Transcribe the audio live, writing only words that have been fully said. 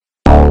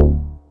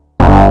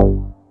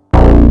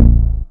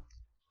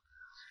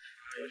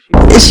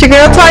It's your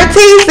girl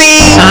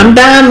Tarteezy. I'm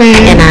Diamond.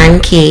 And I'm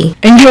Key.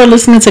 And you're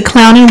listening to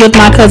Clowning with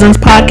My Cousins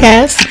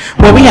podcast,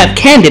 where we have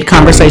candid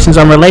conversations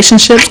on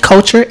relationships,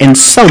 culture, and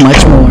so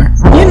much more.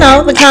 You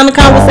know, the kind of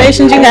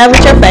conversations you have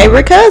with your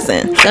favorite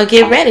cousin. So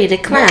get ready to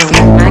clown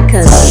with my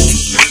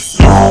cousins.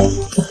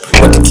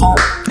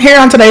 Here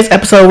on today's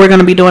episode, we're going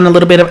to be doing a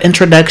little bit of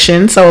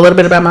introduction. So a little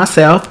bit about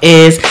myself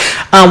is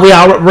we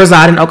all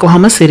reside in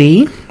Oklahoma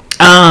City.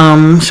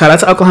 Shout out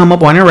to Oklahoma,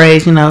 born and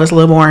raised. You know, it's a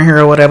little boring here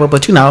or whatever,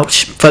 but you know,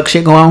 fuck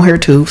shit going on here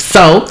too.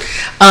 So,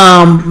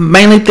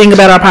 mainly thing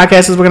about our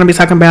podcast is we're gonna be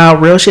talking about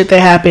real shit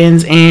that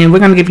happens, and we're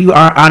gonna give you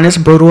our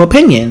honest, brutal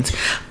opinions.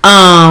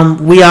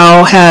 We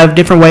all have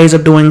different ways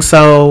of doing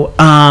so,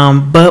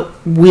 but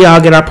we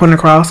all get our point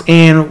across,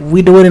 and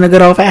we do it in a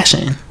good old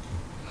fashion.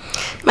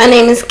 My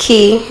name is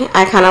Key.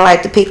 I kind of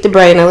like to pick the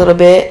brain a little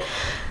bit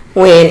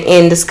when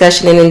in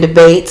discussion and in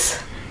debates.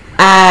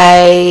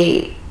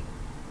 I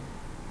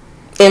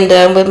am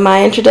done with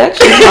my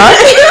introduction. Okay.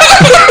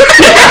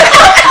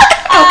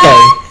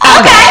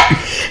 All right.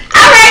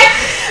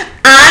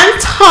 I'm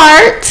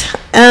Tart.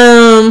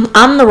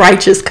 I'm the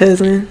righteous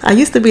cousin. I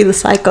used to be the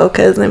psycho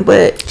cousin,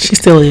 but She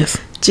still is.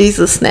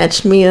 Jesus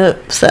snatched me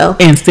up. So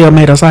still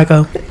made her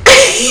psycho.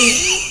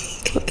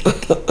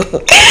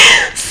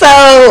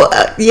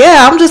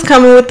 yeah, I'm just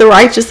coming with the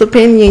righteous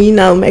opinion. You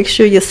know, make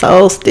sure your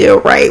soul's still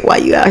right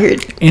while you out here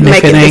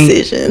making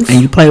decisions.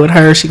 And you play with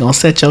her, she gonna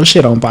set your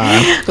shit on fire.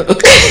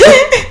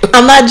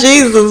 I'm not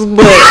Jesus,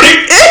 but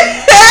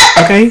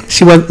okay,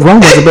 Rome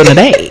wasn't built in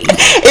a day.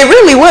 It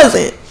really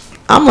wasn't.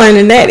 I'm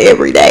learning that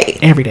every day.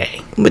 Every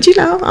day. But you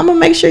know, I'm gonna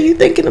make sure you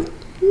thinking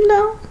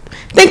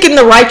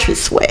the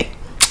righteous way.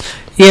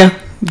 Yeah,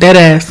 dead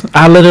ass.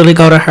 I literally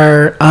go to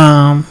her.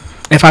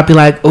 If I be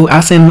like, oh, I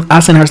send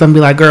her something,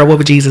 be like, girl, what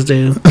would Jesus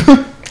do?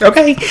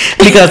 Okay,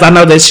 because I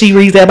know that she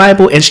reads that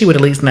Bible and she would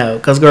at least know.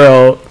 Cause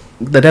girl,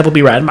 the devil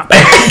be riding my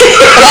back.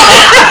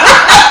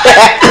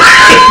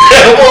 The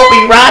devil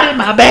be riding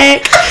my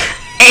back.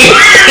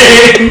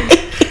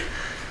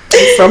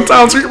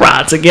 Sometimes we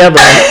ride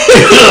together.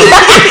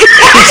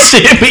 It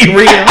should be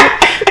real.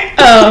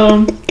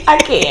 I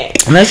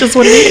can't. And that's just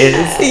what it is.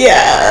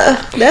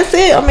 Yeah, that's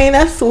it. I mean,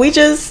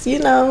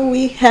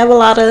 we have a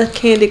lot of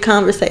candid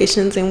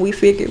conversations, and we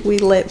figured we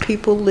let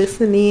people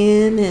listen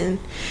in, and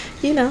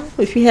you know,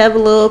 if you have a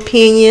little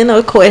opinion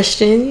or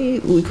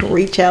question, we can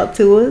reach out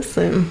to us,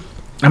 and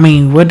I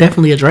mean, we'll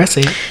definitely address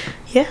it.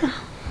 Yeah,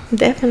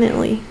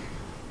 definitely.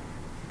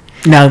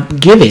 Now,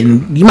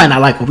 given you might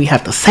not like what we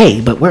have to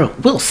say, but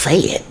we'll say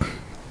it.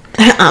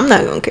 I'm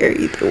not gonna care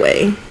either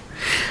way.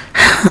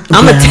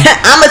 I'm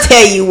gonna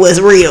tell you what's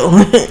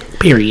real.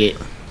 Period.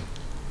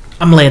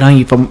 I'm laying on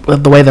you from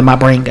the way that my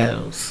brain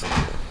goes.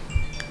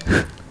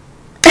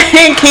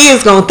 And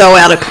Kid's gonna throw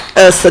out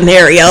a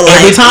scenario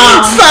every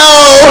time. So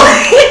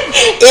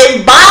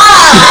if Bob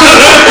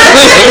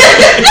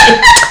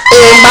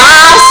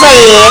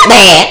said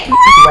that,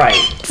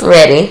 right,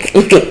 ready.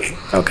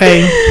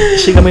 Okay,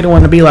 she gonna be the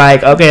one to be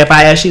like, okay, if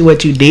I ask you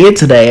what you did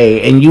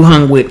today and you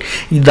hung with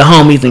the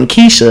homies and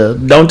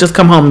Keisha, don't just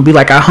come home and be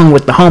like, I hung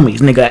with the homies,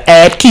 nigga.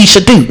 Add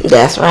Keisha too.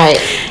 That's right.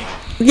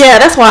 Yeah,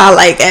 that's why I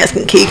like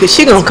asking Key, because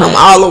she gonna come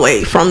all the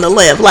way from the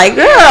left. Like,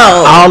 girl,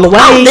 all the way.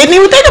 I didn't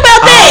even think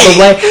about that. All the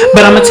way.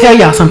 But I'm gonna tell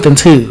y'all something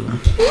too.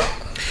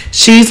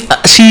 She's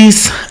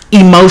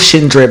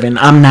emotion driven.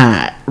 I'm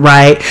not,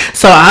 right?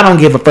 So I don't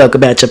give a fuck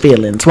about your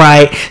feelings,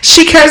 right?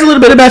 She cares a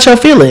little bit about your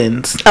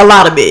feelings. A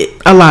lot of it.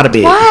 Why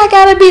I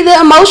gotta be the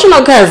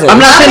emotional cousin? I'm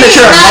not saying that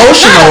you're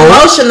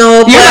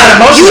emotional. You're not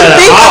emotional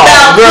at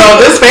all. Girl,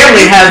 this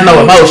family has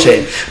no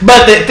emotion.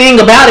 But the thing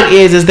about it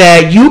is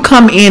that you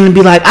come in and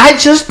be like, I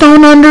just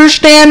don't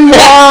understand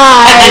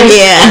why.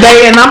 Yeah.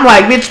 And I'm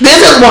like, bitch, this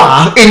is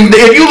why. And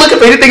if you look at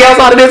anything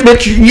else out of this,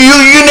 bitch, you're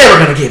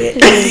never gonna get it.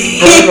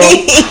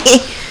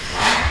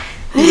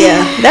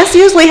 Yeah, that's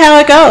usually how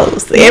it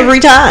goes every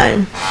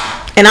time.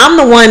 And I'm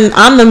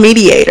the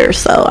mediator,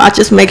 so I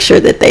just make sure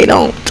that they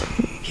don't.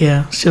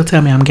 Yeah, she'll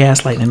tell me I'm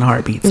gaslighting in a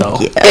heartbeat, so.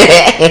 Yeah.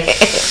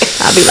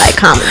 I'll be like,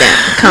 calm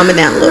it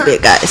down a little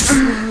bit, guys.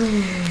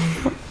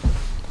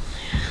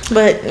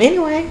 But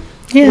anyway,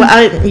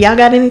 y'all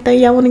got anything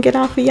y'all want to get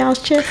off of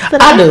y'all's chest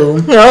today? I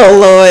do. Oh,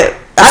 Lord.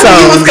 I knew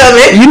you was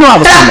coming. You know I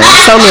was coming.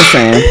 So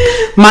listen,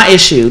 my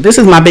issue. This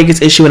is my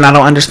biggest issue, and I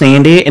don't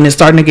understand it. And it's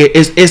starting to get.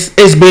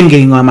 It's been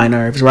getting on my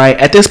nerves. Right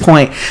at this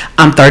point,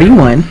 I'm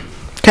 31.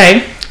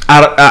 Okay,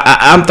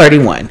 I'm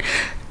 31.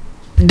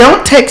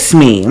 Don't text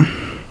me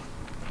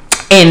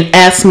and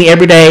ask me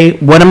every day,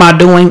 what am I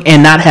doing,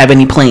 and not have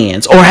any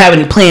plans, or have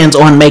any plans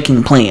on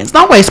making plans.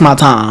 Don't waste my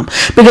time,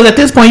 because at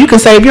this point you can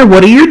save your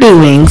what are your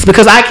doings,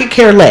 because I could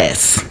care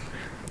less.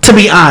 To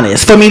be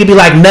honest, for me to be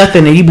like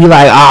nothing and you be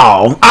like,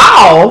 oh.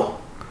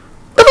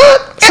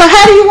 So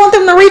how do you want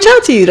them to reach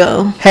out to you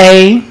though?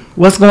 Hey,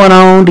 what's going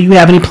on? Do you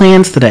have any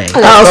plans today? So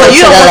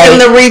you don't want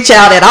them to reach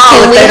out at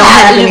all if they don't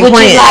have any plans.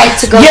 Would you like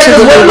to go to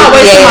the what am I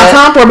wasting my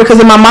time for?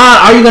 Because in my mind,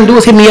 all you're going to do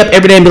is hit me up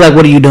every day and be like,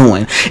 what are you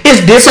doing?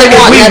 It's different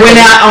if we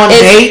went out on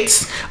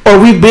dates or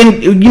we've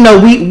been,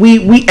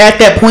 we at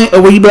that point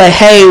where you be like,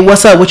 hey,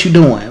 what's up? What you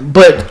doing?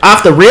 But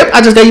off the rip,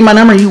 I just gave you my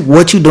number.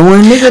 What you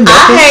doing, nigga?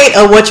 I hate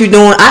what you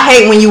doing. I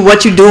hate when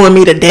what you doing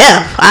me to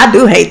death. I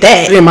do hate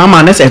that. In my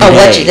mind, that's every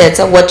day.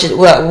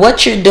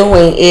 What you're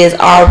doing is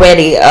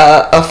already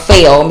a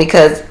fail,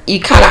 because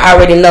you kind of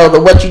already know that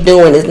what you're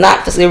doing is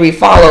not facility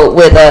followed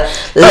with a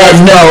let's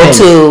go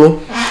to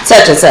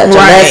such and such. Right.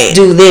 Or let's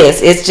do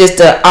this. It's just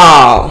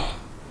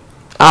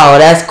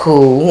that's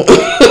cool. Or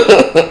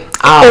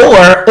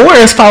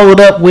it's followed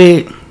up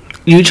with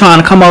you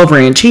trying to come over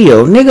and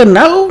chill. Nigga,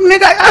 no.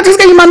 Nigga, I just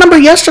gave you my number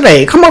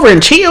yesterday. Come over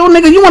and chill.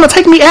 Nigga, you want to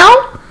take me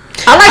out?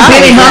 I like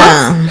Benny,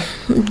 huh?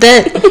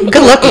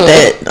 Good luck with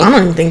that. I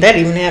don't even think that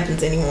even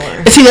happens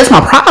anymore. See, that's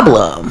my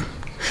problem.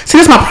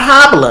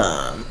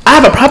 I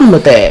have a problem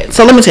with that.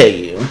 So let me tell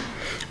you.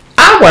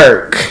 I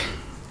work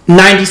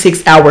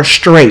 96 hours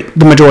straight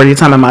the majority of the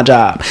time at my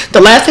job.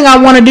 The last thing I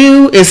want to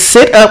do is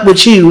sit up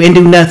with you and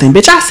do nothing.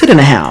 Bitch, I sit in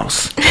the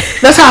house.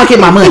 That's how I get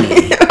my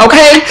money.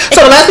 Okay?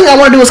 So the last thing I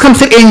want to do is come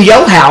sit in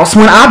your house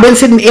when I've been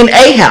sitting in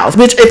a house.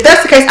 Bitch, if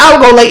that's the case, I will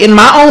go lay in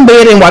my own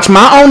bed and watch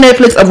my own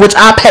Netflix, of which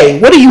I pay.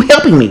 What are you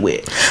helping me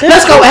with?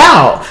 Let's go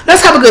out.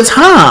 Let's have a good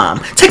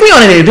time. Take me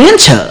on an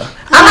adventure.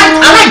 I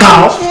like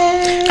golf.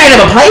 I ain't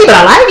never played, but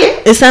I like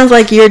it. It sounds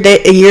like you're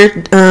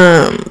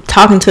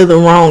talking to the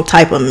wrong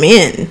type of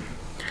men.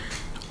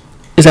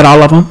 Is that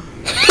all of them?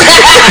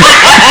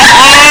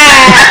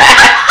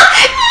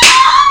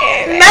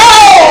 No,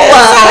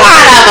 a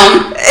lot of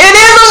them. It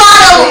is a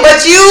lot of them,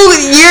 but you're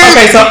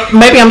okay. So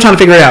maybe I'm trying to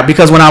figure it out,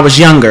 because when I was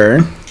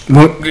younger,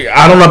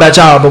 I don't know about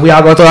y'all, but we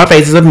all go through our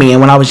phases of men.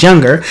 When I was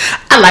younger,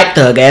 I liked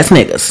thug ass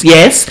niggas.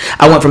 Yes,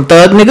 I went from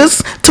thug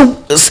niggas to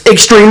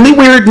extremely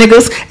weird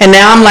niggas, and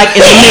now I'm like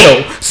in the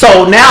middle.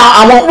 So now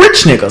I want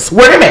rich niggas.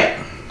 Where them at?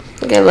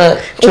 Okay, look.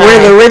 Where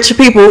the rich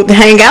people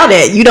hang out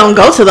at. You don't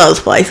go to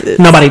those places.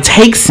 Nobody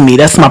takes me.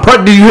 That's my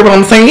part. Do you hear what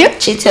I'm saying?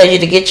 She tells you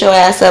to get your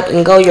ass up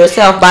and go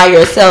yourself by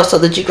yourself so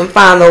that you can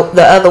find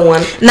the other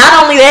one.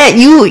 Not only that,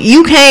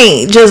 you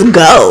can't just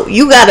go.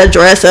 You gotta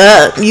dress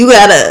up. You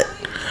gotta.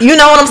 You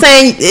know what I'm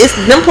saying? It's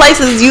them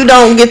places you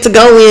don't get to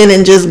go in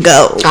and just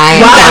go. I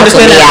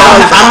understand that.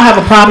 I don't have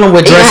a problem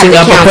with dressing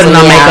up or putting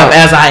on makeup,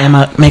 as I am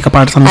a makeup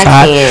artist on the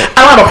side. I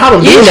don't have a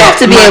problem doing that.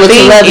 You have to be able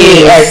to love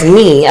me as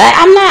me.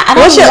 I'm not.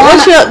 What's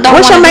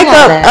your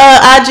makeup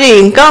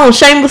IG? Go on,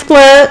 shameless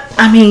plug.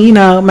 I mean,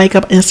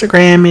 makeup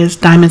Instagram is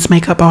Diamonds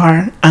Makeup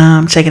Art.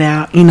 Check it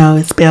out.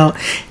 It's spelled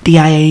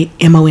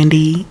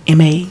DIAMONDMAKE.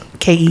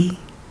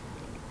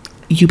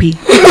 UP. You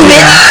wanna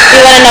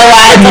know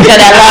why it took her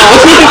that long?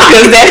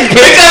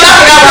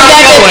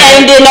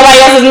 And did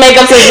nobody else's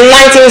makeup since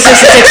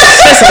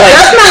 1966.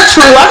 That's not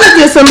true. I just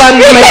did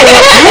somebody's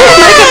makeup. What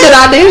makeup did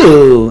I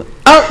do?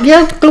 Oh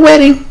yeah, the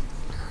wedding.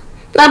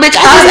 No, bitch.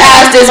 I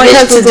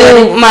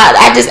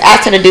just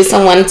asked her to do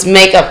someone's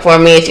makeup for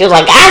me, and she was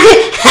like, I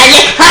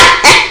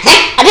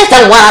just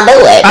don't want to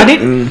do it. I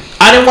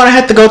didn't want to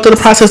have to go through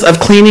the process of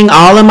cleaning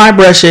all of my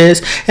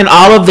brushes and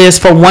all of this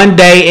for one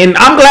day, and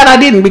I'm glad I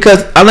didn't,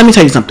 because let me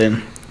tell you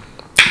something.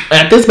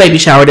 At this baby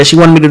shower that she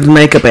wanted me to do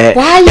makeup at,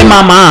 in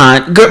my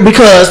mind,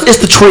 because it's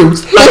the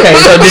truth. Okay,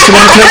 so did she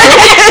want to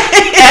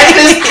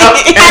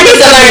I need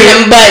to learn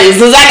them buttons,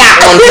 because I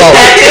got one for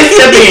at this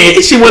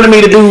event, she wanted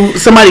me to do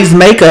somebody's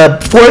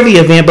makeup for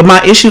the event, but my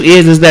issue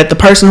is that the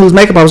person whose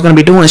makeup I was going to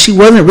be doing, she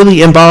wasn't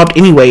really involved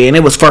anyway, and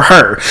it was for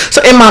her.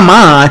 So in my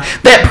mind,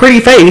 that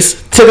pretty face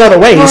took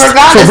other ways.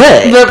 Regardless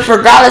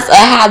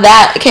of how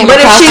that came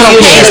across to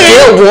you, she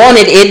still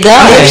wanted it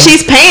done. Okay. If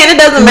she's paying,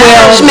 it doesn't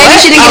matter. Maybe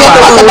she didn't get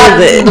to talk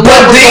about it.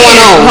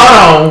 Hold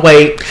on,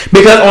 wait.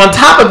 Because on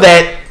top of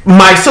that,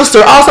 my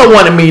sister also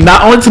wanted me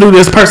not only to do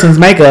this person's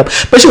makeup,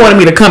 but she wanted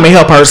me to come and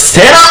help her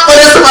set up for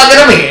this fucking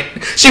event.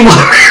 She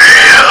wanted me to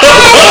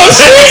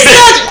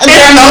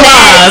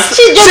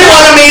She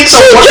called me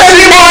and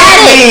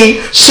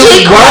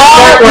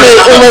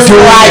was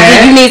like,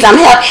 "Do you need some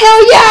help?" Hell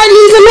yeah, I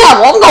need some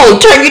help. I'm gonna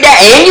turn you down,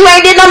 and you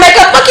ain't did no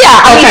makeup. Fuck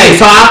yeah. Okay,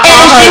 so I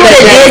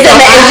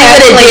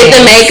did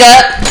the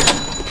makeup.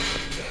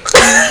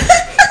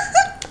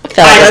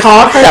 I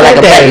called her that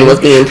day. Was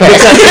being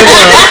pressed.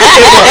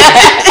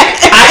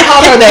 I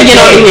called her that day. You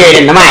don't hear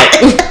it in the mic.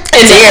 To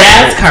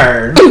ask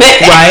her,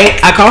 right?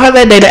 I called her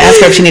that day to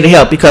ask her if she needed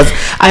help, because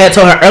I had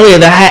told her earlier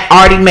that I had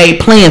already made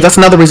plans. That's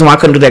another reason why I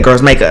couldn't do that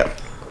girl's makeup.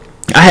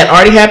 I had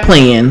already had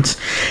plans,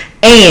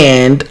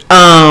 and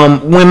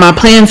when my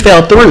plans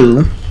fell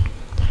through,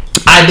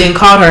 I then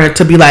called her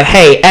to be like,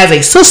 hey, as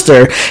a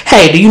sister,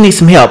 hey, do you need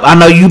some help? I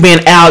know you've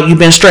been out, you've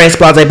been stressed,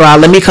 blah, blah, blah.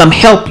 Let me come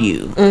help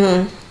you.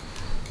 Mm-hmm.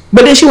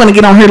 But then she want to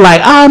get on here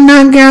like, oh,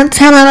 no, girl,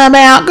 tell her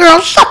about,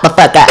 girl, shut the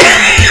fuck up.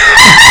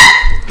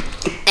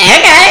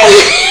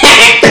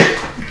 Okay.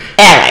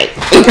 All right.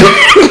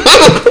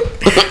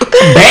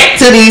 Back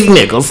to these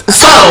niggas.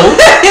 So, oh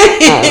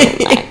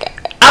my God.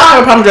 I don't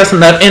have a problem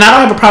dressing up, and I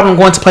don't have a problem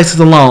going to places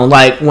alone.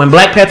 Like, when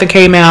Black Panther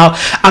came out,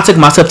 I took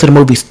myself to the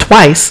movies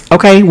twice,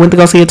 okay? Went to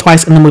go see it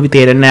twice in the movie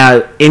theater.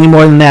 Now, any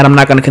more than that, I'm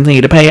not going to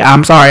continue to pay.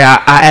 I'm sorry,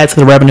 I add to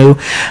the revenue.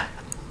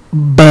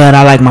 but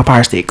I like my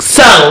Fire Sticks.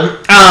 So,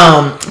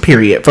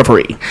 period, for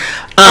free.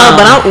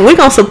 But we're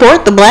gonna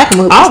support the black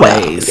movies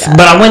always. Yeah,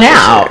 but I went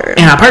out sure.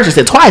 and I purchased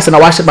it twice, and I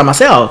watched it by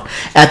myself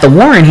at the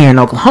Warren here in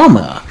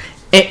Oklahoma,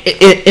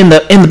 in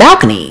the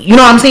balcony. You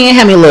know what I'm saying?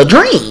 Had me a little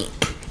drink.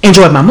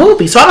 Enjoyed my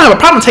movie. So I don't have a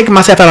problem taking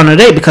myself out on a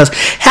date, because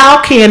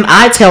how can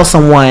I tell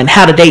someone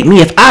how to date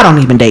me if I don't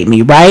even date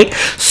me, right?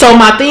 So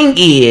my thing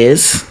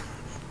is,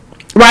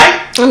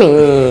 right? I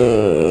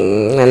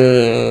mean,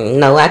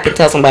 no, I could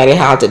tell somebody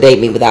how to date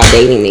me without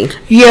dating me.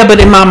 Yeah, but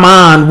in my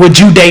mind, would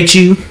you date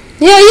you?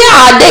 Yeah,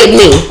 I'll date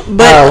me.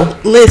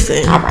 But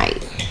listen, all right.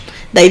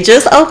 They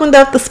just opened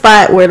up the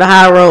spot where the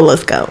high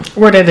rollers go.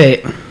 Where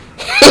they at?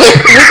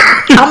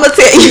 I'm gonna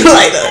tell you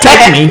later.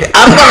 Take me.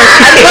 I'm gonna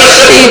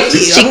tell you.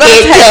 She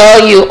can't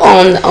tell you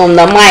on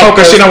the mic. Oh,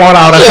 because she don't want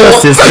all the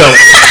husses. So. All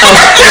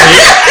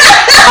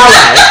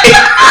right.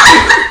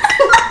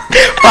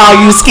 For all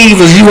you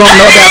skeezers, you won't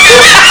know about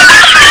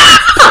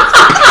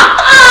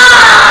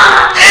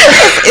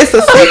It's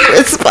a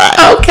secret spot.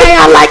 Okay,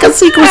 I like a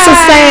secret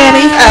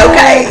society.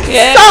 Okay,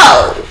 Yeah.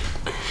 so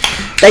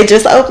they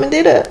just opened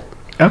it up.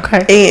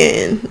 Okay.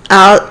 And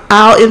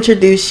I'll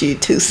introduce you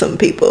to some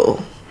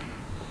people.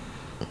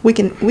 We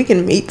can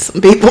meet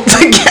some people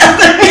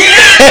together.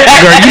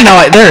 Girl, you know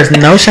what? There is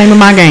no shame in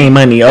my game,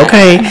 money.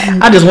 Okay,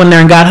 I just went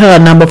there and got her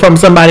number from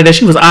somebody that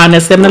she was on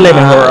at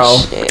 7-Eleven,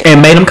 girl,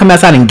 and made him come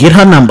outside and get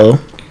her number.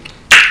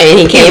 And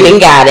he came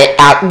and got it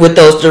out with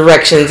those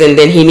directions, and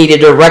then he needed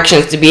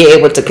directions to be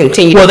able to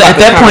continue. Well, at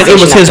that point, it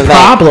was his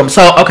problem.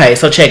 So, okay,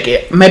 so check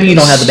it. Maybe you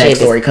don't have the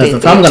backstory,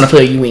 cousin, so I'm going to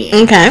fill you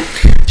in. Okay.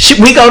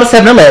 We go to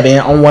 7-Eleven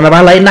on one of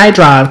our late night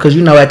drives, because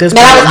you know at this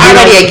But point. I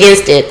was already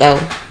against it, though.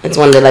 I just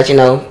wanted to let you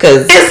know,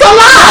 because It's a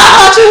lie. I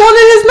thought you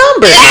wanted his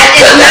number.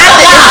 it's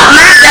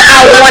not that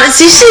I wanted.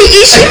 See,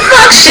 she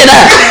fucked shit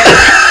up.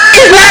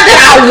 It's not that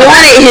I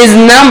wanted his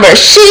number.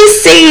 She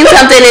seen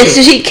something and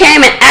she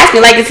came and asked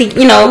me, like, is he,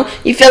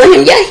 you feeling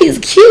him? Yeah, he's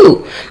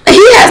cute.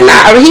 He has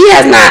not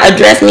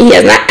addressed me. He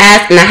has not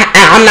asked, and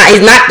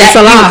he's not that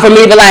cute for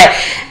me to be like,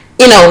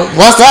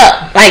 what's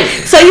up? Like,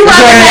 So you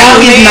rather have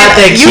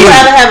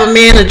a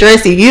man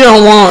address you. You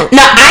don't want.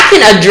 No, I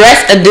can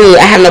address a dude.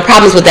 I have no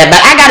problems with that,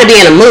 but I gotta be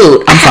in a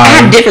mood. I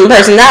have different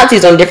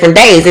personalities on different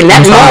days. In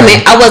that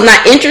moment, I was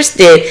not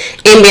interested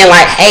in being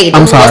like, "Hey,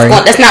 what's going?"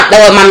 That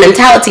was my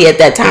mentality at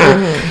that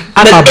time.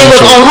 But it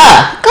was on her.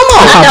 Come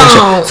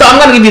on, So I'm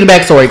gonna give you the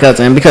backstory,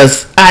 cousin,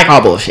 because I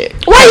call bullshit.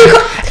 Why you?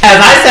 As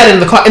I sat in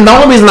the car, and the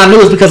only reason I knew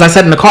is because I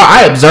sat in the car.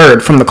 I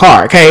observed from the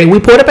car. Okay, we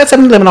pulled up at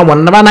 7-Eleven on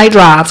one of our night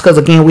drives, because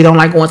again, we don't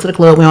like going to the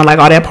club. We don't like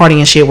all that partying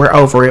and shit. We're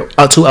over it.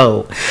 Too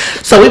old.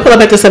 So we pull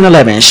up at the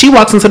 7-Eleven. She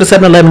walks into the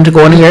 7-Eleven to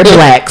go in there to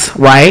relax,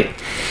 right?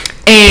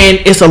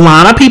 And it's a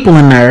line of people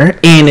in there,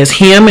 and it's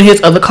him and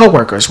his other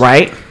coworkers,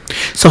 right?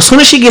 So as soon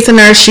as she gets in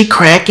there, she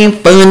cracking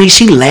funny,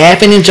 she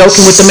laughing and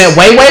joking with the man.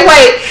 Wait.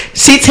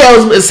 She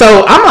tells me,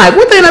 so I'm like,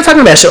 what the hell are they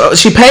talking about?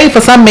 She paid for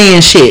some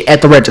man shit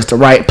at the register,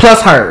 right?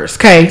 Plus hers,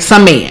 okay?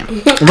 Some man.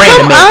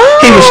 Random man.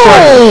 He was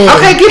struggling.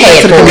 Okay, get back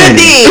to the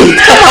community.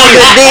 Come on,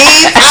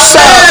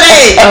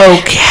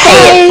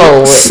 Okay.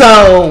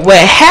 So what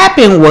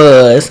happened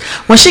was,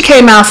 when she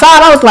came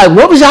outside, I was like,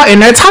 what was y'all in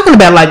there talking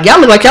about? Like, y'all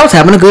look like y'all was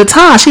having a good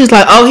time. She was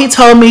like, oh, he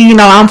told me,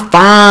 I'm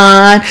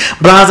fine,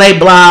 blah, blah,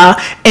 blah.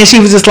 And she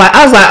was just like,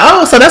 I was like,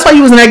 oh, so that's why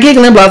you was in there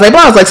giggling, blah, blah,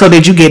 blah. I was like, so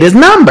did you get his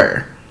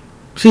number?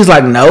 She's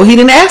like, no, he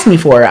didn't ask me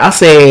for it. I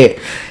said,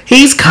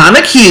 he's kind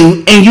of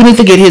cute, and you need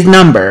to get his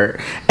number.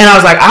 And I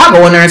was like, I'll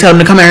go in there and tell him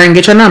to come here and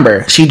get your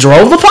number. She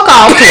drove the fuck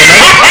off.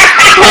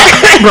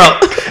 Bro.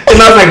 And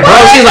I was like, bro,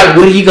 she's like,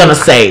 what are you going to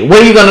say? What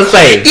are you going to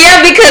say?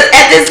 Yeah, because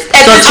at this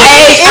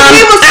age,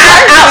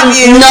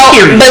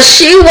 but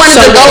she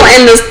wanted to go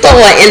in the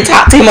store and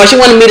talk to him, or she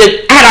wanted me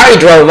to. I had already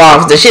drove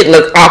off. The shit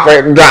looked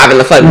awkward driving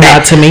the fuck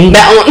back. Not to me.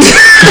 But on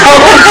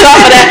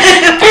top of that,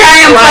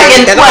 I am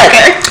fucking what?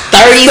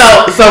 30.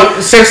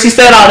 So she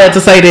said all that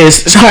to say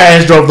this. Her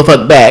ass drove the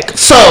fuck back.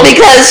 So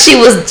because she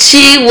was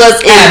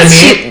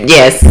in.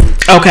 Yes.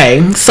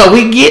 Okay, so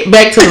we get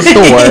back to the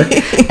store,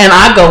 and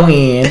I go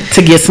in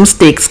to get some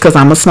sticks, because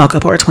I'm a smoker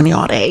for 20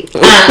 all day.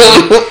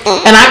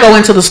 And I go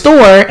into the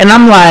store, and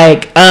I'm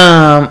like,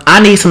 I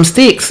need some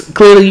sticks.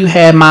 Clearly, you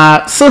had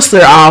my sister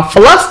all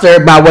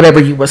flustered by whatever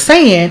you were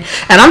saying,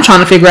 and I'm trying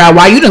to figure out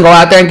why you didn't go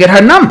out there and get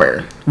her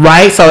number.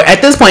 Right? So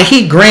at this point,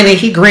 he grinning.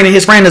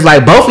 His friend is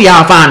like, both of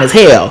y'all fine as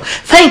hell.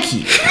 Thank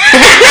you.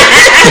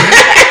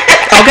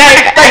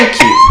 Okay? Thank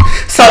you.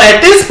 So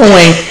at this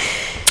point,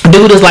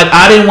 dude is like,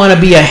 I didn't want to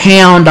be a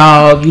hound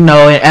dog, and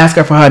ask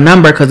her for her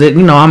number, because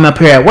I'm up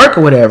here at work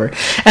or whatever.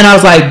 And I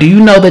was like, do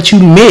you know that you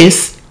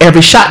miss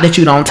every shot that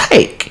you don't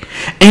take?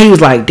 And he was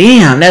like,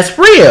 damn, that's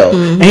real.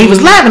 Mm-hmm. And he was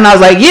laughing. I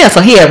was like, yeah.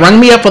 So he had rung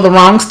me up for the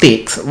wrong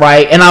sticks,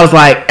 right? And I was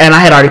like, and I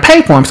had already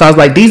paid for them. So I was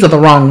like, these are the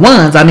wrong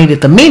ones. I needed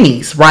the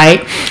minis,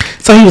 right?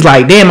 So he was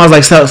like, damn. I was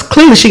like, so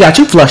clearly she got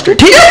you flustered.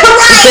 And I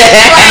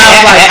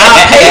was like,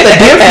 I'll pay the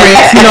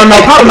difference. No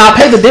problem. I'll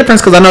pay the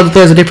difference, because I know that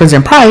there's a difference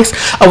in price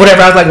or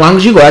whatever. I was like, as long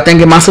as you go out there and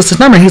get my sister's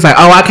number. And he's like,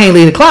 oh, I can't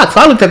leave the clock. So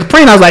I looked at the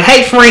friend. I was like,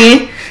 hey,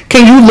 friend,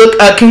 Can you look?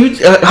 Can you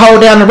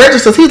hold down the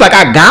registers? He's like,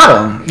 I got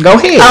him. Go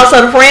ahead. Oh,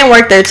 so the friend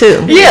worked there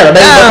too. Yeah,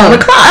 they worked on the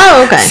clock.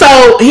 Oh, okay.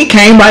 So he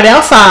came right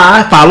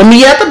outside, followed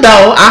me at the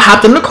door. I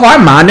hopped in the car,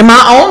 minding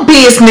my own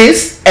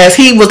business. As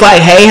he was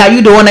like, hey, how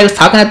you doing? They was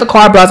talking at the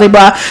car, blah, blah,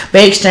 blah.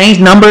 They exchanged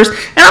numbers.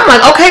 And I'm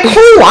like, okay,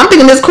 cool. I'm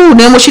thinking this cool.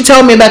 Then when she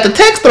told me about the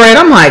text thread,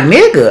 I'm like,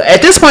 nigga,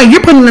 at this point,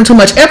 you're putting in too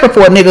much effort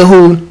for a nigga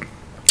who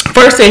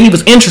first said he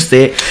was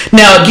interested.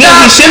 Now, again,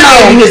 he should have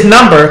given you his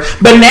number.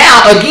 But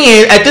now,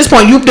 again, at this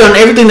point, you've done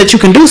everything that you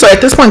can do. So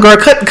at this point, girl,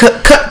 cut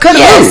it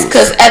yes,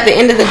 because at the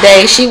end of the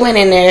day, she went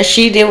in there.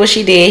 She did what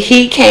she did.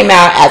 He came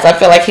out as I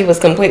feel like he was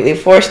completely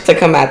forced to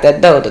come out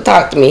that door to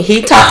talk to me.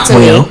 He talked to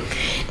me.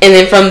 And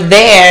then from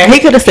there, he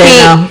could have said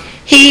no.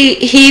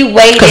 He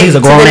waited to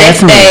the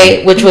next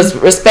day, which was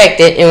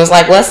respected, and was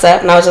like, "What's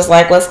up?" And I was just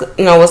like, "What's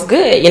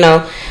good?" You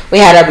know, we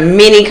had a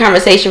mini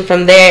conversation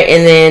from there,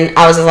 and then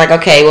I was just like,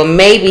 "Okay, well,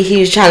 maybe he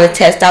was trying to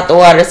test out the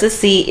waters to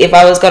see if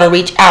I was gonna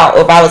reach out,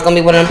 or if I was gonna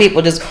be one of them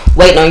people just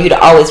waiting on you to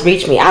always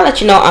reach me. I'll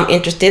let you know I'm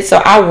interested." So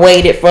I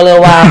waited for a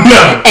little while,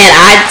 and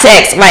I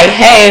text like,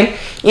 "Hey,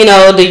 you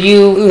know, do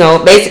you know,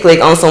 basically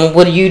on some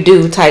what do you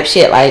do type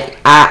shit. Like,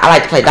 I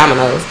like to play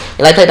dominoes.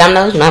 You like to play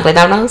dominoes? You know how to play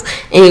dominoes?"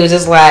 And he was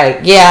just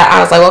like, yeah.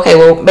 I was like, okay,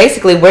 well,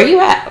 basically, where you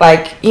at?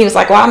 Like, he was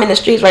like, well, I'm in the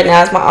streets right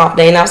now. It's my off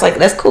day. And I was like,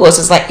 that's cool. It's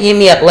just like, hit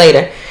me up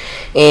later.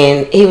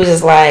 And he was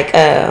just like,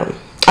 I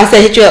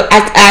said, hit you up. I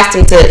asked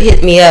him to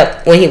hit me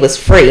up when he was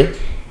free.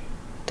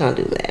 Don't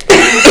do that.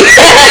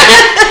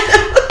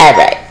 All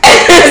right.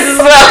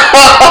 So,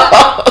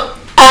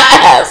 I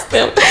asked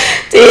him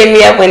to hit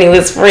me up when he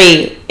was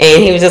free,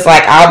 and he was just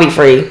like, I'll be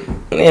free.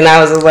 And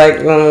I was just like,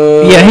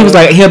 yeah, he was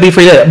like, he'll be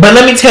free. But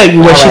let me tell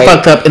you where she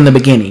fucked up in the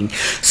beginning.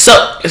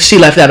 So she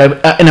left out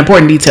an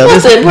important detail.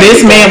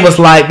 This man was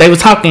like, they was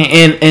talking,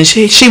 and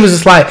she was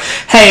just like,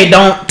 hey,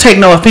 don't take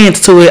no offense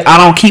to it. I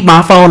don't keep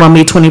my phone on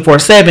me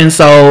 24/7.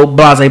 So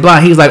blah blah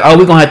blah. He's like, oh,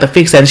 we're gonna have to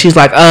fix that. And she's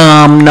like,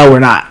 no, we're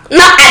not. No,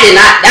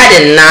 I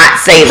did not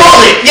say that.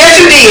 Hold it. Yes,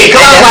 you did.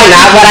 That's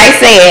not what I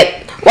said.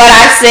 What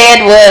I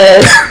said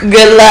was,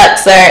 good luck,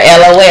 sir,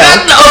 LOL.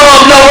 No,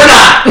 we're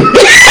not.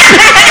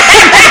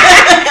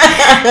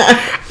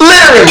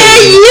 Literally.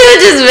 And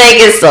you just make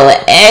it so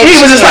extra. He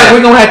was just like,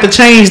 we're going to have to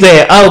change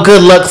that. Oh,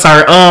 good luck,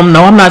 sir.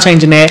 No, I'm not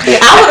changing that.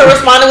 I would have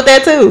responded with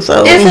that too.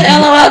 So it's an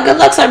LOL,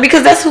 good luck, sir,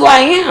 because that's who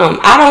I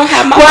am. I don't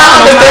have my phone. Well, I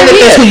understand that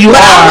that's who you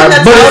are,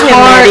 but it's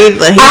hard.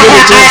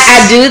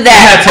 I do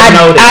that.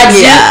 I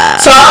do.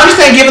 So I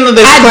understand giving them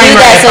the disclaimer. I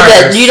do that so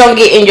that you don't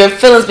get in your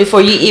feelings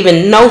before you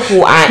even know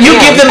who I am. You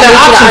give them the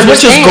options,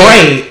 which is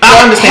great.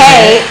 I understand.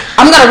 Hey,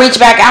 I'm going to reach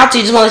back out to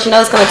you. Just want to let you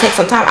know it's going to take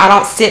some time. I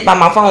don't sit by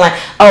my phone like,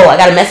 oh, I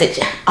got a message.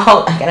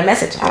 Oh, I got a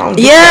message. I don't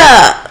do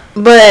that.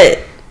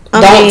 But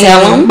don't tell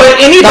them. But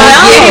anybody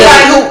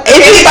who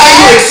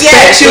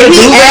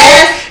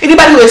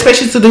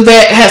expects you to do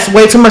that has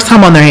way too much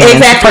time on their hands.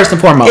 Exactly. First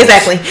and foremost.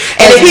 Exactly.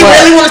 And if he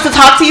really wants to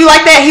talk to you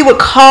like that, he would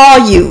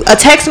call you. A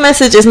text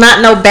message is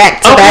not no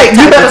back to back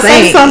type of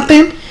thing. Say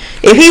something.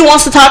 If he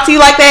wants to talk to you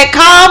like that,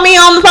 call me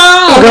on the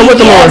phone. Girl, what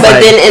the Lord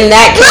but say? Then in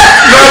that case,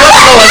 girl, what the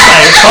Lord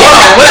say? Hold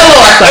on, what the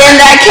Lord say? In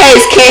that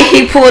case, can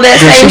he pull that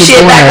same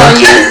shit back on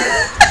you?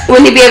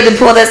 Wouldn't he be able to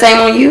pull that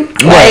same on you?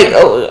 Like,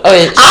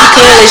 clearly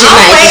she's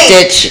not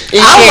interested.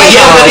 In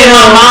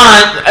my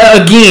mind,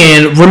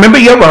 again,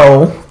 remember your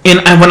role.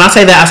 And when I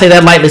say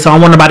that lightly, so I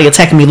don't want nobody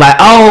attacking me like,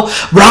 oh,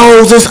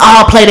 roles is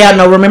all played out.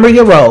 No, remember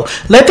your role.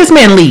 Let this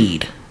man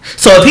lead.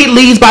 So if he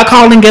leads by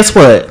calling, guess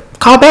what?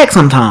 Call back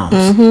sometimes.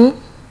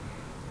 Mm-hmm.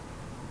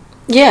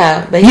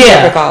 Yeah, but he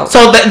never called.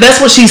 So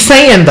that's what she's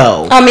saying,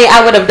 though. I mean,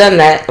 I would have done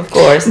that, of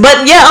course.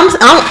 But yeah, I'm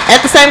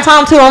at the same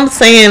time too. I'm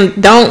saying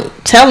don't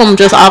tell him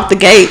just off the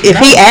gate. If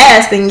he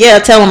asks, then yeah,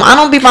 tell him I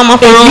don't be by my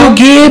phone. If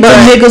you give the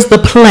niggas the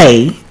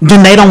play,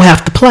 then they don't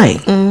have to play.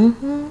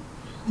 Mm-hmm.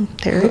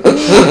 There it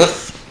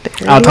is.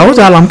 I told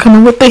y'all I'm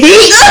coming with the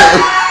heat.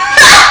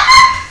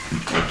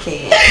 I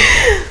can't.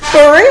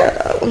 For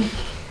real.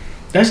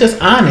 That's just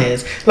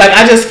honest. Like,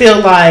 I just feel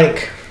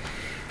like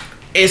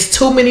it's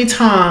too many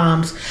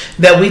times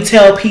that we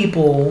tell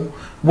people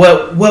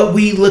what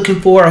we looking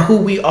for or who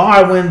we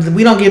are when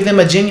we don't give them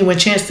a genuine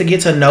chance to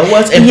get to know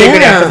us and figure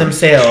it out for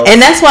themselves.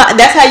 And that's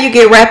how you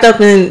get wrapped up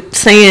in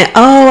saying,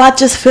 oh, I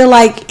just feel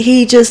like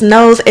he just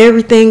knows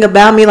everything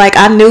about me, like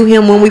I knew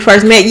him when we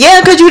first met. Yeah,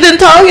 because you didn't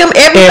tell him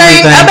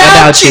everything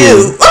about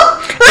you.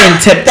 And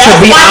to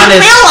be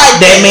honest,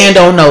 like that man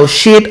don't know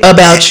shit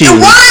about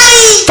you.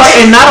 Right.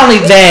 And not only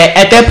that,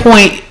 at that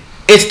point,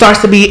 you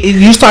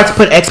start to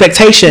put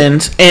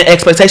expectations, and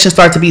expectations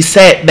start to be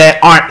set that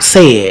aren't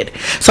said.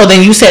 So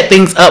then you set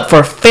things up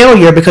for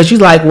failure because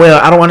you're like,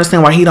 well, I don't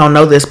understand why he don't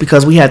know this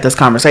because we had this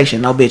conversation.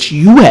 No, bitch,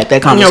 you had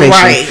that conversation,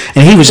 right.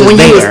 And he was just when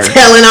there. You was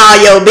telling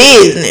all your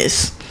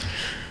business.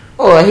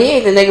 Or he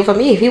ain't the nigga for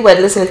me if he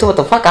wasn't listening to what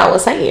the fuck I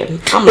was saying.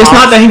 It's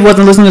not that he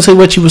wasn't listening to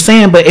what you were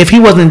saying, but if he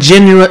wasn't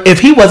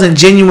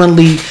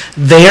genuinely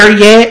there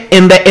yet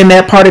in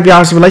that part of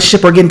y'all's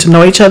relationship or getting to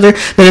know each other,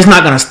 then it's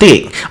not gonna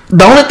stick.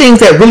 The only things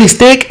that really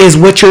stick is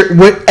what you're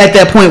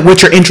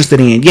interested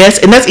in. Yes,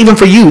 and that's even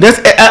for you. That's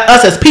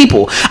us as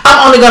people.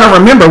 I'm only gonna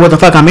remember what the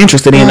fuck I'm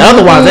interested in.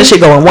 Otherwise, that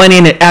shit going one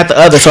end and at the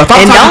other. So if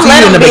I'm don't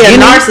let him be a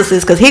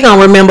narcissist, because he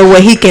gonna remember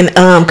what he can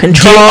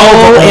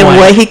control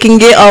and what he can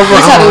get over.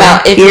 We're talking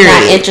about if you're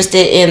not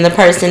interested in the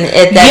person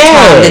at that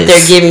time that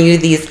they're giving you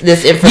this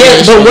information.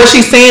 Yeah, but what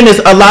she's saying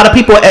is a lot of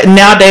people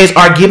nowadays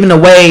are giving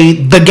away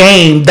the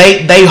game.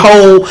 They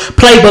whole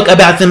playbook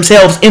about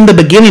themselves in the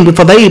beginning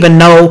before they even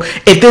know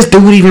if this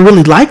dude even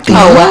really liked them.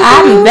 Oh, well,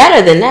 I'm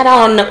better than that.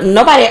 I don't know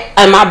nobody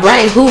in my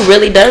brain who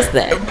really does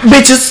that.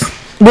 Bitches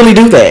really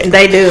do that.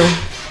 They do.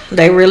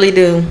 They really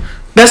do.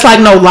 That's like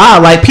no lie.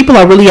 Like people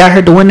are really out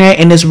here doing that,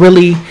 and it's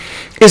really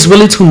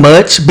too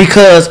much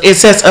because it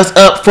sets us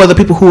up for the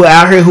people who are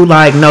out here who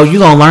like, no, you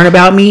gonna learn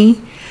about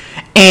me,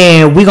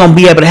 and we gonna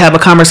be able to have a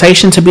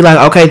conversation to be like,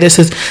 okay, this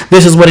is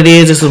what it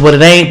is, this is what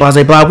it ain't, blah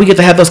blah blah. We get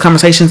to have those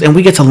conversations and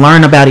we get to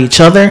learn about each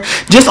other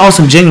just on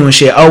some genuine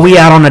shit. Oh, we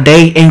out on a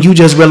date and you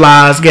just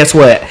realize, guess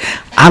what?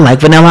 I like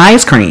vanilla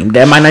ice cream.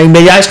 That might not even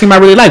be the ice cream I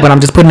really like, but I'm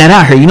just putting that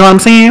out here. You know what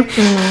I'm saying?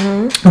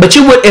 Mm-hmm. But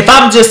you would, if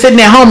I'm just sitting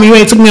at home and you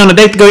ain't took me on a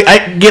date to go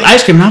get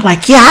ice cream, and I'm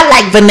like, yeah, I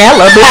like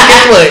vanilla. But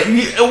guess what?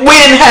 We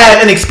didn't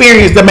have an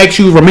experience that makes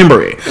you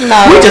remember it.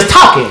 No. We're just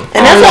talking.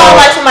 And that's why I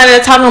like somebody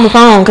to talk on the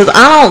phone, because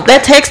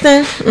that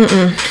texting,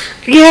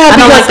 yeah,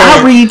 because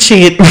I read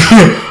shit.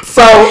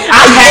 So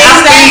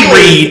I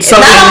read. So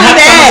not only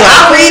that,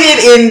 I read it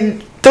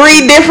in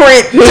 3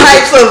 different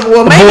types of,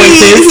 well, maybe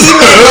he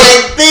meant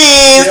like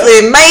this,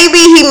 and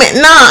maybe he meant,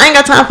 I ain't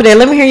got time for that.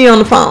 Let me hear you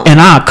on the phone. And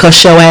I'll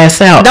cuss your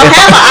ass out. Don't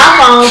have an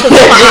iPhone,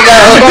 because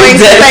I'm going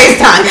to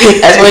FaceTime.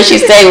 That's what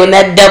she say when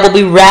that devil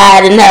be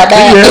riding her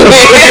back.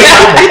 Cuss your ass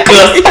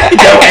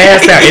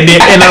out.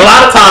 And a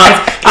lot of times,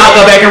 I'll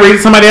go back and read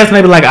somebody else, and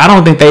they be like, I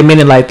don't think they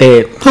meant it like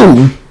that.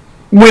 Who?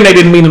 When they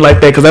didn't mean it like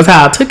that, because that's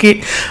how I took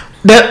it.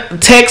 The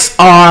texts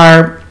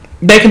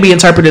they can be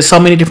interpreted so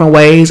many different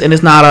ways, and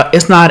it's not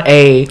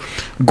a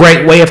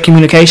great way of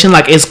communication.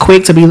 Like, it's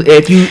quick to be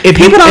if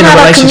people don't know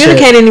how to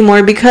communicate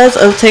anymore because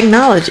of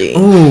technology.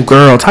 Ooh,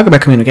 girl, talk about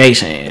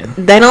communication.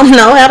 They don't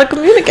know how to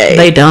communicate.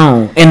 They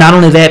don't, and not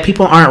only that,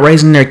 people aren't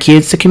raising their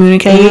kids to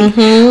communicate.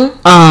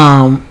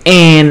 Mm-hmm.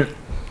 And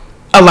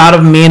a lot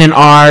of men in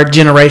our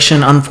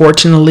generation,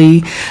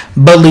 unfortunately,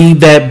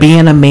 believe that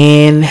being a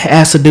man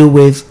has to do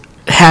with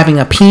having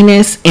a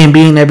penis and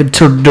being able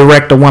to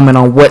direct a woman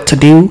on what to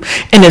do,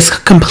 and it's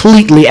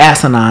completely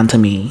asinine to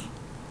me.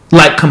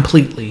 Like,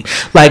 completely.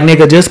 Like,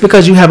 nigga, just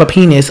because you have a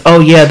penis, oh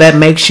yeah, that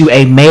makes you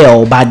a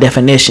male by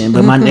definition,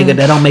 but my nigga,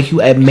 that don't make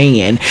you a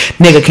man.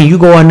 Nigga, can you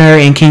go in there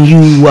and can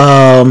you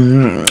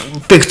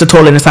fix the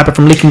toilet and stop it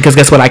from leaking? Because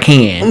guess what, I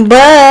can.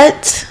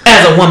 But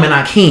as a woman,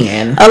 I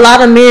can. A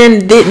lot of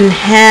men didn't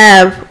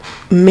have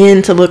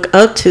men to look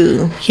up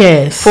to.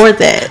 Yes, for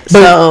that.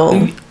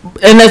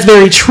 And that's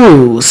very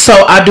true. So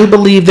I do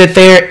believe that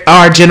there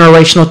are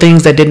generational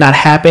things that did not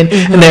happen,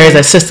 and there is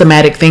a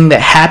systematic thing that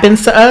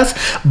happens to us.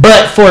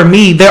 But for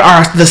me, there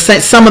are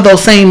some of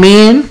those same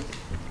men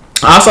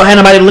also had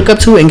nobody to look up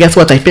to, and guess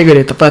what? They figured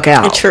it the fuck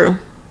out. True.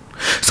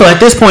 So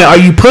at this point, are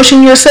you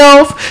pushing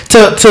yourself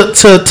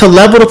to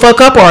level the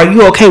fuck up, or are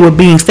you okay with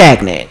being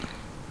stagnant?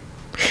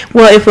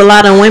 Well, if a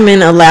lot of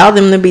women allow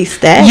them to be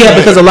stagnant. Yeah,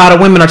 because a lot of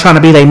women are trying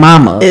to be their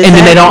mama. Exactly. And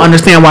then they don't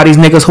understand why these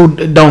niggas who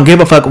don't give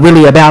a fuck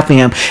really about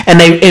them.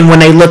 And when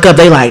they look up,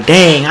 they like,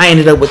 dang, I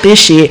ended up with this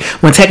shit.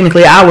 When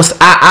technically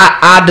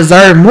I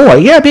deserve more.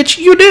 Yeah, bitch,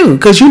 you do.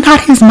 Because you're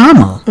not his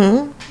mama.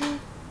 Mm-hmm.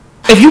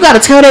 If you got to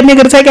tell that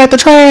nigga to take out the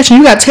trash, and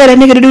you got to tell that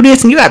nigga to do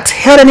this, and you got to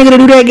tell that nigga to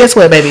do that, guess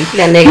what, baby?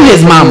 That nigga you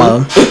his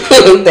mama.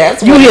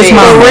 That's you his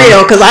mama. For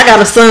real, because I got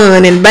a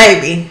son and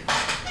baby.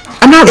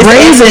 I'm not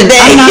raising.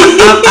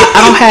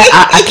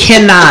 I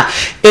cannot.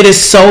 It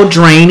is so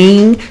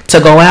draining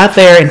to go out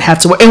there and have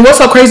to work. And what's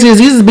so crazy is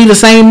these be the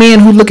same men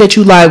who look at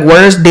you like,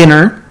 "Where's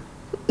dinner?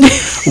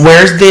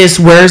 Where's this?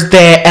 Where's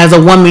that?" As a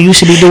woman, you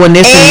should be doing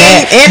this and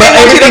that. And but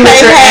everything that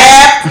you're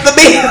half the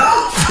bill.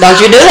 Don't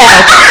you do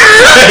that?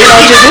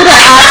 Don't you do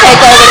that? I'll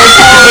take over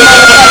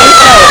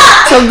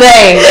so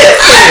babe,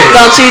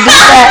 don't you do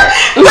that?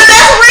 But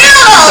that's real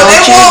though.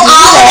 They want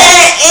all of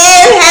that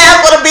and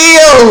half of the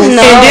bills. No,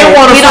 and then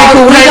want to freak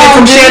who hanging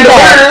from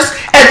chandeliers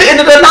at the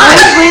end of the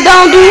night. We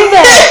don't do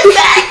that.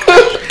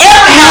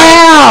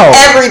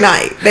 Every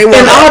night. They want.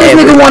 And all this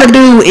nigga want to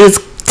do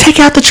is take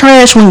out the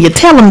trash when you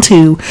tell him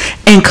to,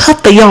 and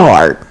cut the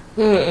yard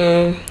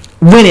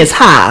when it's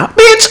high,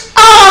 bitch.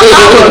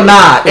 I will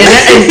not. And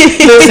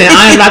listen,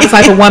 I am not the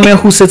type of woman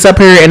who sits up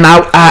here and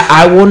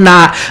I will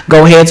not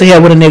go head to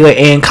head with a nigga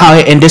and call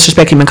it and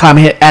disrespect him and call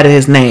him out of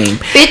his name.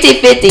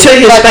 50-50 to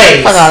his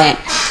face.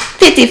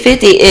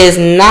 50-50 is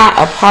not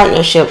a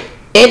partnership.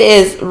 It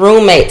is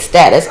roommate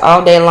status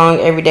all day long,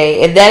 every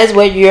day. If that is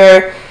what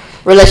your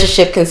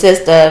relationship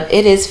consists of,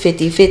 it is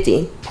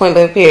 50-50. Point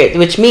blank period.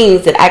 Which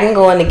means that I can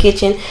go in the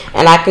kitchen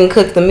and I can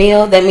cook the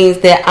meal. That means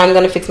that I'm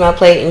going to fix my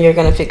plate and you're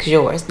going to fix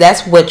yours.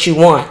 That's what you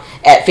want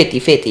at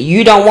 50-50.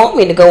 You don't want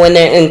me to go in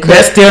there and cook.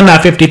 That's still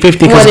not 50-50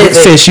 because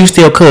sis, you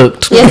still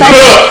cooked. Yes, I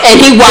did. And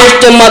he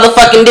washed them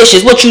motherfucking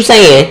dishes. What you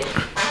saying?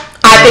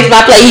 I fixed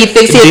my plate, he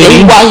fixed his, and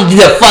he washed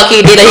the fuck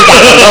he did, and he got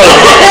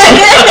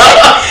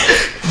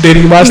Did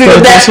he wash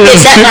those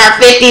dishes? That's our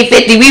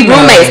 50-50. We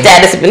roommate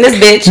status up in this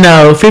bitch.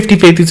 No,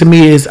 50-50 to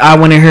me is I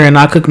went in here and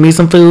I cooked me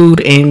some food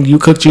and you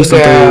cooked you some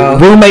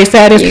food. Roommate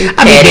status?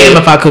 I'd be damn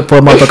if I cook for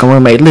a motherfucking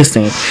roommate.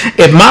 Listen,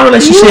 if my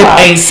relationship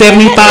ain't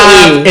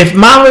 75, if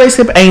my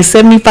relationship ain't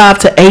 75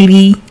 to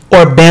 80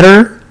 or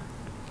better,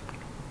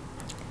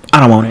 I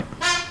don't want it.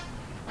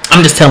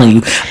 I'm just telling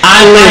you.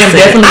 I am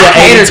definitely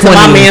an 80-20. To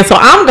my man, so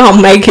I'm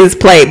gonna make his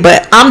plate,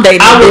 but I'm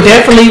dating. I would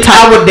definitely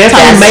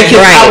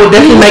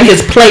make his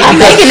plate. I'm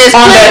making his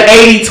on plate.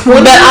 that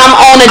 80-20. But I'm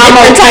on a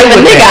different type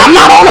of nigga. I'm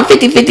not on a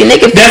 50-50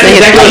 nigga. That's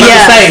exactly what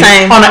I'm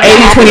saying. On an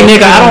 80-20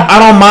 nigga, I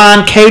don't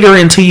mind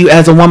catering to you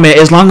as a woman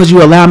as long as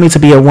you allow me to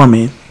be a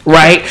woman.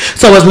 Right,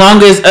 so as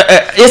long as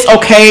it's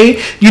okay,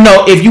 you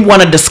know, if you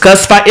want to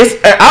discuss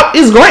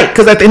it's great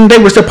because at the end of the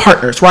day we're still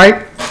partners,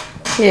 right?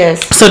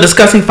 Yes. So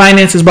discussing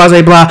finances, blah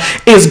blah blah,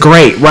 is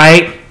great,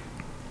 right?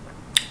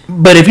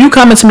 But if you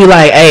coming to me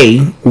like, hey,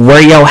 where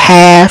your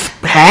half,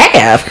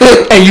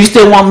 and you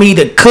still want me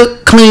to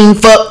cook, clean,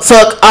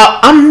 suck,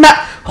 I'm not.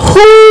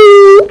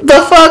 Who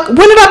the fuck?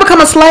 When did I become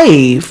a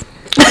slave?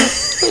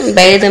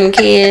 Bathe them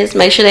kids,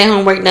 make sure their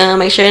homework done,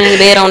 make sure they're in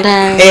bed on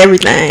time,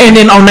 everything. And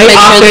then on their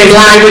off days,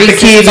 with the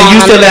kids, and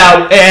you still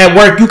out at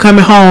work, you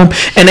coming home,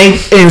 and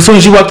as soon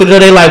as you walk through the door,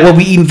 they like, what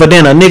we eating for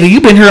dinner? Nigga,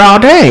 you been here all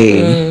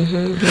day.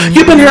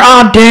 You've been here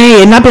all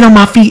day, and I've been on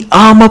my feet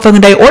all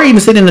motherfucking day, or even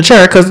sitting in the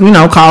chair, because, you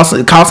know, call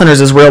centers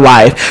is real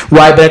life,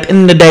 right? But at the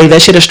end of the day,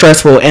 that shit is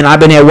stressful, and I've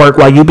been at work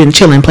while you've been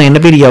chilling, playing the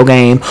video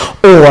game,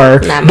 or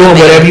doing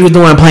whatever you was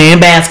doing, playing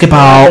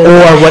basketball,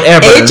 or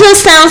whatever. It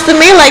just sounds to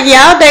me like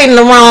y'all dating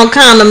the wrong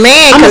kind of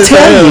man. I'm gonna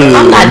tell you,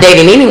 I'm not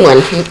dating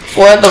anyone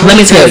for the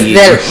reasons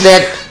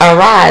that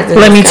arise.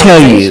 Let me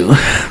tell you,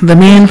 the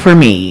man for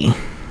me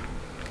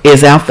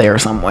is out there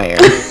somewhere.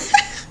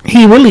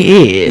 He really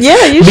is.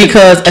 Yeah, you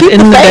because at the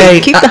end of the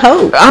day, keep the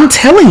hope. I'm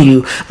telling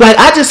you, like,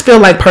 I just feel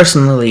like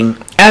personally,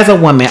 as a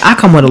woman, I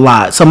come with a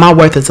lot, so my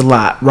worth is a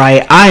lot,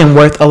 right? I am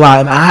worth a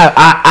lot.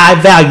 I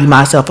value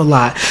myself a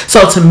lot.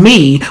 So to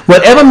me,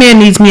 whatever man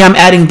needs me, I'm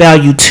adding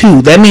value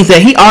to. That means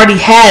that he already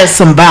has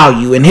some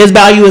value, and his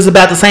value is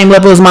about the same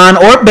level as mine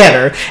or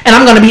better, and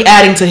I'm going to be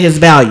adding to his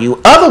value.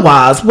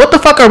 Otherwise, what the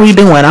fuck are we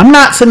doing? I'm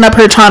not sitting up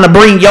here trying to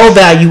bring your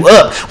value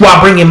up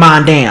while bringing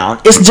mine down.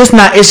 It's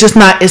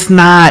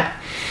not.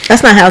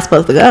 That's not how it's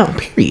supposed to go.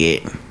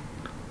 Period.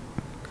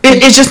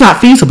 It's just not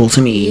feasible to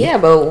me. Yeah,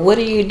 but what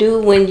do you do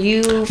when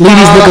you fall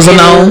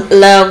in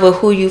love with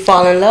who you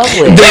fall in love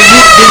with? But in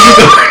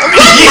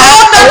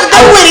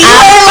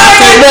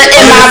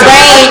my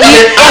brain,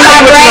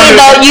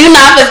 though, you're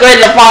not just ready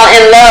to fall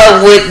in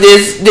love with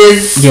this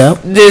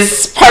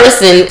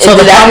person. So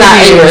that's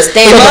not your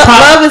standard.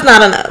 Love is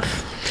not enough.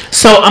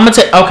 So I'm gonna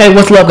tell. Okay,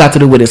 what's love got to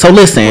do with it? So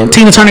listen,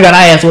 Tina Turner got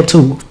her ass whooped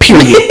too.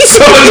 Period.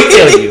 So let me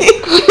tell you,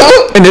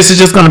 and this is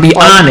just gonna be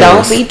honest.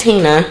 Don't be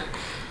Tina.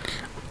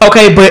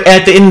 Okay, but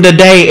at the end of the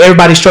day,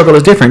 everybody's struggle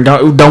is different.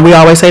 Don't we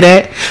always say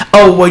that?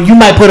 Oh, well, you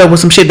might put up with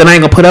some shit that I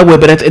ain't gonna put up with,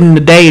 but at the end of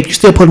the day, if you're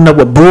still putting up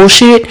with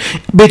bullshit,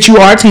 bitch, you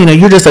are Tina.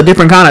 You're just a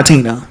different kind of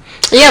Tina.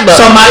 Yeah, but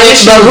so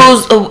whose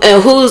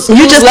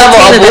level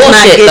of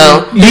bullshit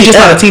though? You just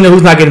not a Tina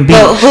who's not getting beat.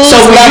 But whose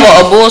level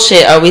of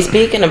bullshit are we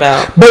speaking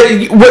about?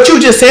 But what you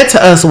just said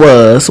to us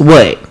was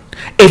what?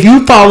 If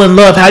you fall in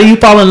love, how do you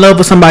fall in love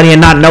with somebody and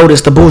not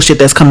notice the bullshit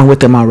that's coming with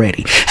them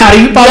already? How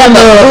do you fall in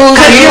love?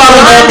 How do you fall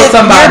in love with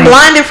somebody? You're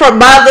blinded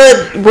by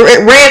the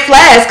red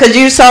flags because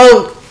you're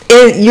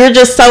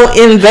just so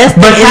invested.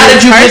 But how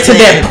did you get to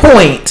that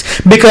point?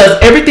 Because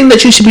everything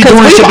that you should be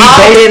doing should be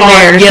based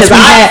on. Yes,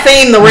 I've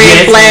seen the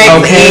red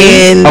flags.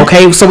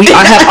 Okay, so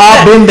I have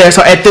all been there.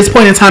 So at this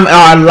point in time in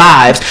our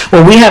lives,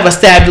 where we have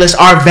established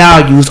our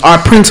values, our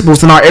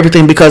principles, and our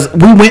everything, because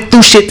we went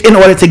through shit in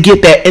order to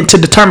get that and to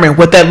determine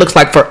what that looks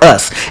like for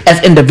us as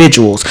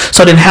individuals.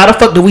 So then, how the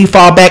fuck do we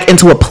fall back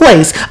into a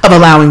place of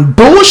allowing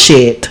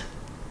bullshit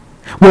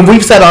when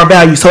we've set our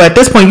values? So at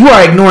this point, you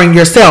are ignoring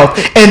yourself,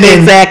 and then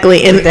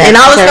exactly, and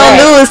all it's gonna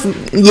do is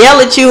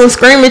yell at you and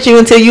scream at you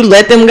until you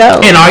let them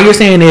go. And all you're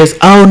saying is,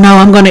 "Oh no,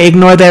 I'm gonna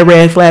ignore that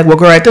red flag." Well,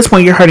 girl, at this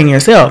point, you're hurting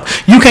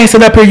yourself. You can't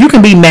sit up here. You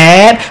can be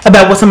mad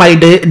about what somebody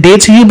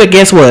did to you, but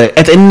guess what?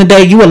 At the end of the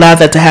day, you allowed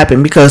that to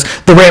happen because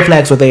the red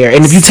flags were there.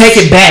 And if you take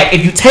it back,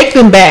 if you take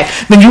them back,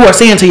 then you are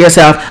saying to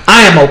yourself,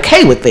 "I am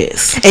okay with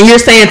this." And you're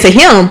saying to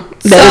him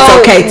that it's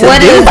okay to do. What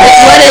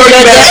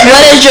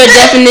is your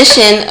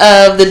definition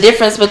of the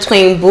difference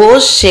between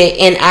bullshit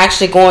and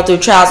actually going through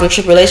trials and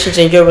tribulations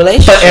in your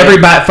relationship?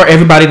 For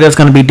everybody, that's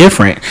going to be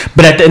different.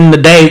 But at the end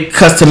of the day,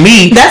 because to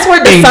me, that's where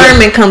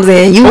discernment comes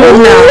in. You will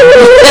know.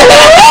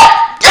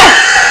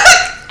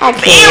 I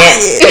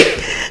can't.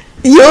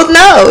 You'll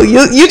know.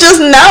 You just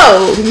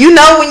know. You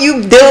know when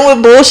you dealing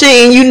with bullshit,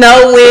 and you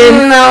know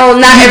when. No,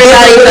 not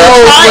everybody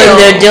knows when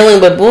they're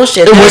dealing with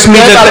bullshit. There's a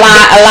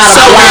lot of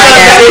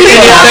if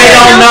they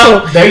don't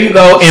know, there you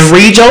go, and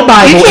read your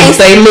Bible and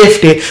stay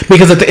lifted,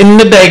 because at the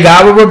end of the day,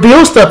 God will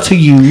reveal stuff to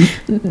you,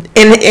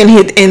 and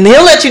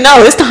He'll let you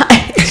know it's time.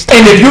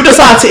 And if you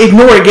decide to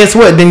ignore it, guess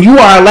what? Then you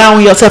are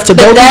allowing yourself to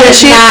go through that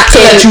shit so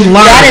that you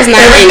learn. That is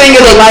not everything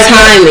is like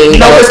timing.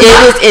 No, it's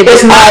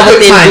all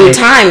within due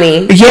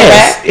timing.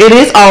 Yes, it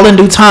is all in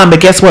due time.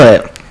 But guess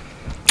what?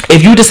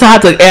 If you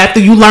decide to, after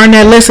you learn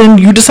that lesson,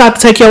 you decide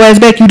to take your ass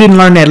back, you didn't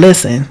learn that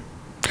lesson.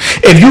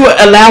 If you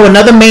allow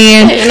another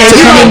man to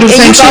come and do the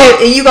same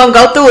shit, and you're gonna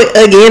go through it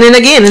again and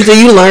again until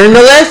you learn the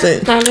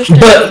lesson.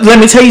 But let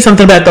me tell you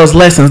something about those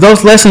lessons.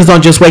 Those lessons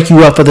don't just wake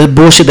you up for the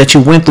bullshit that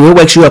you went through. It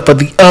wakes you up for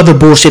the other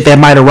bullshit that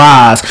might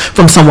arise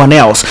from someone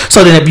else.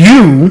 So then if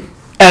you,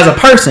 as a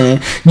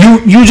person,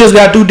 you just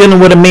got through dealing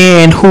with a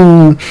man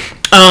who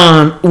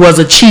was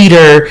a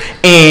cheater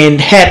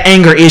and had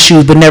anger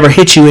issues but never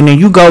hit you, and then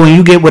you go and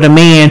you get with a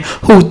man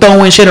who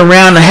throwing shit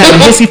around and having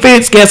hissy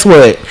fits, guess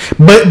what?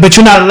 But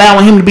you're not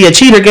allowing him to be a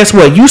cheater, guess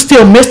what? You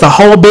still missed a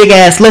whole big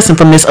ass lesson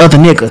from this other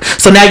nigga.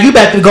 So now you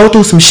about to go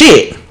through some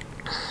shit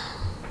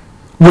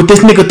with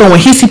this nigga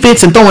throwing hissy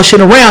fits and throwing shit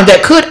around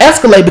that could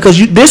escalate, because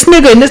this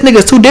nigga and this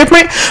nigga is too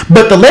different,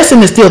 but the lesson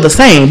is still the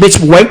same.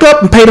 Bitch, wake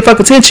up and pay the fuck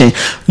attention.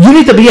 You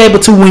need to be able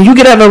to, when you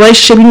get out of a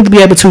relationship, you need to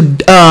be able to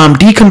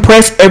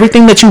decompress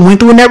everything that you went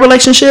through in that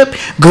relationship,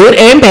 good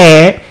and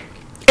bad,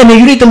 and then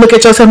you need to look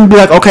at yourself and be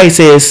like, okay,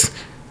 sis,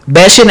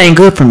 that shit ain't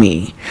good for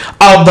me.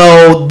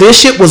 Although this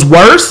shit was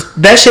worse,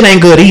 that shit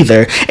ain't good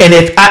either. And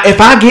if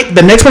I get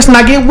the next person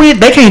I get with,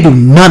 they can't do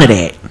none of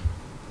that.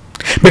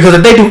 Because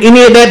if they do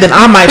any of that, then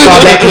I might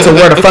fall back into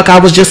where the fuck I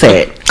was just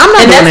at. I'm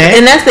not doing that.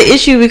 And that's the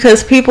issue,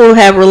 because people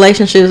have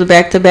relationships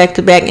back to back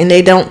to back, and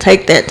they don't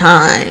take that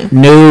time.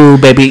 No,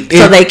 baby.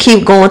 So they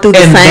keep going through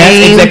the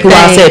same thing. That's exactly why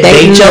I said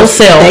date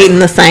yourself. Dating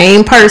the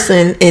same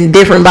person in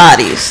different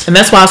bodies. And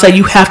that's why I say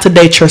you have to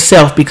date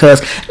yourself,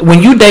 because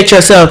when you date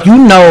yourself, you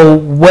know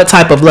what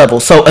type of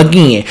level. So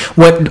again,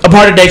 what a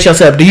part of date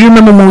yourself. Do you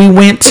remember when we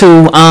went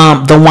to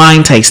the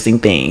wine tasting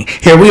thing?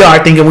 Here we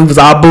are thinking we was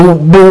all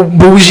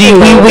bougie,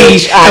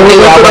 I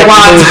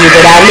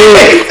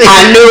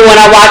knew when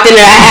I walked in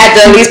there, I had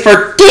to at least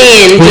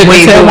pretend. We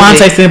went to the wine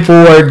tasting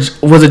for,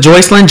 was it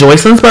Joycelyn's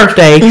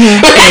birthday,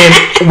 and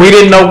we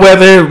didn't know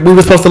whether we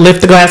were supposed to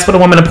lift the glass for the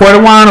woman to pour the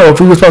wine, or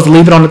if we were supposed to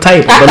leave it on the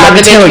table. I thought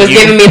the bitch was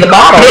giving me the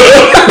bottle,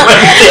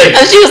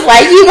 and she was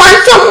like, "You want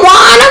some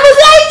wine?" I was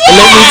like,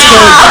 "Yeah."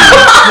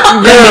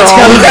 Let me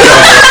tell you.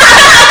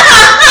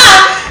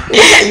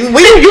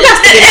 You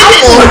got to sit down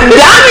for it.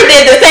 Diamond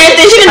did the same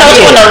thing. She didn't know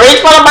she was going to reach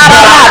for the bottle.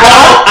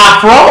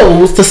 I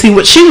froze to see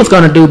what she was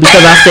going to do,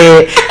 because I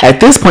said, at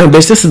this point,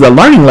 bitch, this is a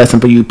learning lesson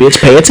for you, bitch.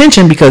 Pay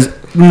attention, because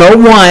no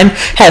one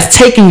has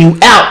taken you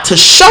out to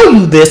show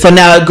you this. So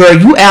now, girl,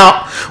 you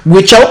out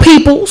with your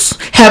peoples,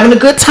 having a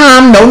good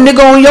time, no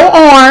nigga on your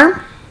arm.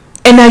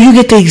 And now you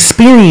get to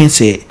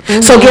experience it.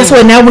 Mm-hmm. So guess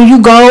what? Now when you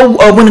go,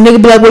 or when a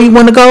nigga be like, where you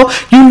want to go?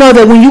 You know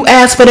that when you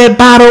ask for that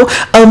bottle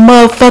of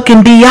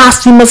motherfucking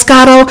Diasti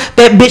Moscato,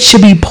 that bitch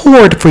should be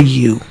poured for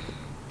you.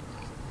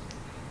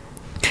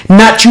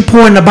 Not you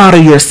pouring the bottle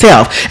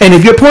yourself. And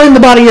if you're pouring the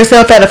bottle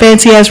yourself at a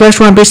fancy ass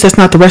restaurant, bitch, that's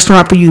not the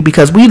restaurant for you,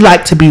 because we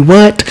like to be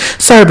what?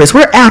 Service.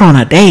 We're out on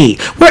a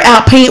date. We're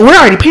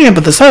already paying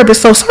for the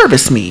service, so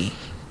service me.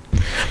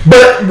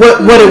 But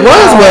what it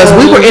was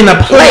we were in a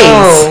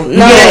place.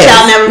 No, yes.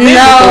 Y'all never been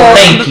before.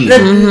 Thank you.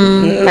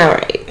 All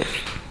right.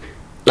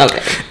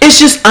 Okay. It's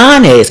just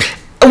honest.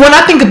 When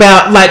I think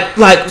about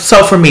like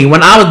so for me,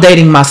 when I was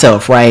dating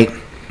myself, right,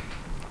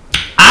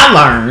 I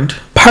learned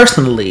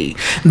personally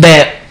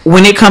that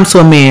when it comes to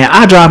a man,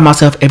 I drive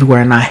myself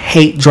everywhere, and I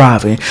hate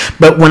driving.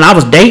 But when I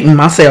was dating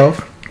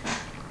myself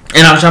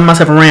and I was driving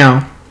myself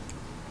around,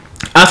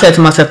 I said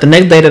to myself, the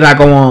next day that I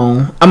go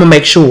on, I'm gonna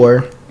make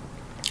sure,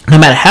 no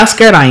matter how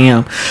scared I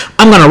am,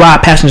 I'm going to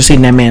ride passenger seat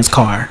in that man's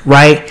car,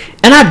 right?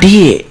 And I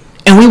did.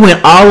 And we went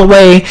all the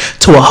way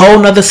to a whole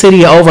nother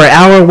city over an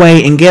hour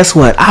away. And guess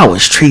what? I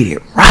was treated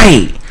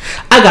right.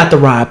 I got the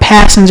ride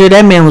passenger.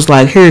 That man was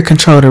like, here,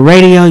 control the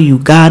radio. You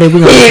got it.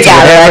 We're going to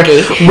got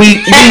lucky.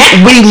 We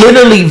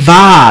literally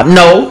vibe.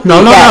 No.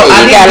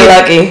 I got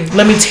lucky.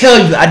 Let me tell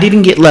you, I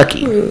didn't get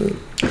lucky.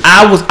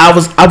 I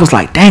was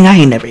like, dang, I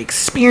ain't never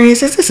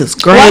experienced this. This is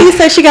great. Why you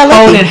say she got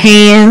lucky? Holding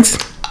hands.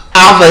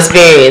 Off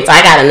experience.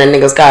 I got in a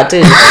nigga's car too.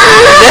 Car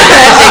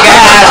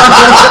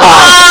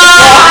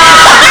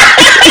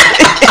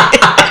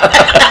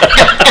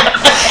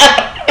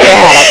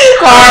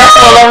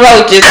full of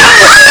roaches. They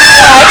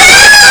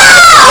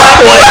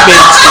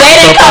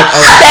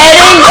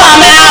didn't come out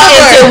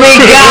until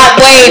we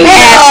got way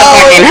past the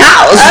fucking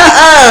house.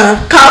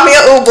 Call me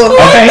an Uber.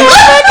 Okay.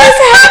 What is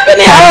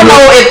happening? I don't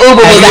know if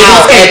Uber was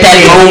out at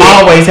that moment.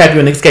 Always have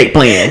you an escape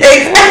plan.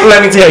 Exactly.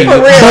 Let me tell you.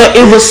 But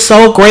it was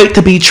so great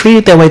to be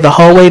treated that way the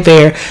whole way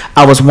there.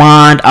 I was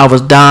wined, I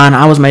was dined,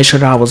 I was made sure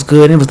that I was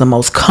good. It was the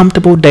most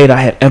comfortable date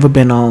I had ever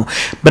been on.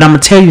 But I'm gonna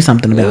tell you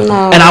something about him.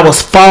 And I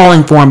was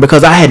falling for him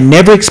because I had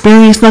never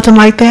experienced nothing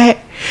like that.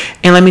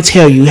 And let me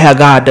tell you how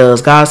God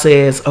does. God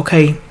says,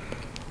 okay,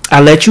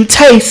 I let you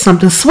taste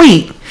something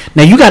sweet.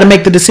 Now you got to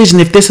make the decision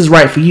if this is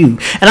right for you.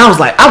 And I was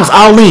like, I was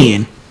all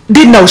in.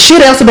 Didn't know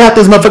shit else about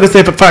this motherfucker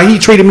except for he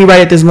treated me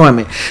right at this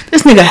moment.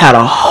 This nigga had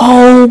a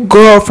whole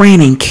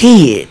girlfriend and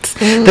kids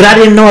that I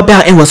didn't know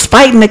about and was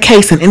fighting the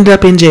case and ended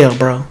up in jail,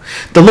 bro.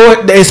 The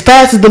Lord, as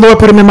fast as the Lord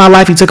put him in my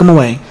life, he took him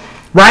away.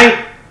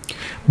 Right?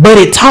 But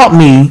it taught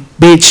me,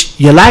 bitch,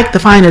 you like the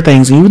finer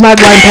things and you like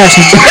writing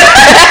passions.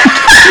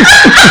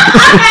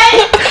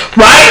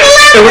 Right?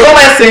 It was a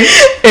lesson.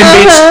 And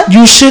bitch,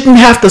 you shouldn't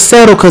have to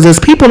settle because there's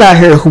people out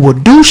here who will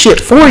do shit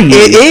for you.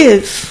 It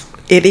is.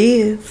 It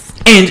is.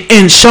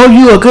 And show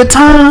you a good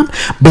time,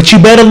 but you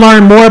better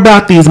learn more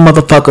about these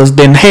motherfuckers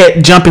than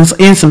jumping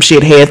in some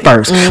shit head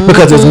first.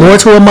 Because there's more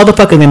to a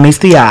motherfucker than meets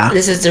the eye.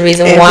 This is the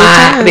reason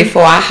why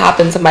before I hop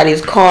in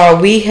somebody's car,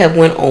 we have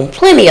went on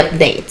plenty of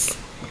dates.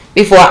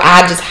 Before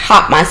I just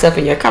hop myself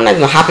in your car, I'm not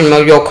gonna hop in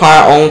your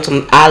car on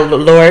some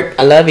Lord,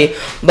 I love you,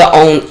 but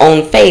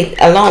on faith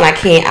alone, I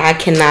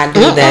cannot do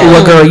that.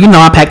 Well, girl, you know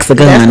I packs the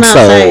gun, so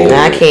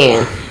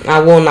I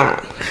will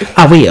not.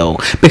 I will,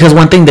 because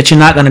one thing that you're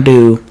not gonna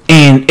do,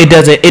 and it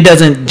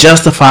doesn't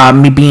justify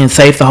me being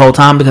safe the whole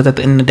time, because at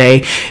the end of the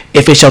day,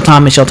 if it's your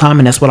time,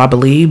 and that's what I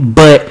believe.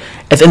 But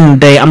at the end of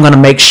the day, I'm gonna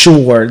make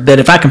sure that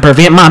if I can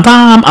prevent my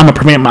time, I'm gonna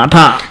prevent my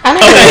time. I'm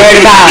not worried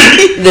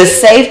about the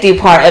safety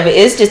part of it.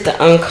 It's just the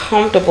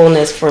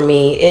uncomfortableness for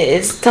me.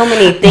 It's so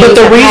many things. But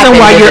the reason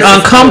why you're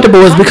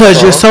uncomfortable is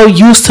because you're so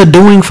used to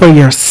doing for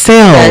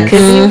yourself.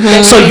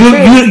 So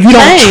you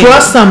don't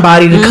trust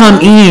somebody to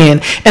come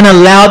in and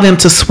allow them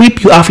to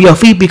sweep you off your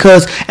feet,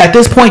 because at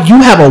this point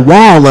you have a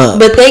wall up.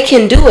 But they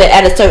can do it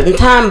at a certain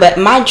time. But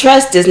my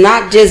trust is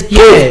not just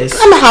yes.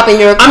 I'm gonna hop in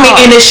your car. I mean,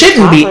 and it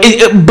shouldn't be.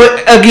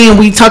 But again,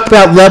 we talked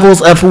about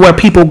levels of where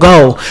people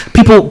go.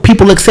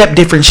 People accept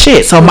different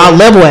shit. So my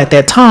level at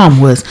that time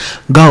was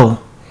go.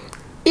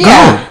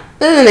 Yeah. Go.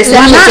 There's an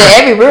exception to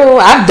every rule.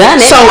 I've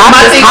done it. So I'm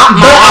gonna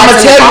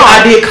tell you,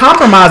 I did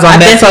compromise on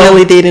that. I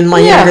definitely did in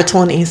my younger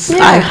 20s.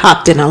 Yeah. I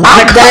hopped in a lot.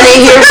 I did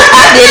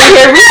it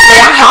here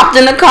recently. I hopped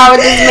in the car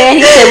with this man.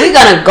 He said, we're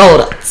gonna go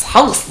to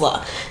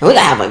Tulsa and we're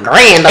gonna have a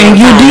grand old time. And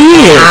you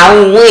did. I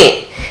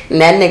went. And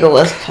that nigga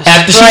was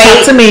after she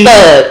talked to me.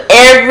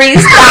 Every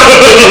stop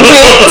that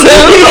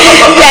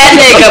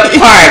nigga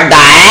parked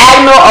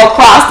diagonal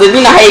across the. You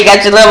know how you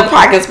got your little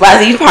parking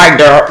spots? He parked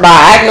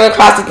diagonal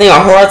across the thing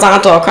or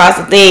horizontal across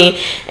the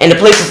thing. And the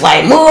police was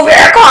like, "Move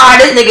your car."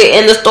 This nigga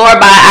in the store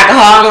buying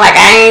alcohol. I'm like,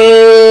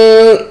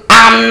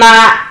 I'm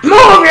not.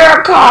 Move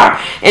your car.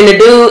 And the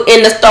dude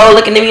in the store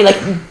looking at me like,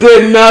 "You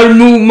better not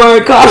move my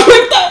car."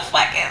 What the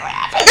fuck is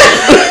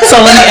happening? So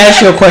let me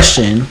ask you a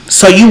question.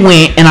 So you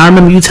went, and I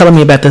remember you telling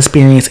me about the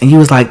experience, and you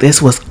was like,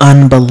 "This was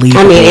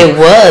unbelievable." I mean, it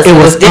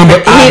was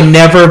different. I've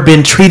never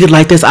been treated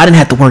like this. I didn't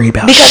have to worry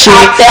about because shit.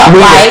 I felt we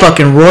like were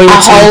fucking royalty.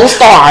 A whole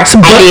star. I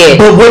did.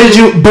 But what did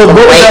you? But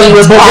what was the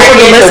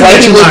lesson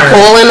that you learned?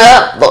 Pulling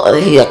up.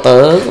 He a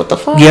thug. What the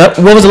fuck? Yep.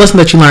 What was the lesson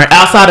that you learned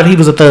outside of he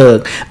was a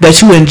thug?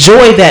 That you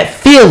enjoy that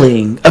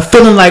feeling of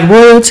feeling like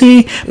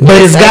royalty,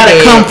 but it's got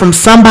to come from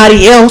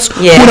somebody else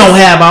who don't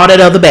have all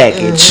that other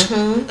baggage.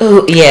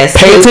 Ooh, yes.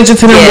 Pay attention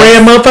to them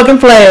red motherfucking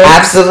flags.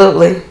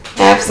 Absolutely.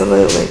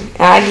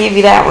 I'll give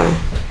you that one.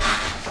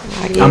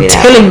 I'm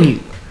telling you.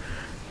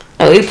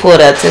 Oh, he pulled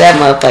up to that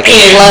motherfucking club.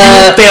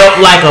 He felt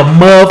like a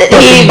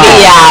motherfucking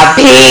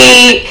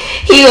VIP.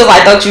 He was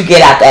like, "Don't you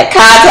get out that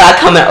car till I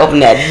come and open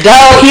that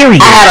door." Period.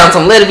 I had on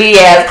some little bitty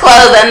ass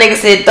clothes. That nigga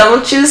said,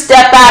 "Don't you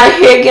step out of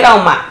here. Get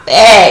on my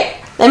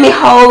back. Let me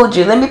hold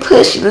you. Let me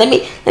push you. Let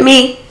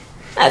me."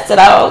 I said,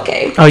 "Oh,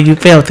 okay." Oh, you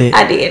felt it.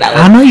 I did.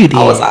 I know you did.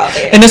 I was out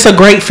there, and it's a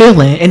great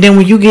feeling. And then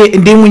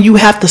when you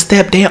have to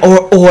step down,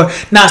 or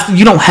not,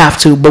 you don't have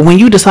to, but when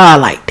you decide,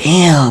 like,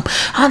 damn,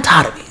 I'm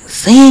tired of being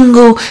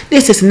single,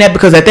 this and that,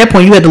 because at that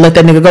point you had to let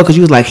that nigga go because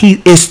you was like, he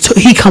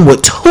come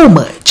with too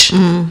much.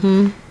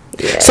 Mm-hmm.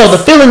 Yes. So the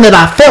feeling that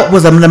I felt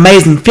was an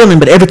amazing feeling,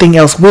 but everything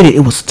else with it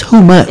was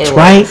too much,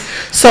 right?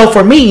 So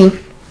for me,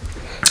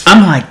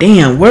 I'm like,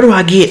 damn, where do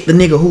I get the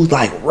nigga who's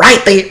like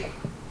right there,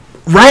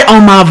 right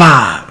on my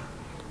vibe?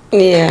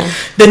 Yeah.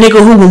 The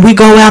nigga who, when we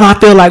go out, I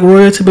feel like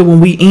royalty, but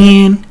when we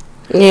in,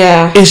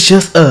 it's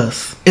just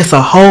us. It's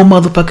a whole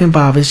motherfucking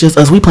vibe. It's just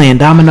us. We playing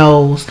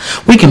dominoes.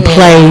 We can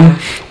play.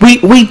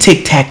 We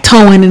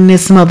tic-tac-toeing in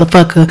this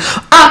motherfucker.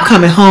 I'm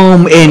coming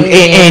home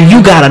and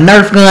you got a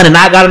Nerf gun and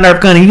I got a Nerf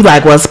gun and you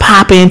like, what's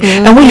popping?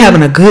 And we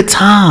having a good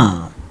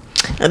time.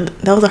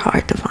 Those are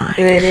hard to find.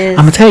 It is.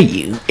 I'm gonna tell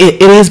you,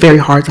 it is very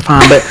hard to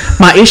find. But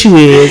my issue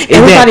is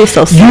everybody's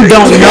so serious. You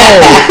don't know,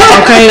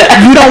 okay?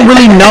 You don't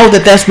really know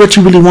that that's what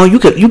you really want. You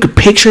could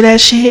picture that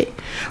shit,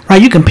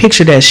 right? You can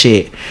picture that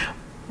shit,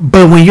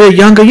 But when you're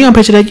younger, you don't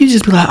picture that. You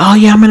just be like, oh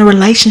yeah, I'm in a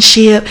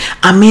relationship,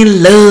 I'm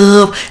in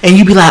love, and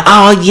you be like,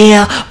 oh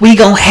yeah, we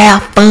gonna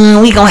have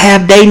fun, we gonna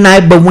have date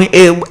night. But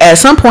at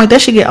some point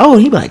that shit get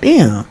old, you be like,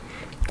 damn,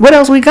 what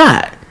else we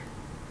got?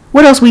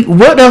 What else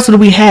do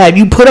we have?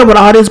 You put up with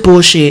all this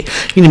bullshit.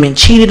 You done been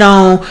cheated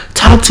on,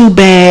 talked too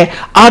bad,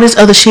 all this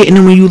other shit, and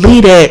then when you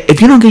leave that,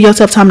 if you don't give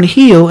yourself time to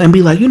heal and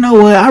be like, you know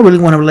what, I really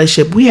want a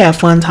relationship. We had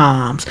fun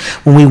times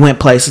when we went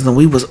places, and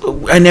we was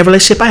in that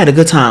relationship. I had a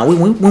good time.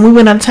 When we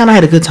went out of town, I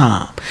had a good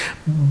time.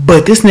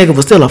 But this nigga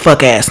was still a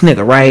fuck ass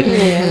nigga, right?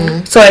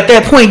 Yeah. So at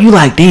that point, you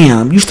like,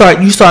 damn. You start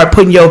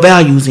putting your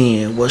values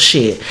in. Well,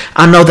 shit.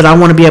 I know that I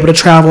want to be able to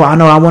travel. I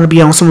know I want to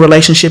be on some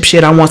relationship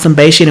shit. I want some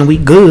base shit, and we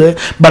good.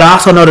 But I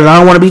also know that I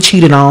don't want to be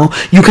cheated on.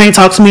 You can't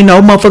talk to me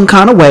no motherfucking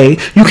kind of way.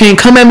 You can't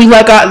come at me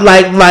like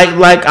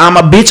I'm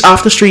a bitch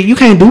off the street. You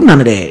can't do none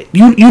of that.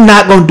 You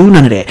not gonna do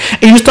none of that.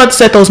 And you start to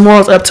set those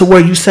morals up to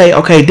where you say,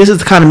 okay, this is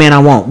the kind of man I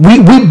want.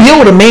 We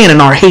build a man in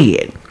our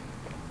head.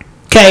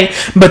 Okay,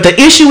 but the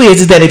issue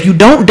is that if you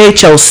don't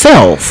date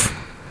yourself,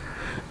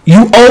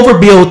 you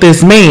overbuild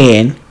this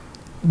man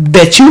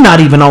that you're not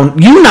even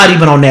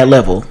on that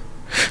level.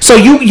 So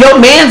your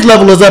man's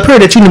level is up here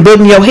that you done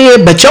build in your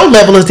head, but your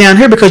level is down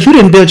here because you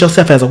didn't build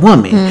yourself as a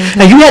woman.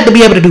 And you have to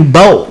be able to do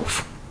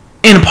both.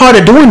 And part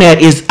of doing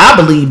that is, I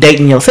believe,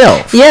 dating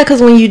yourself. Yeah,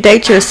 because when you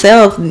date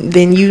yourself,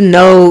 then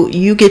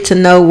you get to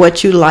know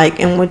what you like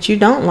and what you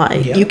don't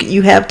like. Yep.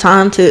 You have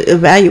time to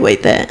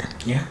evaluate that.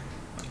 Yeah,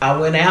 I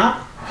went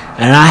out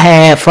and I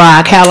had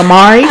fried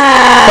calamari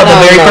for the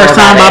very first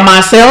time by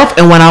myself.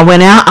 And when I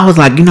went out, I was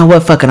like, you know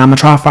what? Fuck it, I'm gonna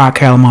try fried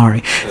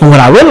calamari. And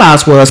what I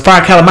realized was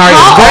fried calamari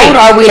is great.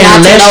 How old are we not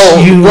to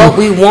know what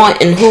we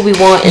want and who we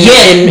want?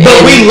 And,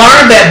 but we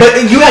learned that.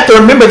 But you have to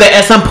remember that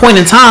at some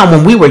point in time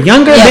when we were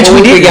younger,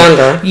 we were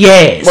younger.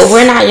 Yes, but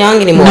we're not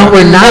young anymore. No,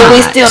 we're not. But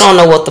we still don't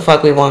know what the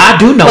fuck we want. I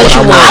do know what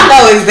I want. I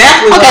know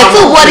exactly. Okay,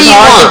 so what do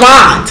you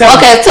want?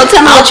 Okay, so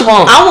tell me what you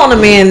want. I want a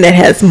man that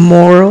has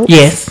morals.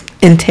 Yes.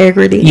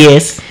 Integrity.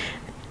 Yes.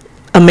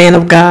 A man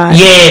of God.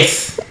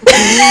 Yes.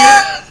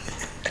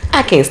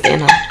 I can't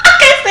stand her. I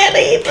can't stand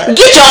it either.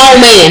 Get your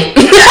own man.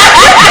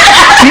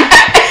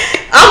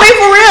 I mean,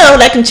 for real,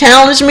 that can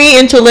challenge me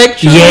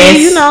intellectually. Yes.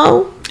 You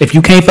know. If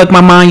you can't fuck my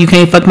mind, you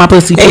can't fuck my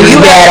pussy. And you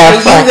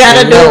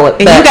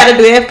gotta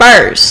do it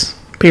first.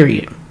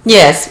 Period.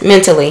 Yes,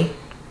 mentally.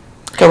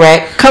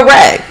 Correct.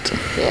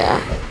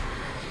 Yeah.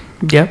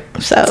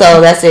 Yep. So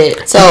that's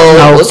it. So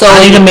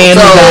I need a man.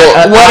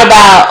 What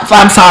about?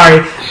 I'm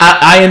sorry.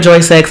 I enjoy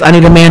sex. I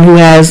need a man who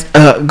has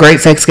a great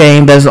sex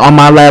game that's on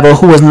my level,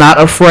 who is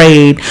not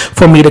afraid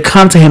for me to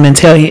come to him and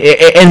tell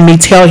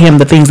him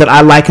the things that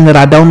I like and that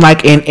I don't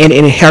like, and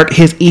hurt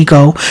his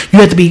ego. You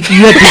have to be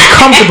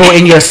comfortable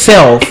in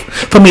yourself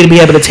for me to be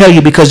able to tell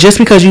you, because just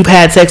because you've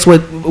had sex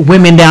with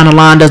women down the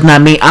line does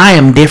not mean I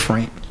am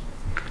different.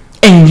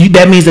 And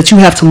that means that you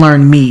have to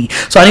learn me.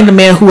 So I need a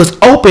man who is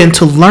open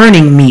to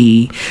learning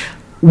me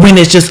when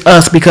it's just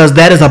us, because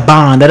that is a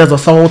bond. That is a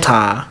soul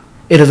tie.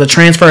 It is a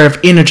transfer of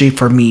energy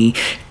for me.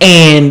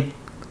 And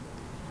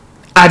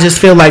I just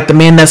feel like the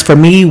man that's for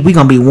me, we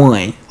going to be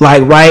one.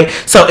 Like, right?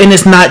 So, and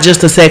it's not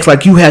just the sex.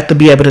 Like, you have to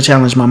be able to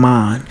challenge my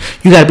mind.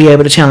 You got to be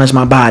able to challenge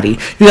my body.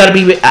 You got to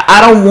be...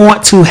 I don't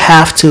want to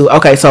have to...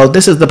 Okay, so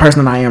this is the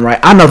person that I am, right?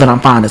 I know that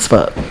I'm fine as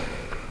fuck.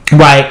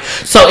 Right,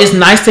 so it's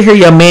nice to hear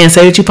your man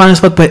say that you fine as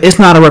fuck, but it's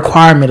not a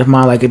requirement of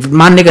mine. Like, if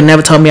my nigga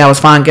never told me I was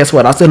fine, guess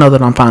what? I still know that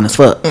I'm fine as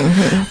fuck.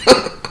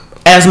 Mm-hmm.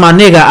 As my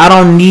nigga, I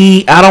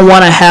don't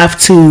want to have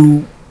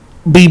to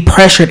be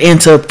pressured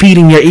into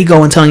feeding your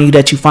ego and telling you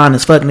that you fine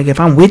as fuck. Nigga, if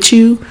I'm with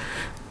you,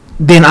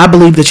 then I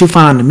believe that you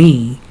fine to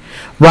me.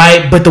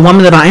 Right, but the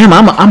woman that I am,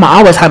 I'm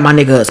always hype my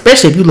nigga,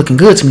 especially if you looking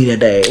good to me that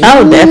day.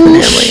 Oh,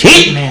 definitely.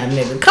 Shit, man,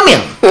 nigga, come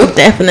here.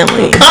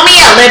 Definitely. Come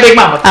here, let big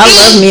mama. I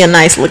love me a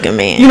nice looking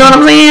man. You know what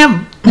I'm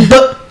saying?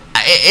 But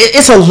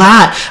it's a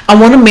lot. I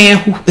want a man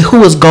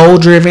who is goal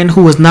driven,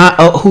 who is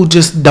not, who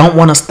just don't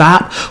want to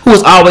stop, who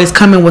is always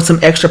coming with some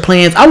extra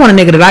plans. I want a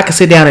nigga that I can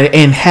sit down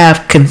and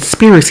have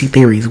conspiracy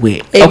theories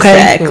with. Okay?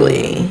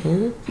 Exactly.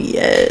 Mm-hmm.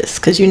 Yes,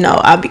 because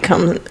I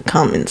become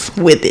comments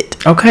with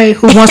it. Okay,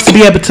 who wants to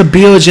be able to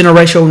build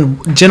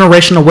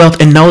generational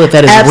wealth and know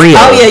that is real?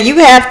 Oh yeah, you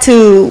have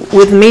to.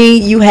 With me,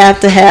 you have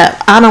to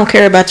have. I don't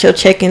care about your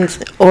check-ins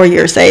or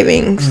your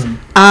savings.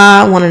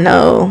 I want to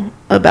know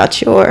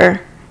about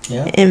your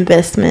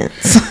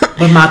investments.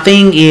 But my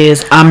thing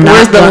is,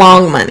 where's the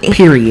long money?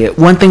 Period.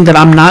 One thing that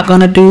I'm not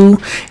gonna do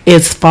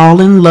is fall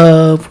in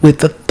love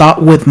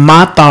with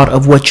my thought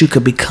of what you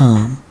could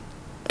become.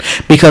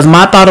 Because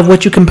my thought of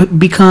what you can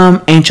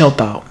become ain't your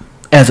thought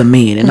as a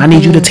man. And I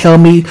need you to tell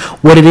me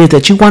what it is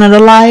that you want in a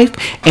life.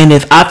 And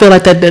if I feel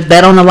like that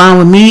don't align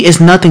with me, it's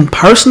nothing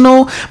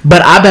personal,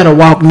 but I better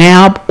walk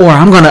now, or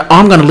I'm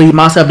gonna lead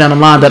myself down the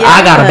line that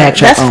I gotta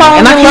backtrack on. That's falling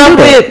in love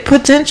with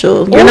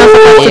potential. You're not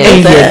supposed to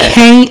do that. You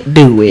can't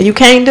do it. You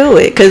can't do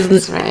it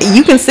because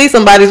you can see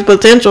somebody's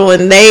potential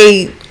and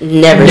they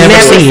Never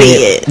see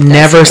it.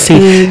 Never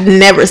see it.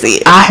 Never see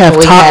it. I have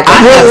talked.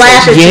 We'll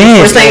laugh at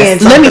you for saying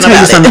something. Let me tell you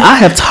about something. it. I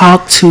have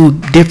talked to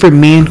different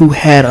men who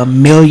had a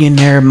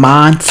millionaire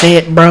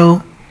mindset,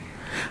 bro.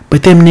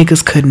 But them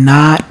niggas could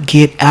not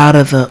get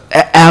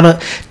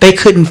they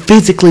couldn't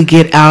physically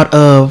get out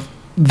of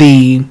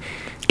the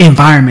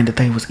environment that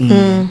they was in.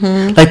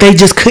 Mm-hmm. Like they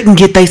just couldn't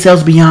get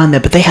themselves beyond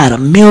that. But they had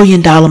 $1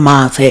 million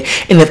mindset,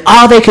 and if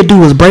all they could do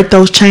was break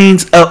those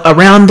chains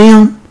around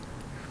them,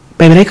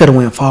 baby, they could have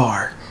went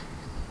far.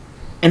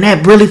 And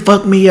that really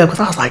fucked me up because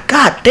I was like,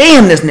 God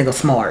damn, this nigga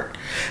smart.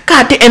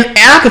 God damn, and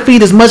I can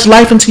feed as much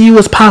life into you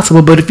as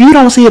possible, but if you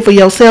don't see it for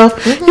yourself,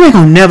 mm-hmm. you ain't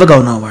gonna never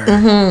go nowhere.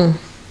 Mm-hmm.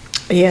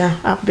 Yeah,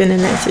 I've been in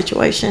that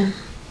situation.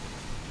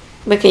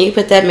 But can you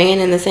put that man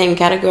in the same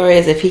category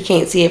as if he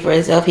can't see it for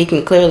himself? He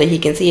can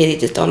see it. He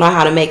just don't know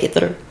how to make it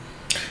through.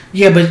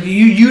 Yeah, but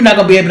you're not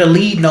gonna be able to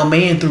lead no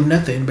man through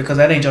nothing because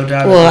that ain't your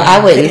job. Well, I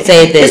wouldn't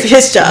say that. It's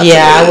his job.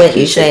 Yeah, I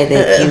wouldn't say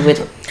that you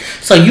would.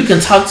 So you can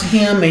talk to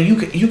him and you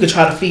can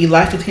try to feed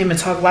life with him and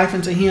talk life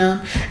into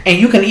him, and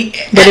you can eat.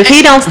 But if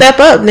he don't step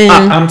up, then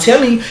I'm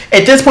telling you,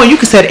 at this point, you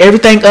can set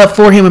everything up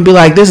for him and be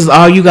like, "This is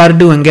all you got to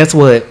do," and guess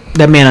what?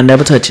 That man will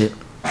never touch it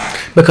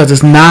because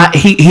it's not.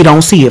 He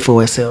don't see it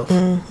for himself,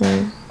 and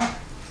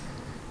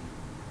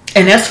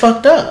that's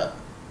fucked up.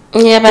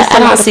 Yeah, but I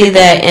don't see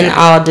that in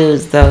all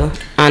dudes, though.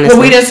 Honestly,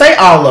 well, we didn't say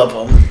all of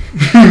them.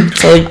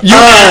 So you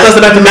asked us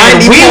about the 90.999%.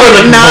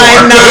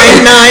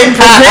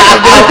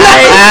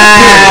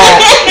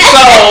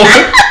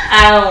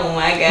 Oh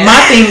my god.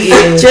 My thing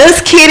is,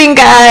 just kidding,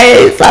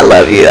 guys. I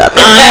love you.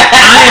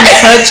 I am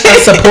such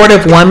a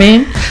supportive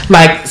woman.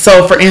 Like,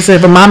 so for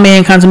instance, if my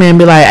man comes to me and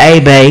be like, "Hey,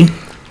 babe,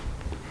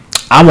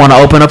 I want to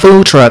open a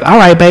food truck." All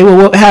right, babe.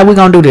 Well, how we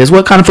gonna do this?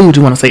 What kind of food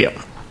you want to sell?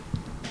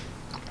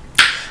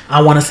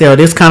 I want to sell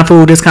this kind of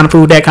food, that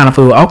kind of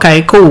food.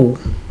 Okay, cool.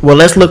 Well,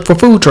 let's look for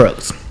food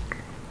trucks.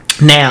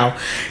 Now,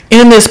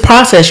 in this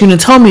process, you done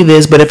told me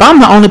this, but if I'm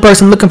the only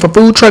person looking for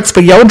food trucks for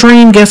your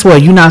dream, guess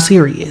what? You're not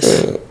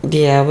serious.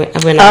 Yeah,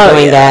 we're not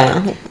doing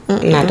that.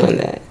 Not doing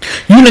that.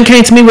 You done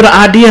came to me with an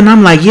idea, and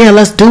I'm like, yeah,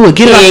 let's do it.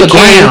 Get it off the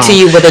ground. To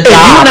you with a job. If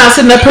you're not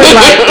sitting up here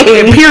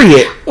like,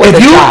 period.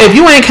 If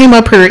you ain't came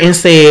up here and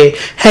said,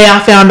 hey, I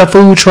found a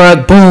food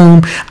truck,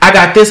 boom, I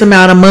got this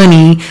amount of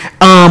money,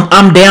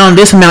 I'm down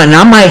this amount, and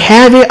I might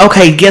have it.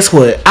 Okay, guess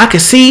what? I can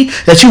see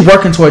that you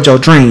working towards your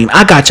dream.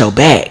 I got your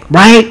back,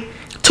 right?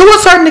 To a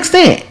certain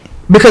extent,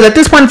 because at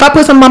this point, if I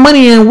put some of my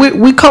money in,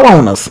 we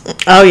co-owners.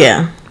 Oh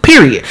yeah.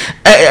 Period.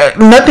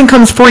 Nothing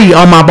comes free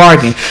on my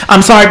bargain.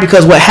 I'm sorry,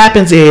 because what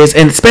happens is,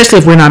 and especially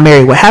if we're not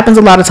married, what happens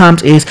a lot of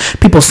times is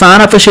people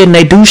sign up for shit and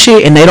they do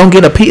shit and they don't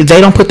get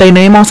they don't put their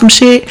name on some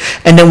shit,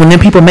 and then when them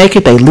people make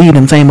it, they leave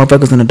them same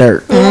motherfuckers in the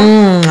dirt.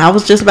 I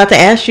was just about to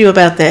ask you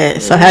about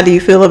that. So how do you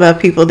feel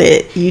about people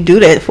that you do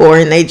that for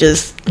and they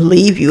just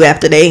leave you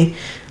after they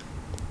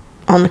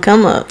on the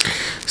come up?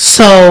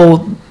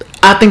 So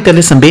I think that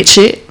it's some bitch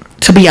shit,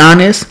 to be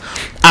honest.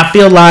 I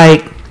feel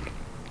like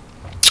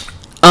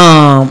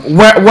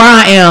where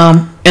I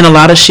am in a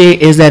lot of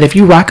shit is that if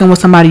you rocking with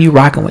somebody, you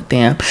rocking with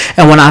them.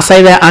 And when I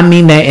say that, I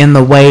mean that in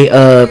the way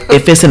of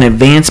if it's an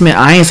advancement.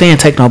 I ain't saying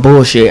take no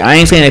bullshit. I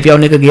ain't saying if your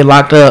nigga get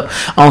locked up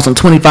on some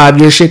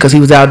 25-year shit because he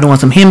was out doing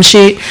some him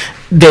shit,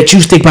 that you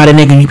stick by the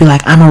nigga and you be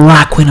like, I'm gonna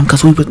rock with him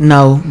because we would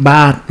no,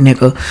 bye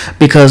nigga,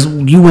 because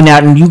you went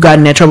out and you got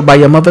in that trouble by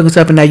your motherfucking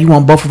self, and now you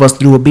want both of us to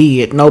do a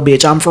bid. No,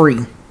 bitch, I'm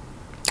free.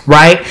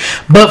 Right?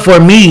 But for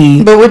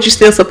me, but would you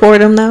still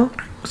support him though?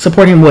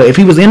 Support him what? If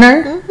he was in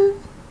there?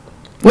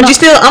 Mm-hmm. Would you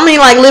still, I mean,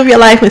 like, live your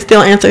life and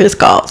still answer his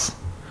calls?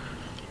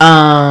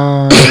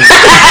 So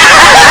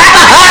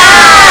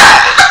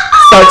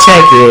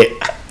check it.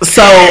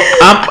 So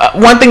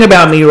one thing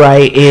about me,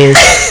 right, is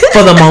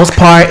for the most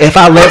part, if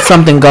I let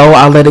something go,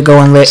 I'll let it go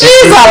and let it.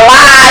 She's a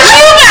lie.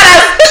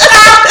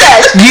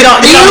 You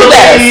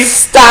better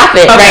stop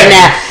it right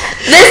now.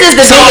 This is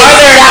the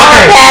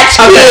Sour Patch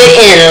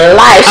Kid in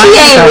life. She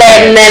ain't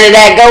letting none of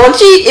that go.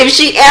 If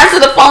she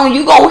answer the phone,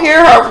 you gonna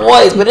hear her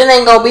voice, but it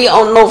ain't gonna be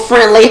on no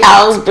friendly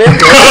house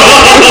business.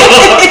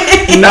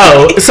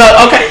 No. So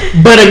okay,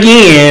 but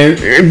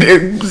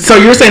again, so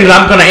you're saying that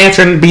I'm gonna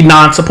answer and be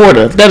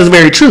non-supportive? That is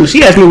very true.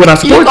 She asked me what I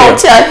support. You gonna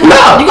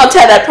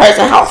tell that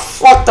person how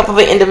fucked up of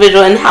an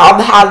individual and how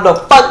the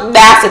fuck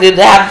bastard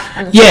to have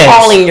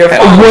calling your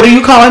phone. What are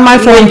you calling my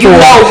phone when you for?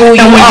 Know who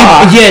you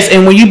are. Yes,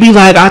 and when you be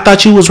like, I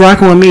thought you was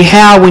rocking with me.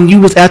 How? When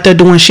you was out there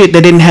doing shit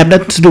that didn't have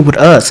nothing to do with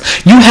us.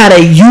 You had a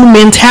you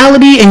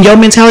mentality, and your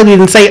mentality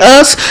didn't say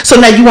us. So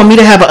now you want me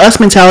to have a us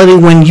mentality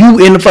when you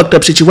in a fucked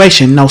up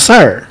situation? No,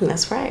 sir.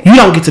 That's right. You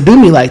don't get to do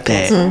me like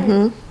that.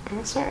 Mm-hmm.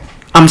 That's right.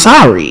 I'm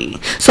sorry.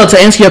 So to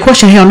answer your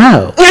question, hell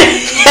no.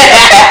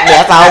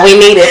 That's all we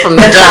needed from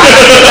the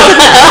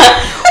job.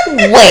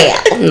 Well,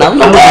 no.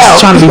 I was just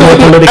trying to be more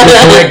politically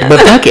correct, but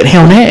fuck it,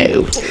 hell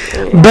no.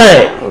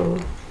 But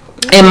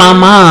in my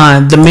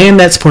mind, the man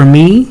that's for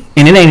me,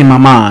 and it ain't in my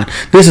mind.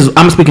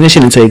 I'm speaking this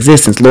shit into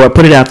existence. Lord,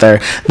 put it out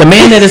there. The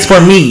man that is for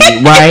me,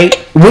 right,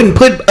 wouldn't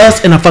put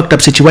us in a fucked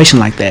up situation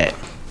like that.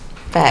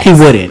 Facts. He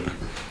wouldn't.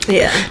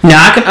 Yeah.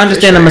 Now I can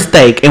understand a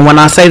mistake, and when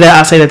I say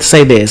that to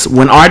say this: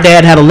 when our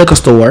dad had a liquor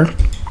store,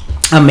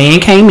 a man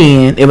came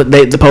in.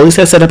 The police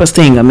had set up a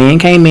sting. A man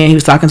came in. He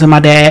was talking to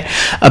my dad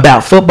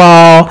about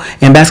football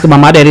and basketball.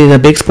 My dad is a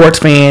big sports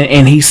fan,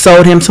 and he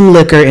sold him some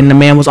liquor, and the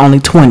man was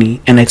only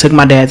 20, and they took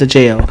my dad to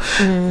jail.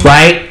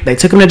 Right? They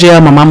took him to jail.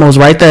 My mama was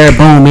right there.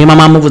 Boom. Me and my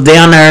mama was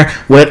down there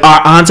with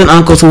our aunts and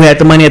uncles who had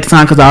the money at the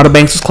time because all the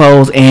banks was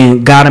closed,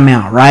 and got him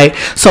out. Right?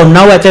 So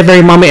no, at that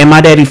very moment, and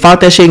my daddy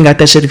fought that shit and got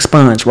that shit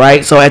expunged.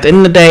 Right? So at the end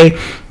of the day,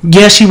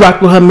 yes, she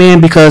rocked with her man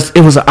because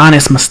it was an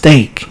honest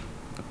mistake.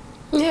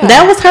 Yeah.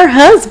 That was her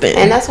husband.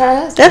 And that's her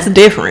husband. That's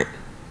different.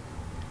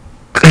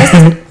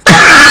 You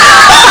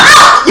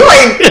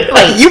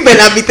better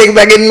not be thinking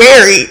about getting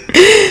married.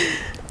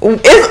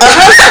 It's I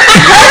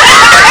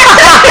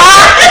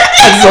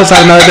just want y'all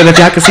to know that if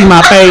y'all can see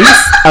my face.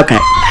 Okay.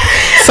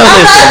 So a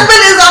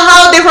husband is a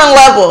whole different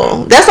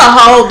level. That's a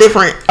whole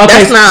different. Okay.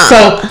 That's not.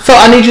 So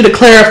I need you to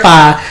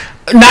clarify.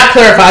 Not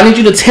clarify. I need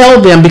you to tell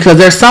them, because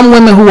there's some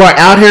women who are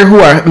out here who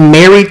are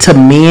married to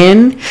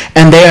men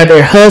and they are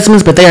their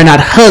husbands, but they are not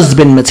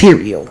husband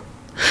material.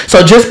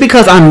 So just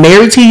because I'm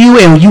married to you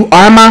and you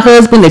are my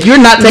husband, if you're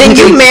not, then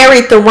you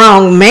married the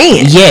wrong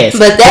man. Yes,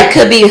 but that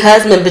could be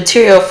husband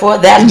material for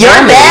that. Your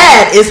woman.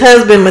 dad is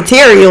husband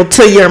material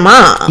to your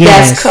mom.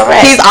 Yes. That's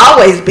correct. He's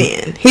always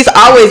been.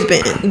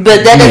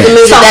 But that doesn't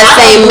mean that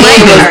same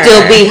man will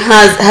still be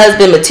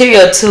husband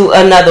material to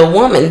another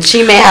woman.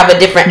 She may have a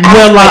different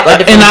aspect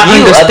or different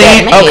view of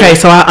that man. Okay,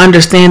 so I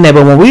understand that,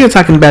 but when we are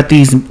talking about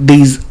these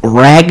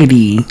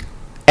raggedy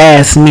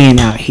ass men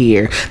out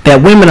here that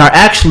women are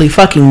actually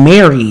fucking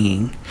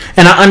marrying,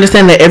 and I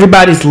understand that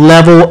everybody's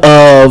level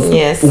of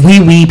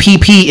wee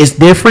PP is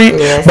different,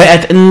 but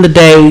at the end of the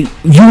day,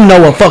 you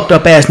know a fucked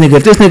up ass nigga.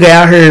 If this nigga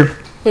out here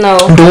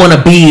doing a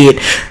bid,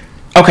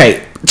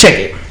 okay, check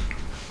it.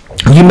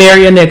 You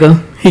marry a nigga,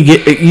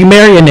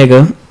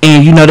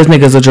 and you know this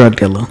nigga's a drug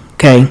dealer,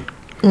 okay?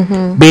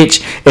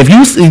 Bitch, if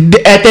you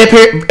at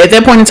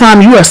that point in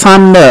time, you are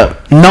signing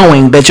up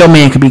knowing that your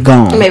man could be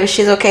gone. Maybe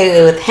she's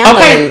okay with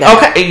handling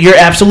that. Okay, you're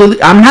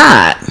absolutely. I'm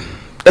not.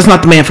 That's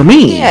not the man for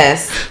me.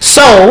 Yes.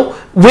 So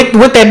with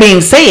that being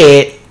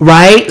said,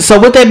 right? So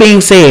with that being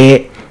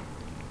said,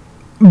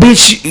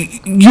 bitch,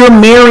 you're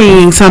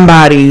marrying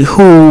somebody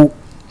who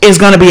is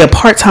going to be a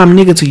part-time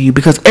nigga to you,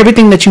 because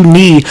everything that you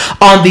need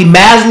on the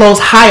Maslow's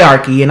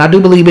hierarchy, and I do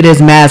believe it is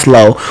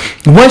Maslow,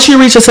 once you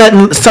reach a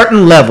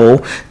certain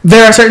level,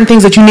 there are certain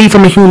things that you need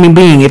from a human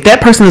being. If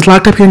that person is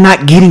locked up, you're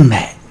not getting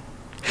that.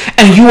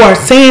 And you are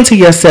saying to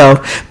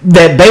yourself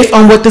that based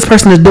on what this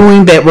person is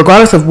doing, that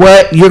regardless of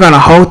what, you're going to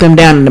hold them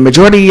down, and the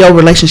majority of your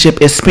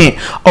relationship is spent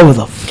over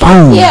the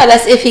phone. Yeah,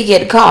 that's if he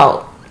get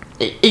caught.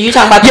 You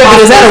talking about but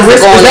is that a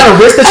risk? Is that a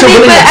risk that you're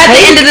willing to take? At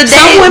the end of the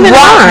day, some women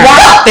are.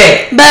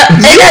 But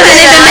it doesn't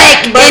even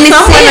make any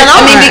sense.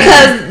 I mean,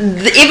 because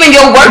even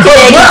your working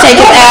man can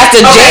take his ass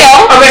to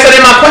jail. Okay, so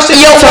then my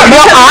question is, your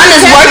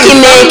honest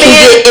working man can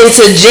get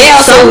into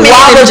jail. So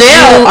why would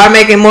you are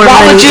making more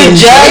money in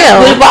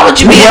jail? Why would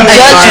you be a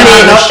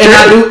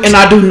judgment? And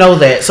I do know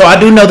that. So I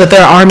do know that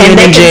there are men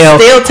in jail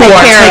who are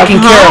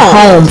taking care of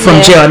home from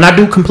jail, and I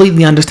do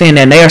completely understand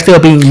that. And they are still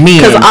being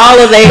men. Because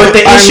all of them. But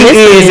the issue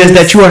is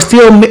that you are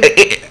still,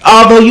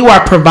 although you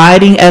are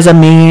providing as a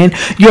man,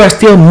 you are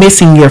still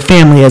missing your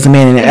family as a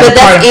man. But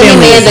that's any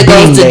man that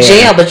goes to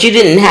jail. But you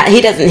didn't have. He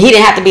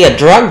didn't have to be a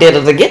drug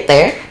dealer to get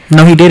there.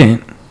 No, he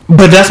didn't.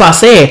 But that's why I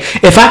said,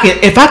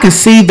 if I can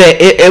see that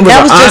it was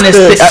an honest,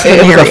 it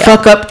was a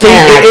fuck up thing.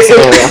 If I can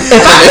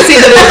see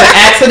that it was an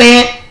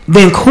accident,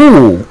 then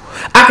cool.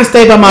 I can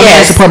stay by my man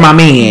and support my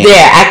man.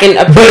 Yeah, I can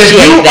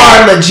appreciate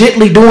that. But if you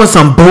are legitly doing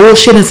some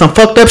bullshit and some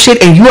fucked up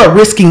shit, and you are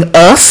risking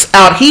us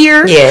out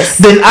here,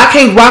 then I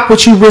can't rock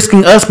with you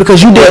risking us,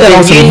 because you did that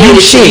on some new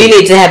shit. You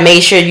need to have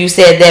made sure you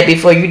said that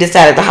before you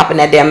decided to hop in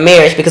that damn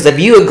marriage. Because if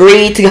you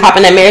agreed to hop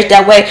in that marriage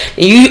that way,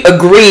 you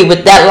agree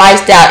with that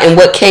lifestyle and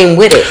what came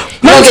with it.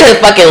 You don't get to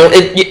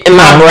fucking, in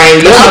my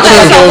brain, you don't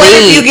get to what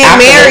if you get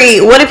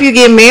married? What if you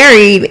get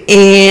married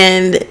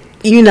and,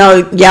 you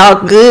know,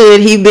 y'all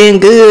good, he been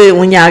good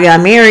when y'all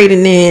got married,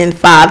 and then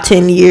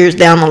 5-10 years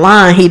down the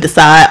line he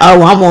decide,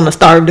 oh, I want to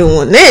start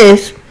doing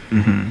this,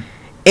 and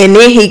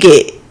then he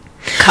get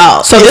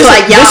caught. So it's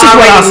like y'all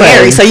already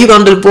married, so you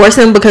gonna divorce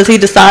him because he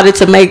decided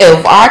to make.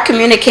 If our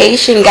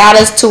communication got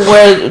us to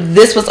where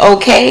this was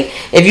okay,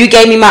 if you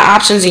gave me my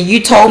options and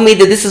you told me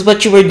that this is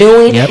what you were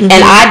doing,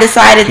 and I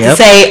decided to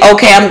say,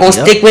 okay, I'm gonna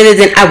stick with it,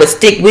 then I would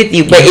stick with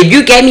you. But if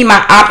you gave me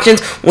my options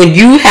when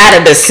you had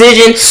a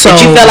decision that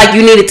you felt like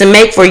you needed to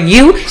make for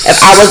you, if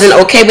I wasn't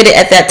okay with it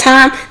at that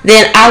time,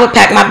 then I would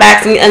pack my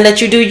bags and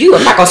let you do you.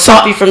 I'm not gonna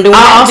stop you from doing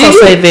that.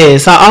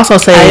 I also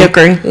say I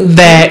agree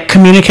that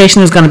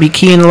communication is gonna be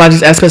key in a lot of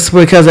these aspects,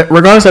 because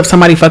regardless if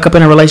somebody fuck up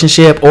in a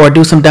relationship or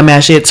do some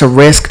dumbass shit to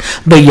risk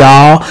the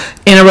y'all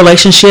in a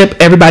relationship,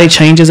 everybody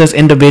changes as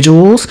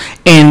individuals,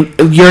 and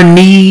your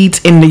needs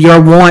and your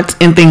wants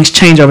and things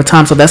change over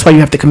time. So that's why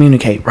you have to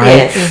communicate,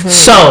 right? Yes.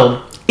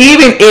 So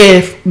even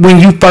if when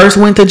you first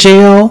went to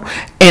jail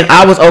and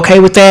I was okay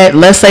with that,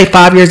 let's say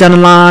 5 years down the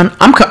line,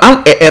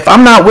 if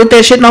I'm not with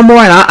that shit no more,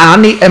 and I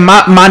need, and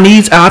my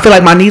needs, I feel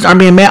like my needs aren't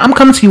being met, I'm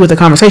coming to you with a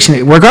conversation,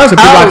 regardless if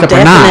you're locked up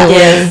or not.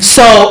 Yes.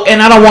 So,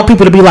 and I don't want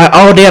people to be like,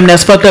 oh damn,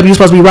 that's fucked up. You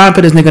supposed to be riding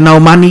for this nigga. No,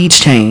 my needs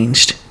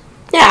changed.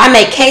 Yeah, I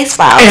make case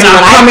files. And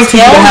I'm coming to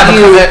you to have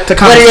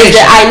what it is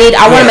that I need.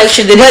 I want to make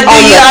sure that it's on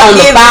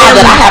the file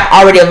that I have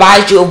already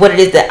advised you of what it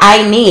is that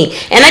I need.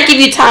 And I give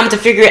you time to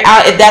figure it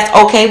out if that's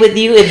okay with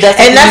you. If that's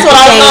and that's what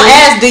I was going to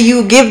ask. Do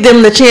you give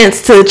them the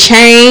chance to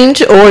change,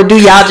 or do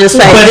y'all just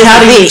say, but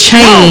how do you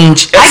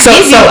change? No,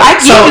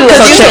 I give you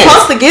because you're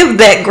supposed to give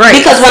that grace.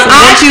 Because when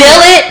I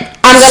feel it,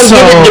 I'm going to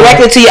give it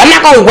directly to you. I'm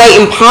not going to wait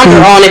and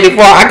ponder on it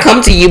before I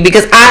come to you,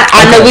 because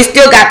I know we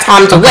still got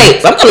time to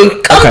wait. So I'm going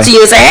to come to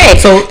you and say, hey,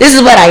 so this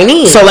is what I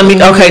need. So let me,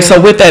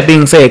 so with that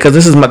being said, because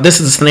this is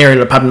a scenario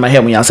that popped in my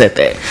head when y'all said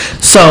that.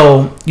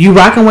 So you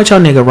rocking with your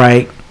nigga,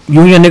 right?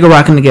 You and your nigga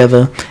rocking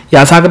together.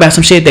 Y'all talk about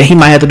some shit that he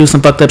might have to do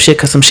some fucked up shit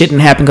because some shit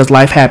didn't happen because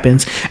life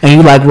happens. And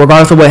you like,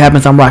 regardless of what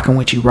happens, I'm rocking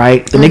with you,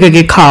 right? The nigga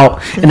get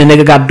caught and the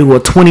nigga got to do a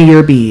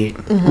 20-year bid,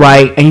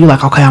 right? And you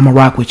like, okay, I'm going to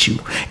rock with you.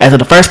 After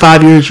the first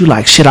 5 years, you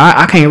like, shit,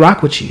 I can't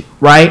rock with you,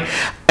 right?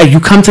 And you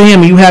come to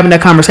him and you having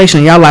that conversation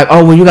and y'all like,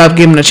 oh, well, you got to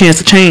give him a chance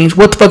to change.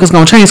 What the fuck is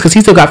going to change? Because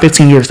he still got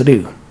 15 years to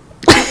do.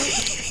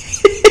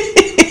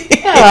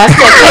 It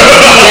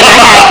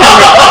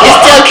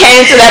still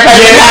came to that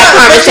person to have a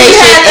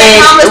conversation.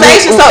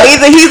 So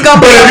either he's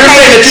gonna be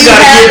okay. You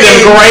gotta give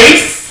them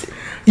grace.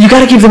 You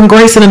gotta give them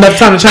grace and enough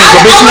time to change.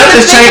 But bitch,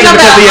 nothing's changing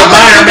because the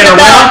environment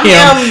around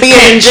him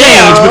can't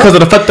change because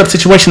of the fucked up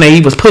situation that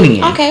he was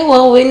putting in. Okay,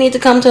 well, we need to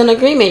come to an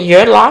agreement.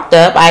 You're locked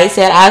up. I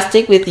said I'll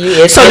stick with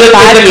you. It's so the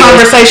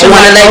conversation. I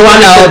want to let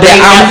you know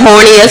that I'm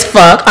horny as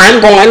fuck.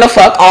 I'm going to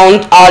fuck on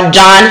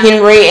John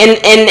Henry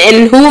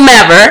and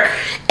whomever,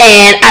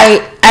 and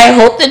I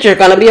hope that you're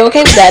going to be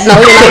okay with that. No,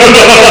 you're not going to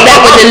be okay with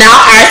that. Because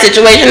now our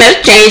situation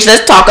has changed.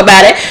 Let's talk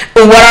about it.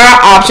 What are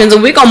our options?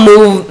 And we're going to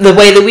move the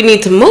way that we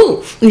need to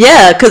move.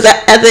 Yeah, because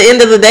at the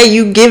end of the day,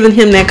 you giving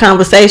him that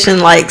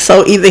conversation, like,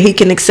 so either he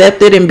can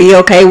accept it and be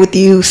okay with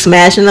you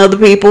smashing other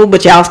people,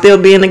 but y'all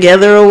still being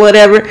together or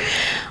whatever.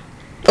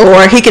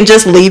 Or he can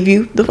just leave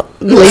you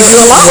alone.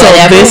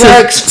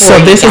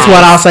 So this is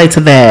what I'll say to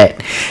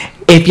that.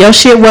 If your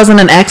shit wasn't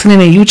an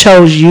accident and you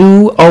chose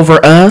you over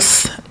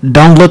us,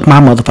 don't look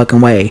my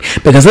motherfucking way,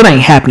 because it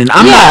ain't happening.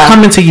 I'm not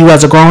coming to you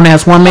as a grown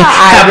ass woman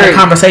having a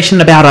conversation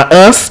about a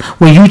us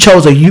when you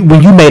chose when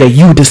you made a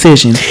you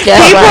decision.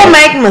 People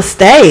make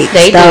mistakes.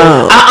 They do.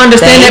 I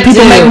understand that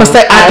people make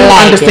mistakes. I do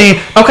understand.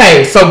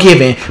 Okay, so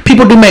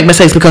people do make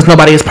mistakes because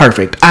nobody is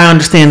perfect. I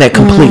understand that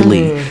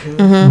completely.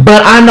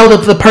 But I know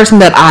that the person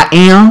that I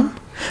am,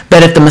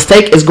 that if the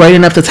mistake is great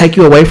enough to take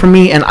you away from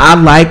me and I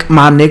like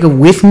my nigga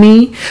with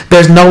me,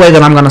 there's no way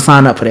that I'm going to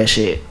sign up for that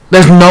shit.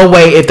 There's no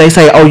way if they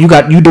say, oh, you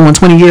doing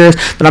 20 years,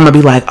 that I'm going to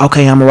be like,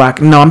 okay, I'm a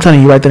rock. No, I'm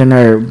telling you right then and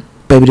there,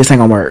 baby, this ain't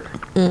going to work.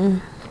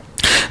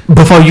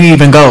 Before you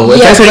even go.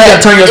 If they say you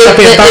got to turn yourself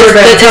in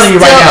Thursday, I'm telling you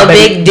right now,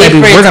 baby,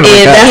 we're going to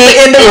break up. There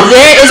is still a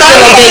big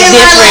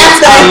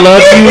difference. I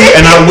love you,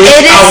 and I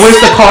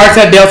wish the cards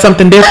had dealt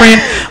something different,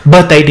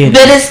 but they didn't.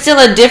 But it's still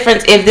a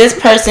difference if this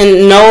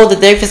person knows that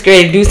they're just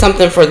ready to do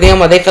something for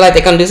them, or they feel like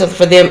they're going to do something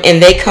for them,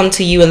 and they come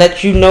to you and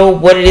let you know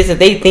what it is that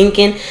they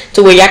thinking,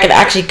 to where y'all can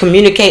actually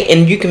communicate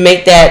and you can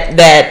make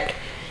that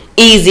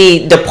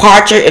easy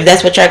departure if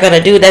that's what y'all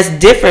gonna do. That's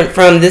different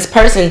from this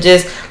person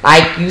just,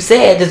 like you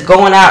said, just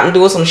going out and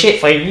doing some shit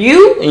for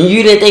you, and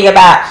you didn't think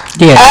about us.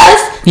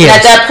 Yes. And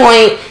at that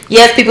point,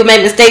 yes, people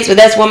make mistakes, but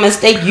that's one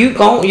mistake you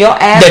your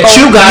ass that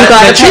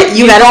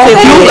you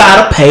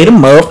gotta pay the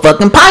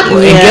motherfucking piper.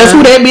 And guess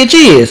who that bitch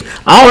is?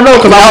 I don't know,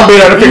 because I don't be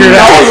able to figure it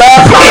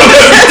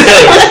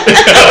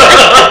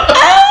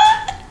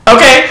out.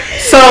 Okay.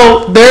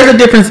 So there's a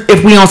difference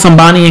if we on some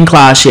Bonnie and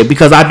Clyde shit,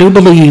 because I do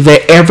believe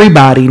that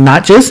everybody,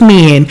 not just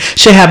men,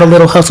 should have a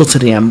little hustle to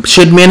them.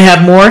 Should men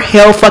have more?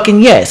 Hell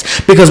fucking yes.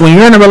 Because when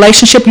you're in a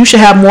relationship, you should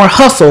have more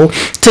hustle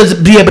to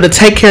be able to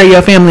take care of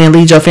your family and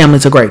lead your family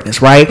to greatness,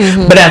 right?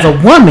 But as a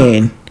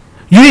woman,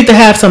 you need to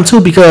have some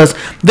too, because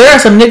there are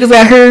some niggas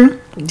out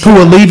here who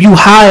will leave you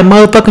high and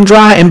motherfucking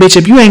dry, and bitch,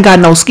 if you ain't got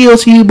no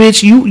skills to you,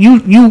 bitch, you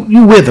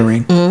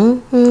withering.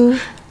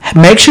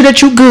 Make sure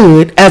that you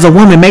good. As a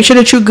woman, make sure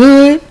that you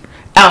good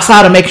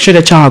outside of making sure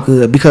that y'all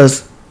good,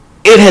 because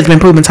it has been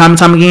proven time and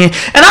time again.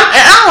 And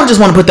I don't just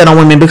want to put that on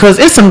women, because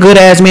it's some good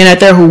ass men out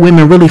there who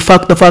women really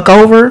fuck the fuck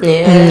over.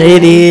 Yeah,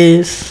 it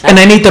is. And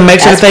they need to make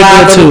sure that they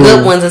good too. The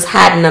good ones is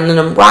hiding under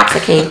them rocks. I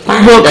can't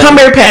find. Well,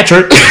 come here,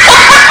 Patrick.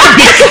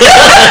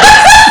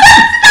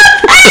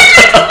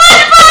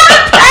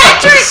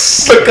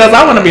 Because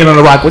I want to be on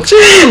the rock with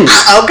you.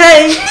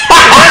 Okay.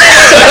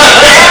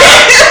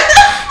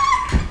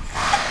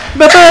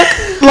 But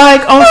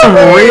like on some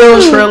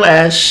real trill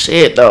ass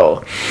shit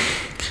though.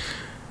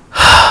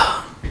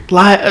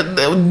 Like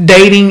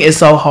dating is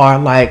so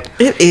hard. Like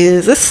it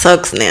is. It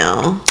sucks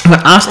now. When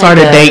I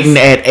started dating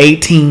at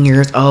 18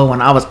 years old,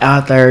 when I was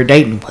out there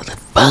dating was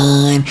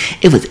fun.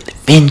 It was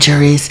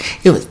adventurous.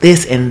 It was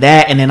this and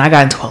that. And then I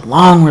got into a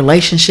long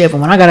relationship.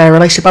 And when I got out of a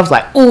relationship, I was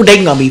like, ooh,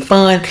 dating gonna be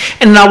fun.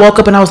 And then I woke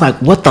up and I was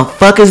like, what the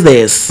fuck is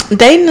this?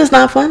 Dating is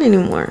not fun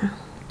anymore.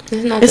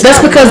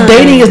 That's because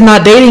dating is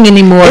not dating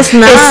anymore. It's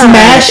not.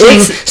 It's smashing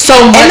so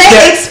much. And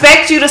they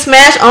expect you to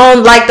smash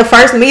on like the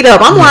first meetup.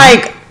 I'm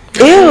like,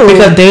 ew.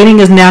 Because dating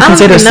is now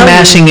considered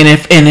smashing,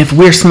 and if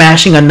we're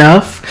smashing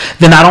enough,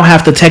 then I don't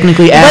have to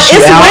technically ask you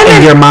out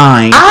in your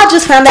mind. I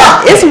just found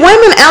out it's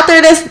women out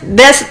there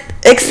that's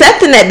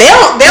accepting that.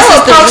 They'll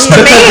approach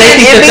the man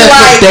and be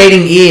like,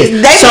 dating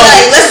is. They so,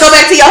 like, let's go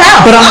back to your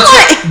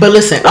house. But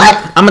listen,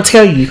 I'm gonna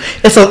tell you,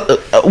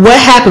 what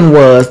happened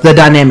was the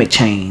dynamic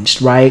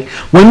changed, right?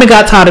 Women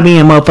got tired of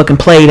being motherfucking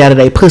played out of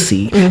their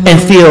pussy and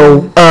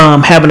still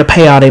having to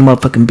pay all their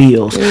motherfucking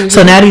bills.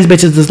 So now these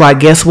bitches is like,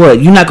 guess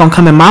what? You're not gonna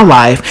come in my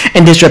life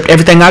and disrupt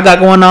everything I got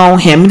going on.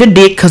 Hand me the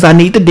dick because I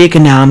need the dick,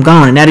 and now I'm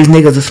gone. And now these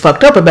niggas is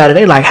fucked up about it.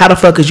 They like, how the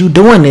fuck is you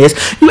doing this?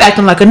 You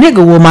acting like a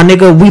nigga. Well, my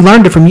nigga, we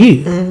learned it from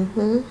you.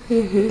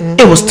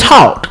 It was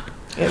taught.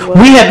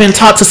 We have been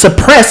taught to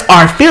suppress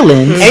our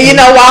feelings. And you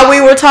know why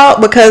we were taught?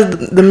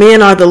 Because the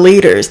men are the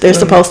leaders. They're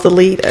supposed to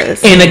lead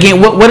us. And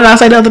again, what did I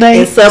say the other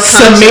day?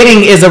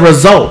 Submitting is a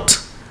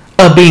result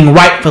of being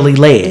rightfully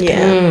led.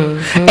 Yeah.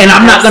 And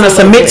I'm not going to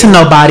submit to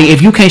nobody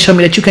if you can't show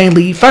me that you can't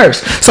lead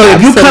first. So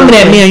if you coming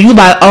at me and you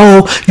like,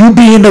 oh, you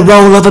be in the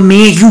role of a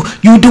man,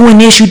 you doing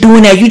this, you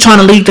doing that, you trying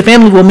to lead the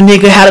family, well,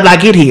 nigga, how did I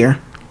get here?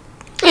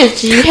 You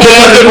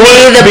handed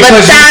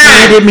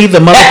me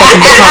the motherfucking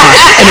baton.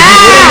 And if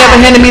you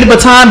never handed me the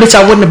baton, bitch,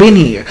 I wouldn't have been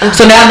here.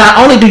 So now not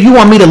only do you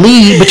want me to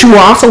lead, but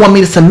you also want me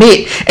to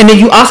submit. And then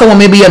you also want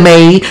me to be a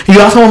maid.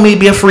 You also want me to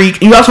be a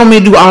freak. You also want me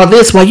to do all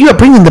this while you are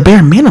bringing the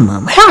bare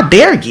minimum. How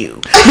dare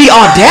you? The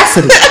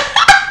audacity.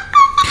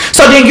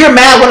 So then you're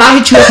mad when I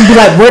hit you up and be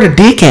like, where the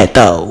dick at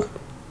though?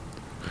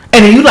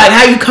 And then you like,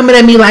 how you coming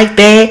at me like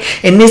that?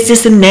 And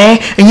this and that.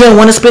 And you don't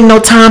want to spend no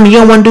time. And you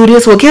don't want to do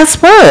this. Well, guess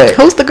what?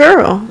 Who's the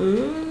girl?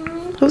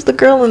 Who's the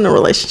girl in the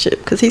relationship?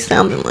 Because he's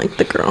sounding like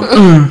the girl.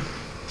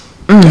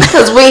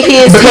 Because when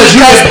he is... Because you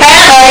just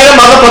paying the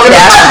motherfucker.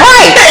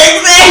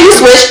 Right. You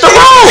switched the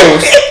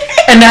roles.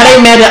 And now they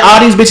mad at all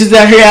these bitches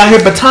out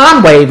here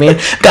baton waving,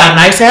 got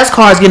nice ass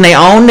cars, getting their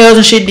own nails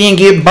and shit, then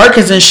get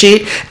Birkins and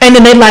shit. And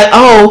then they like,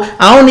 oh,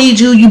 I don't need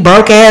you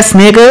broke ass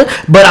nigga,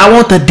 but I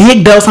want the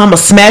dick though, so I'ma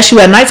smash you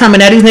at nighttime. And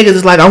now these niggas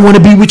is like, I want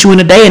to be with you in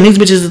the day, and these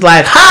bitches is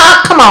like,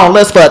 ha, come on,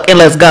 let's fuck and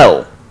let's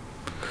go.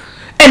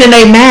 And then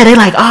they mad. They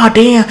like, oh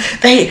damn,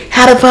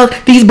 how the fuck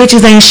these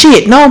bitches ain't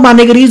shit? No, my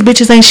nigga, these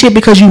bitches ain't shit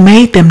because you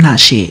made them not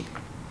shit.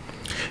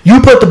 You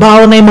put the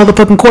ball in their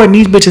motherfucking court, and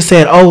these bitches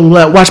said, oh,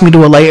 watch me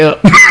do a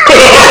layup.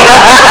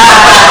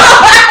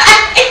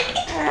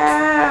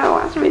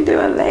 Watch me do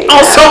a layup.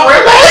 Oh, so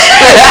real.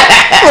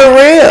 For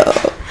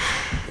real.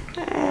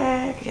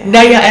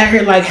 Now y'all out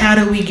here like, how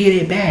do we get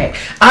it back?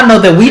 I know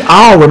that we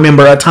all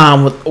remember a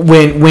time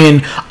where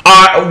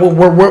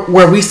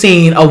we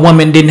seen a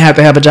woman didn't have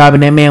to have a job,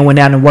 and that man went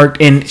out and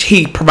worked, and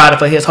he provided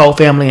for his whole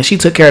family, and she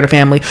took care of the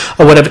family,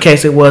 or whatever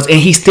case it was, and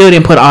he still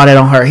didn't put all that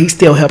on her. He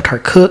still helped her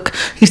cook.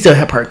 He still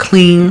helped her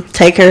clean,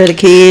 take care of the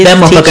kids. That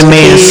motherfucking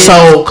man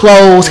sold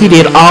clothes. He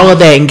did all of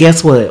that, and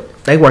guess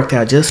what? They worked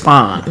out just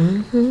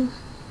fine.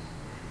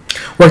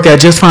 Worked out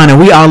just fine, and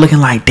we all looking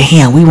like,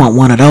 damn, we want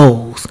one of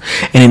those.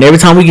 And then every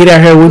time we get out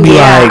here, we be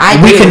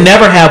we can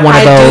never have one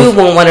of those. I do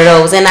want one of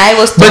those, and I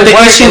was. But the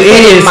issue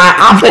is,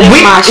 I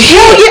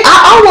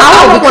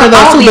want one of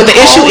those too. But the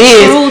issue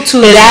is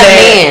that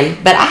man.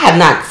 But I have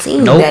not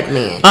seen that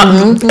man.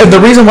 The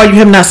reason why you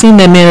have not seen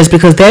that man is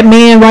because that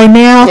man right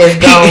now,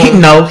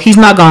 he's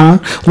not gone.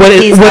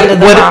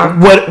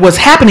 What's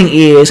happening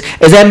is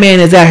that man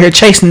is out here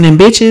chasing them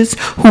bitches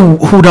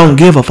who don't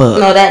give a fuck.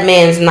 No, that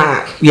man's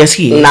not. Yes,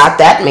 he is. Not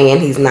that man.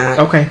 He's not.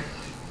 Okay.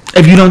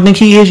 If you don't think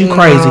he is, you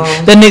crazy.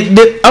 Then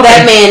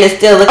that man is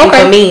still looking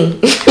for me.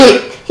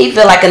 He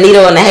feel like a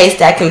needle in a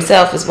haystack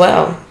himself as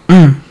well.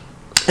 And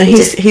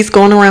he's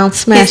going around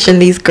smashing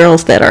these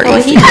girls that are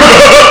easy.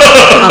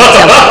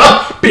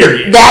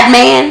 Period. That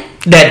man.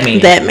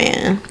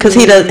 Because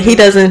he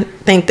doesn't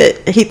think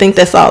that he think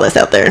that's all that's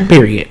out there.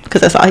 Period.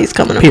 Because that's all he's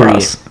coming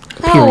across.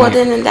 Oh, well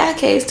then in that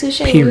case,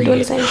 touche. We're doing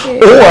the same shit.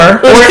 But no.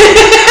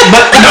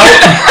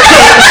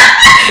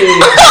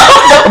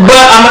 But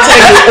I'm gonna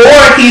tell you,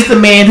 or he's the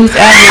man who's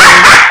out here,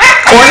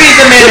 or he's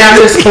the man out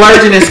here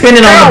splurging and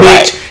spending on the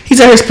bitch. He's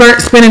out here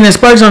spending and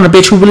splurging on the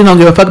bitch who really don't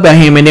give a fuck about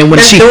him. And then when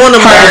she hurts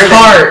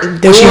hard,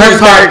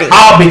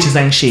 all bitches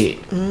ain't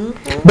shit.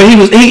 But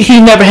he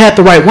never had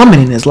the right woman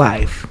in his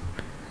life.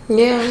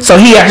 Yeah. So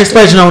he out here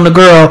splurging on the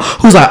girl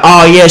who's like,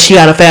 oh yeah, she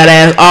got a fat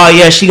ass. Oh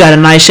yeah, she got a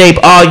nice shape.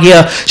 Oh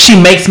yeah,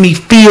 she makes me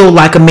feel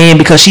like a man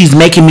because she's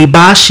making me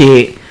buy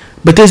shit.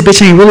 But this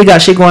bitch ain't really got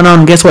shit going on.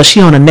 And guess what?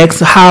 She on the next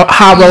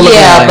high roller.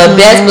 Yeah, but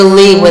best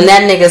believe when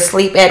that nigga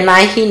sleep at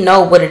night, he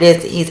know what it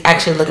is that he's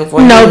actually looking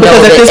for. No, because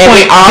at this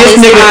point, this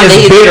nigga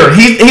is bitter.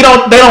 They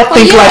don't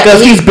think like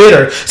us. He's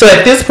bitter. So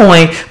at this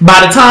point,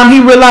 by the time he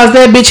realized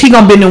that bitch, he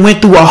gonna been and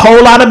went through a whole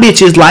lot of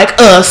bitches like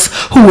us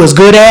who was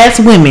good ass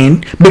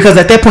women.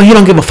 Because at that point, he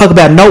don't give a fuck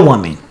about no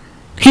woman.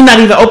 He's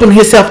not even opening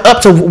himself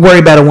up to worry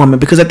about a woman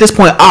because at this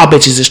point, all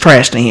bitches is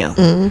trash to him.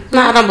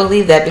 No, I don't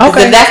believe that because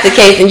if that's the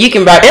case, then you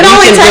can reverse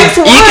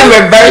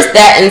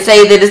that and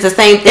say that it's the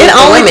same thing. It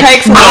only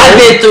takes one. I've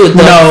been through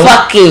the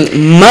fucking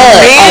mud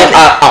on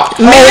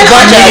a whole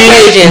bunch of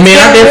occasions. Men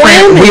are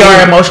different. We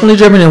are emotionally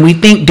driven and we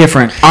think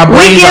different. Our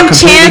brains are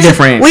completely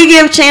different. We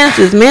give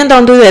chances. Men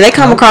don't do that. They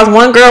come across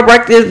one girl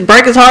break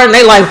his heart and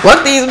they like,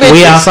 fuck these bitches.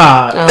 We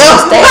outside.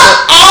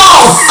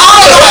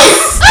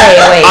 Stay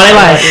away from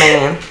that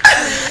man.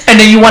 And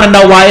then you want to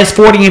know why it's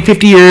 40 and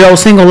 50-year-old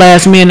single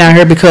ass men out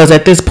here because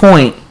at this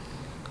point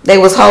they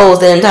was hoes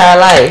their entire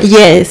life.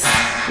 Yes,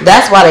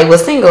 that's why they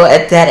was single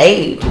at that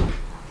age.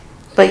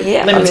 But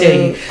yeah, let me tell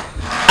you,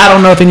 I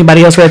don't know if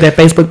anybody else read that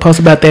Facebook post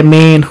about that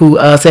man who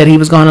said he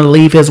was going to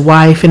leave his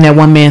wife, and that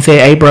one man said,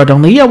 "Hey, bro,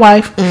 don't leave your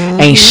wife.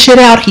 Ain't shit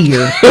out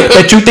here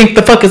that you think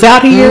the fuck is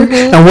out here.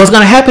 And what's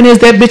going to happen is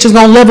that bitch is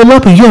going to level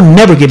up, and you'll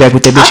never get back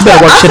with that bitch. You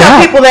better work shit out."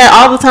 I tell people that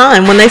all the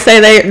time when they say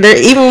they're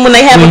even when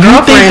they have a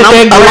girlfriend.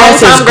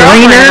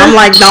 I'm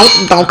like,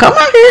 don't come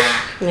out here.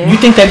 Yeah. You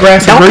think that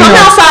grass is greener? Don't come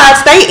outside.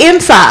 Stay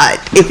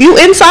inside. If you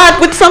inside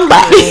with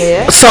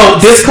somebody. So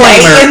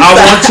disclaimer: I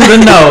want you to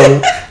know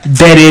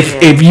that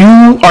if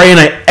you are in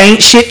an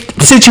ain't shit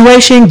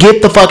situation, get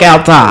the fuck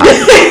outside.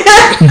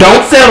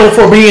 Don't settle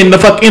for being the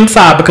fuck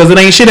inside because it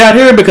ain't shit out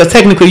here. Because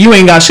technically you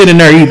ain't got shit in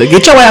there either.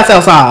 Get your ass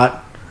outside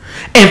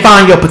and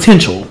find your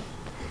potential.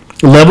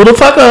 Level the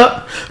fuck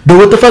up. Do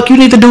what the fuck you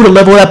need to do to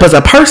level up as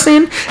a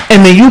person,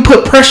 and then you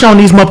put pressure on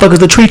these motherfuckers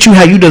to treat you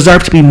how you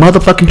deserve to be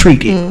motherfucking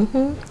treated.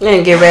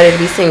 And get ready to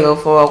be single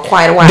for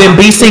quite a while. Then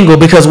be single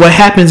because what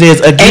happens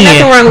is again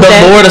the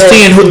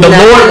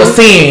Lord will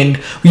send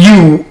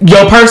you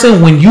your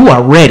person when you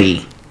are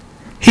ready.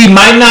 He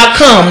might not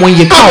come when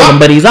you call him,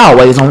 but he's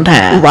always on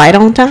time. Right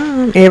on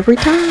time, every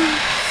time.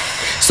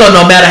 So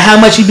no matter how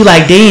much you be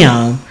like,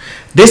 damn,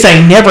 this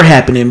ain't never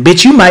happening,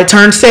 bitch. You might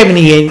turn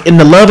 70 and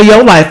the love of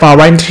your life fall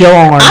right into your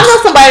arms. I know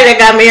somebody that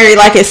got married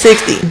like at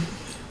 60.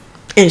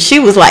 And she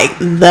was like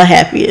the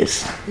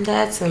happiest.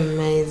 That's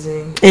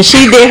amazing. And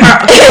she did her.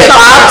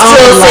 I'm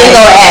still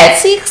single at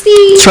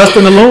 60. Trust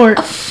in the Lord.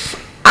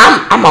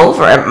 I'm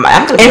over it.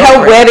 And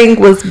her wedding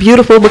was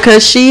beautiful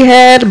because she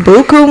had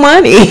buku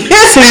money.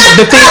 See,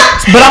 the thing,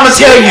 but I'm gonna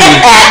tell you,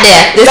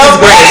 the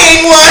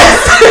wedding was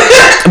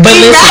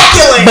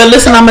immaculate. But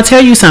listen, I'm gonna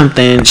tell you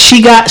something.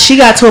 She got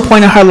to a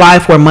point in her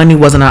life where money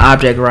wasn't an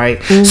object,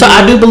 right? So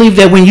I do believe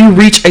that when you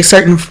reach a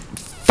certain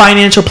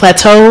financial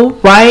plateau,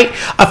 right,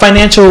 a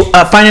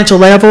financial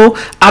level,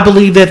 I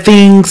believe that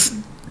things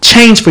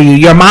change for you.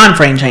 Your mind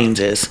frame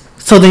changes.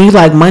 So then you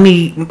like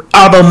money,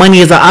 although money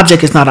is an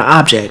object, it's not an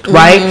object,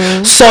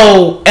 right?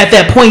 So at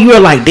that point you're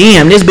like,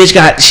 damn, this bitch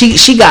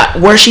she got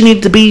where she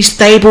needed to be,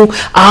 stable,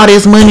 all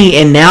this money,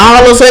 and now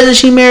all of a sudden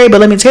she married.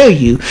 But let me tell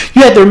you,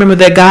 you have to remember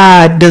that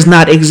God does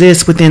not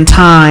exist within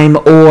time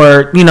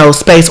or,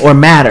 space or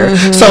matter.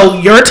 So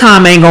your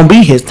time ain't gonna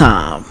be his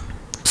time.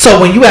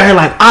 So when you out here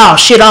like, oh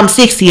shit, I'm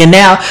 60 and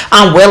now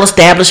I'm well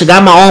established, I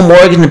got my own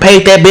mortgage and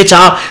paid that bitch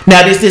off.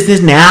 Now this.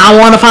 Now I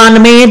want to find a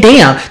man.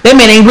 Damn, that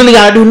man ain't really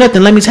gotta do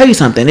nothing. Let me tell you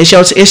something. It's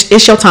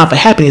your time for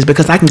happiness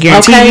because I can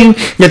guarantee you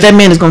that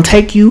man is gonna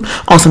take you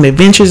on some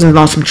adventures and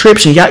on some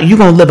trips, and you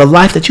gonna live a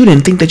life that you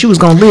didn't think that you was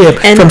gonna live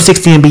from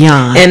 60 and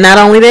beyond. And not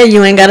only that,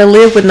 you ain't gotta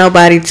live with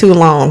nobody too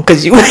long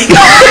because you ain't.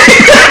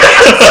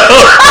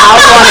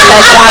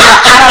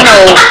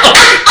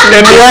 I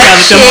don't know what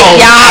shit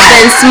y'all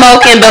been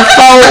smoking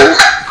before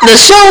the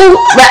show,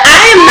 but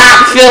I am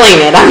not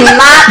feeling it. I'm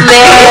not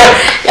there.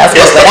 Y'all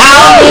smoke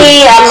without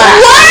me. I'm not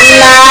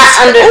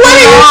under. What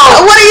are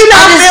you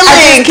not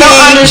feeling? I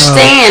don't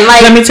understand.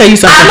 Like, let me tell you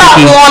something. I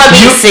don't want to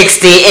be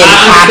 60 and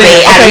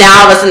happy. And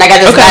now listen, I got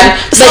this guy.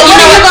 So what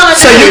are you gonna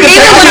do? You can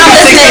even when I'm a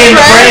sniff,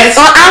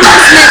 I'm a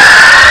sniff.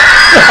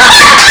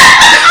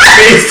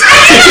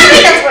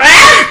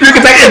 You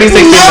can take it to be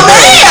 60.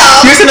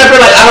 You're sitting up here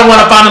like, I don't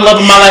want to find the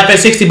love of my life at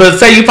 60, but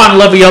say you find the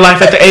love of your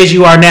life at the age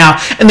you are now,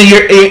 and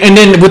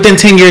then within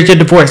 10 years you're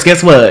divorced.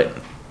 Guess what?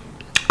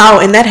 Oh,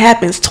 and that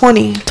happens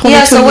 22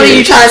 Yeah, so what are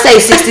you trying to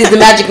say? 60 is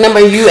the magic number.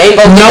 You ain't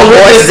gonna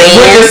divorce.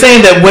 We're just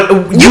saying that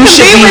you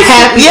should be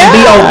happy and be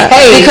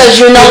okay because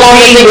you're no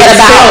longer thinking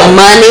about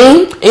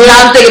money. You're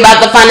not thinking about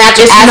the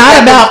financial. It's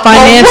not about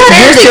finance.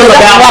 You're still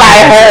about what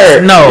I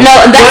heard. No,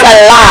 that's a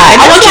lie.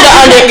 I want you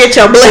to get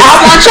your bliss.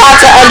 I want y'all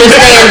to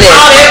understand this.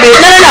 No.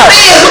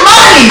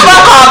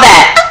 Fuck all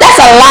that.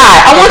 That's a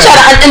lie. I want y'all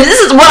to, and this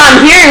is what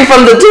I'm hearing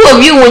from the two of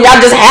you when y'all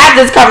just have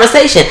this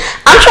conversation.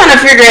 I'm trying to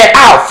figure it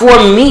out. For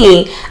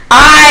me,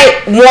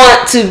 I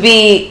want to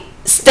be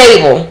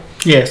stable.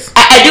 Yes.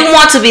 I do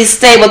want to be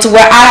stable to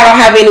where I don't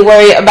have any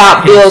worry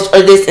about bills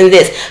or this and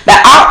this. But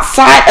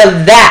outside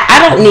of that, I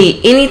don't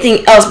need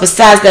anything else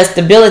besides that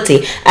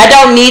stability. I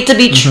don't need to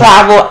be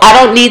traveled. I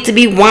don't need to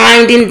be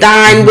wined and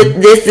dined with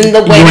this and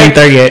the way. You ain't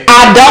there yet.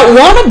 I don't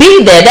want to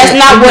be there. That's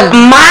not what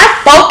my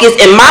focus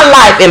in my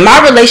life, in my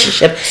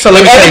relationship. So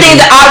let me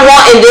everything that I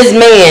want in this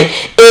man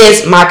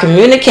is my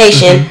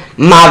communication,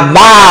 my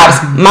vibes,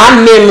 my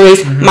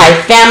memories, my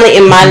family,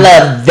 and my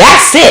love.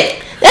 That's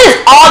it. That is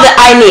all that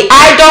I need.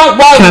 I don't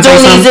want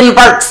Doonies and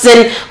Burks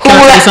and who.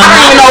 I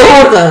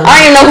don't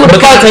even know who the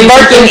fuck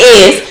Birkin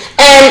is.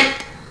 And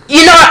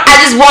you know, I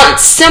just want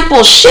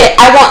simple shit.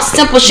 I want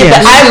simple shit,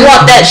 but I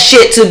want that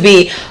shit to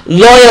be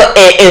loyal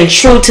and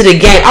true to the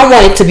game. I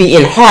want it to be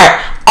in heart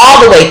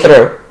all the way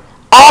through.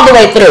 All the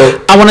way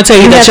through. I want to tell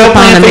you that your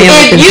plan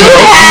if you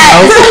had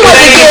someone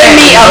give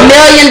me $1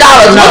 million,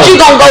 what you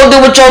gonna go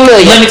do with your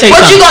million? Let me tell you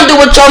what something. you gonna do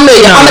with your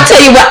million? I'm gonna tell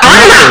you what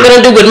I'm not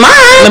gonna do with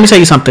mine. Let me tell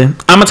you something.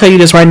 I'm gonna tell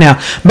you this right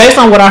now. Based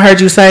on what I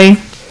heard you say,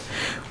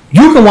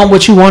 you can want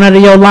what you want out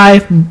of your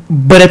life,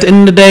 but at the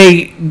end of the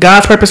day,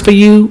 God's purpose for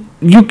you,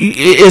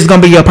 is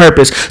gonna be your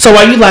purpose. So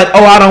while you like,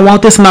 oh, I don't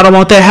want this and I don't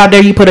want that, how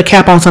dare you put a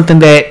cap on something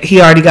that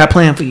He already got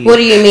planned for you? What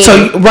do you mean?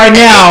 So right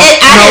now,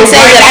 I didn't say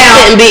that I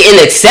couldn't be in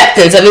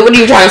acceptance of it. What are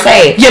you trying to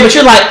say? Yeah, but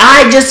you're like,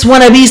 I just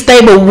want to be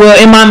stable. Well,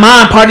 in my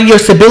mind, part of your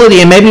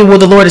stability and maybe where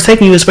the Lord is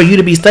taking you is for you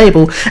to be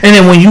stable. And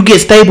then when you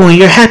get stable and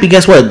you're happy,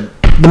 guess what?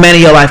 The man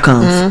of your life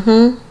comes.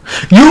 Mm-hmm.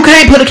 You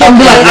can't put a cap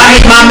and be like,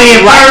 I hate my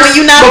man first.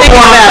 You not thinking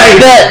about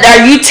it. But are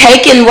you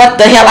taking what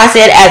the hell I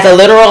said as a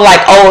literal,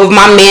 like, oh, if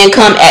my man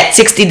come at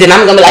 60, then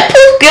I'm gonna be like,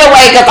 poof, get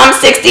away, because I'm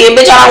 60 and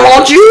bitch, I don't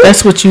want you.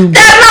 That's what you.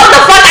 That's not what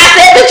the fuck I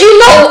said, but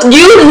you know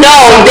damn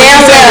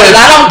well.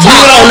 I don't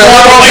talk on the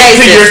wrong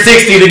basis. You're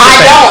 60 to get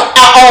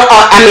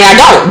I mean, I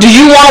don't. Do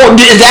you want?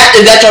 Is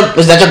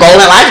that your goal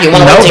in life? You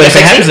want to no, but if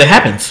it 60? happens, it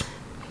happens.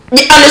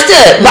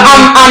 Understood, but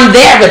I'm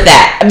there with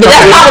that. But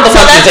that's not what the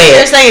fuck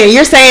you're saying.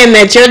 You're saying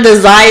that your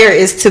desire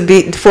is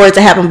for it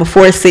to happen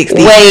before 60.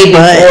 Way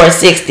before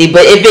 60.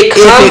 But if it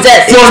comes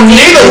at 60, I'm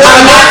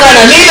not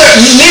gonna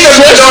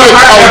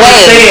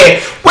push it away.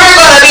 We're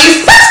gonna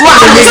be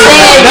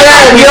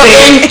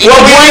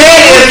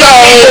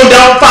People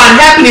don't find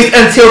happiness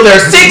until they're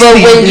 60. But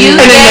when you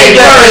gave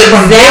your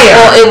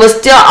example, it was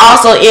still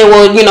also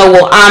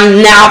I'm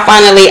now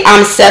finally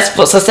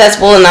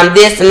successful and I'm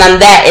this and I'm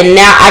that and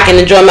now I can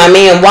enjoy my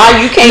man. Why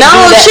you can't do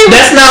that?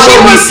 That's not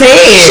what we said.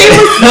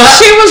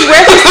 She was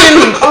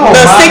referencing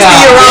the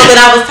 60-year-old that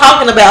I was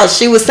talking about.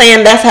 She was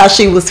saying that's how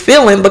she was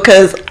feeling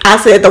because I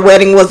said the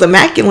wedding was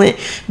immaculate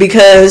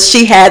because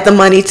she had the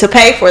money to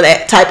pay for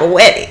that type of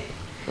wedding.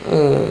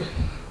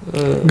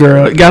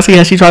 Girl, y'all see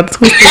how she tried to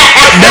twist it?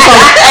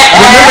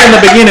 Remember in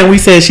the beginning we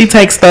said she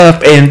takes stuff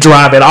and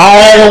drive it all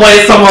the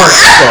way somewhere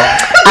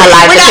else. I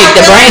like to pick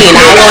the brain.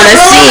 I want to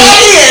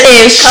see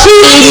if she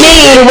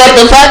mean what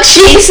the fuck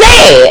she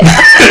said.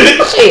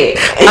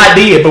 Shit. I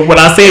did, but what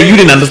I said you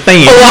didn't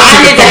understand. Well, I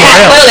did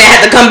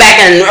have to come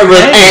back and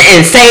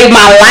save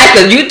my life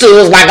because you two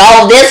was like,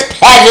 oh, this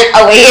peasant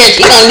over here,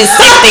 she gonna be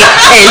 60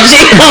 and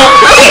she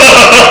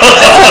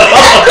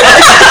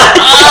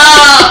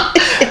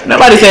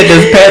Nobody said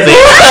this peasant.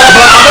 But I'm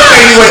gonna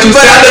tell you what you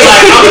sounded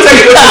like. I'm gonna tell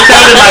you what you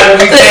sounded like when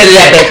we said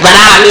that. But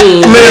I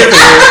mean,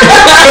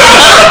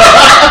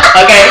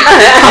 okay,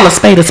 call a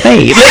spade a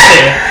spade. Listen,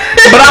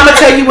 but I'm gonna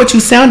tell you what you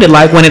sounded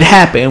like when it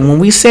happened. When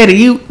we said it,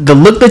 the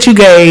look that you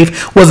gave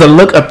was a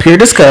look of pure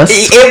disgust.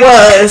 It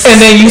was. And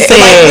then you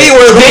said,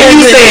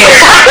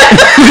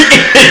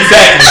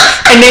 exactly.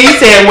 And then you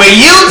said, "Were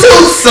you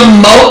two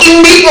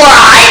smoking before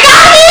I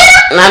got here?"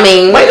 I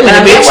mean, wait a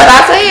minute, bitch. What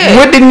I said?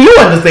 What didn't you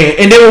understand?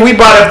 And then when we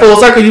brought it full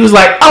circle, you was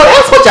like, "Oh,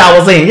 that's what y'all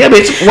was saying." Yeah,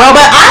 bitch. Well,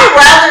 but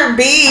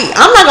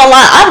I'm not gonna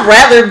lie. I'd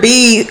rather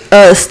be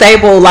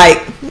stable, like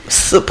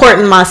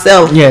supporting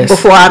myself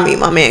before I meet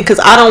my man, because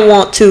I don't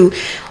want to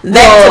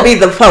be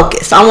the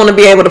focus. I want to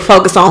be able to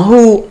focus on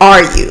who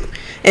are you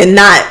and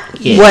not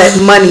what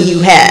money you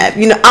have.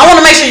 You know, I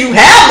want to make sure you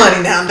have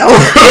money now. Don't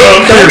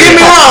get me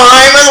wrong.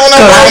 I ain't really want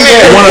to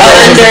one of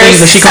those things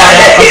that she called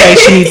out. Okay,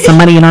 she needs some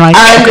money in her life.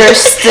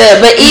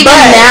 Understood, but even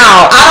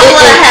now, I don't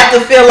want to have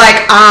to feel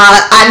like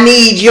I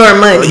need your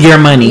money. Your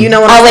money. You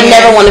know what I would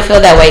never want to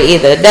feel that way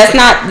either. That's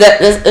not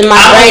in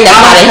my brain. That's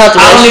not a healthy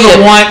relationship. I don't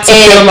even want to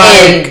feel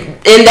like.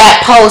 In that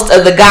post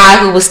of the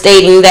guy who was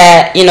stating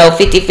that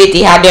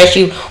 50-50, how dare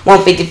she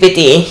want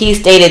 50-50, and he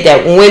stated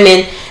that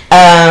women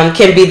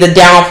can be the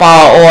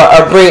downfall or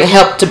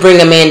help to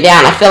bring a man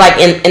down. I feel like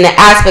in the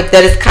aspect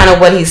that is kind of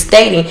what he's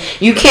stating.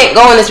 You can't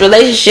go in this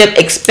relationship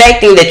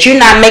expecting that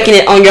you're not making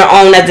it on your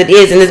own as it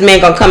is and this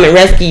man gonna come and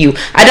rescue you.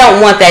 I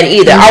don't want that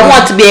either. I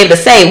want to be able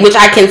to say, which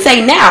I can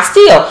say now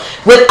still,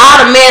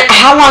 without a man,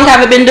 how long have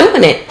I been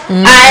doing it?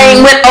 I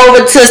ain't went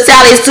over to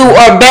Sally Sue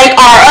or Bank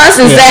R Us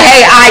and said,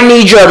 hey, I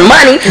need your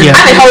money.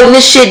 I've been holding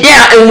this shit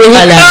down, and when he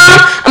comes,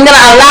 I'm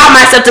gonna allow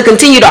myself to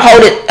continue to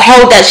hold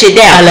that shit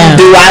down.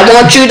 Do I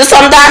want you to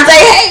sometimes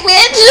say, hey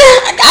bitch,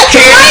 I got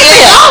your money?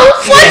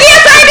 Fuck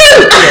yes I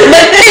do.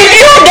 But if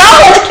you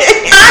don't,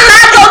 I'm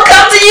not gonna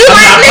come to you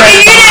like, nigga,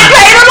 you didn't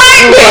pay the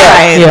light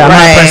bill.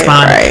 I'm not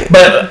responding.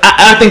 But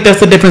I think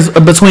that's the difference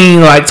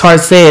between, like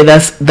Tart said,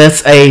 that's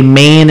a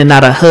man and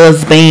not a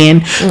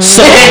husband.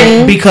 So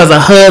because a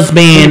husband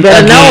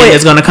again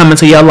is going to come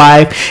into your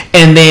life,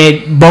 and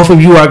then both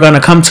of you are going to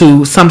come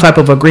to some type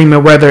of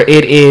agreement, whether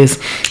it is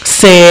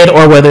said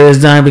or whether it's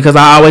done, because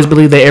I always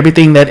believe that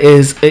everything that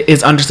is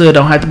understood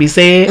don't have to be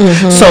said.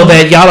 So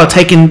that y'all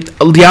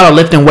are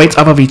lifting weights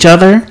off of each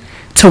other.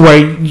 to where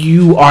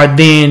you are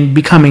then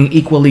becoming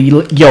equally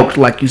yoked,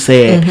 like you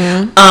said.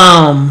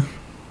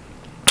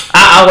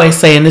 I always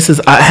say, and this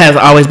has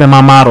always been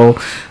my motto,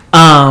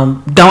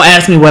 don't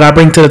ask me what I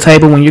bring to the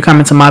table when you're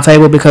coming to my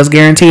table, because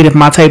guaranteed if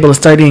my table is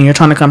sturdy and you're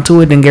trying to come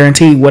to it, then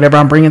guaranteed whatever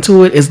I'm bringing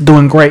to it is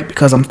doing great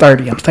because I'm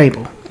sturdy, I'm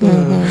stable.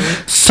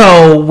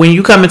 So when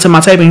you come into my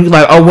table and you're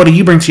like, oh, what do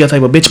you bring to your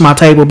table? Bitch, my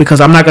table,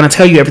 because I'm not going to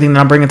tell you everything that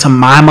I'm bringing to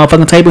my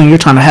motherfucking table and you're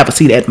trying to have a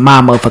seat at my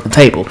motherfucking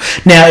table.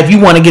 Now, if you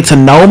want to get to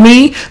know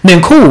me,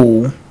 then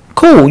cool.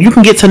 You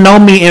can get to know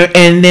me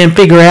and then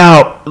figure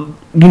out,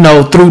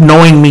 through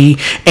knowing me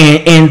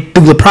and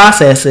through the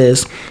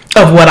processes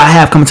of what I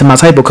have coming to my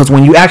table. Because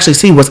when you actually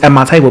see what's at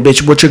my table,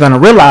 bitch, what you're going to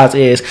realize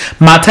is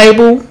my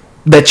table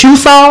that you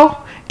saw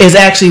is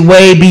actually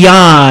way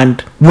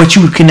beyond what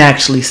you can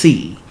actually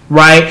see.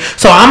 Right,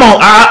 so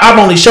I've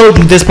only showed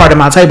you this part of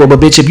my table,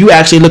 but bitch, if you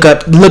actually look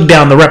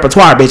down the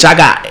repertoire, bitch, I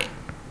got it.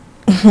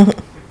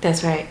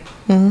 That's right.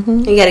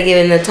 You gotta give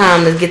it the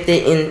time to get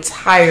the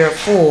entire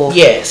full.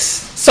 Yes.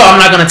 So I'm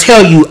not gonna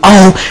tell you,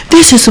 oh,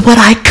 this is what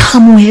I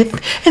come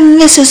with, and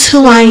this is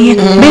who I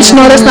am. Bitch,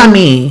 no, that's not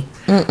me.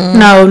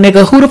 No,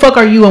 nigga, who the fuck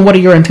are you and what are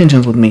your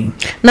intentions with me?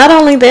 Not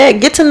only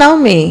that, get to know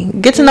me.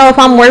 Get to know if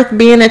I'm worth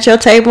being at your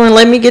table, and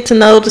let me get to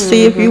know to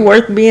see if you're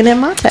worth being at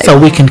my table. So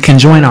we can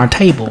conjoin our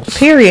tables.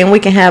 Period. And we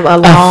can have a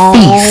long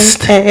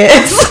feast.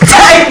 ass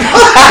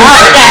table.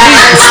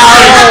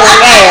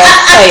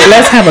 Hey,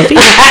 let's have a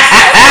feast.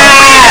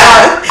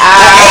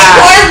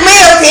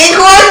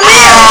 10-course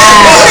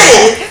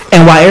meal.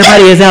 And while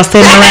everybody is out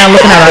sitting around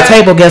looking at our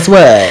table, guess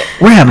what?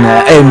 We're having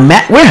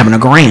a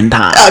grand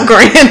time. A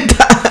grand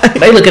time.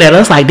 They looking at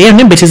us like, damn,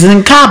 them bitches is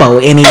in Cabo,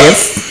 and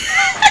is.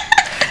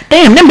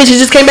 Damn, them bitches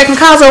just came back from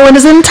Cabo and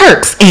is in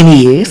Turks, and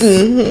is.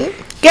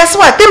 Guess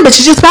what? Them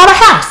bitches just bought a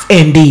house,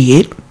 and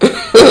did.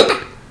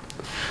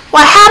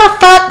 Well, how the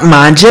fuck?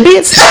 Mind your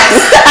business.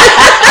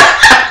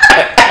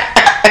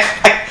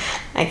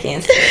 I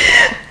can't say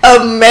it.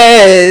 A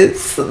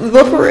mess.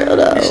 But for real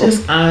though, It's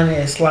just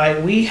honest.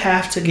 Like, we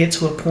have to get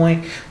to a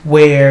point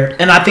where,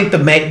 and I think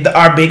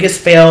our biggest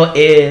fail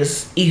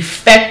is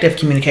effective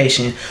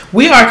communication.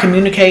 We are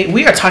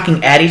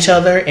talking at each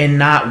other and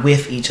not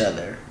with each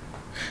other.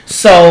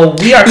 So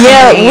we are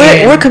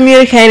we're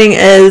communicating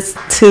as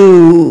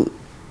to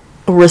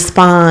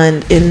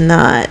respond and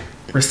not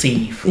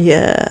receive.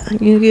 Yeah,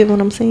 you get what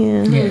I'm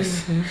saying?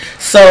 Yes.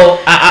 So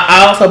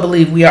I also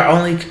believe we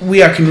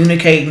are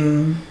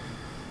communicating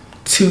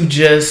to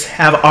just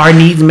have our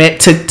needs met,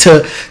 to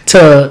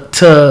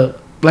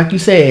like you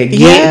said,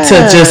 get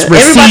to just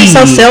receive. Everybody's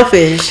so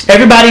selfish.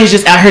 Everybody is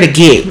just out here to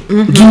get.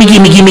 Gimme.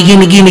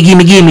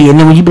 And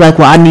then when you be like,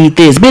 well, I need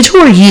this. Bitch, who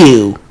are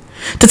you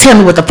to tell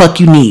me what the fuck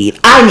you need?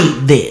 I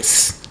need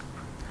this.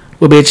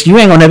 Well, bitch, you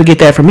ain't gonna never get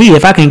that from me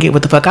if I can't get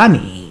what the fuck I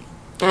need.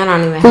 I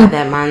don't even have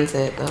that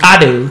mindset though. I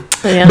do.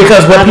 Yeah,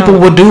 because what people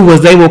will do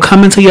is they will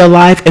come into your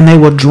life and they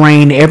will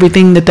drain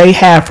everything that they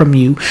have from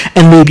you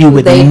and leave you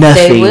with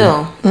nothing. They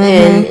will.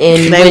 And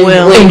they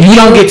will. And you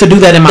don't get to do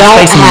that in my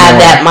space anymore. Don't have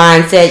that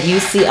mindset.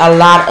 You see a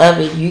lot of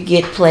it. You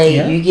get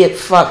played. You get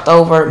fucked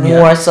over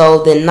more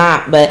so than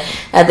not. But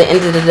at the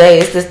end of the day,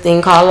 it's this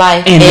thing called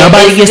life. And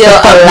nobody gets to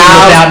fuck me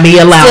without me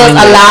allowing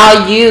still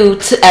allow you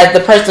to, as the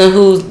person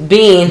who's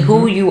being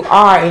who you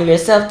are in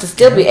yourself, to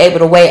still be able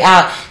to weigh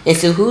out and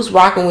see who's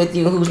rocking with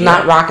you and who's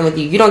not rocking with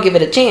you. You don't give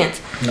it a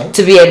chance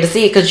to be able to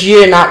see it because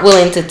you're not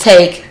willing to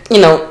take,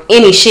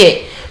 any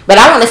shit. But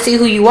I want to see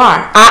who you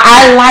are.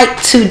 I like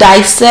to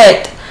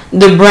dissect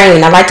the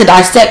brain. I like to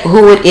dissect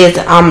who it is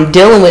I'm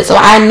dealing with. So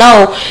I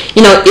know,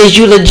 is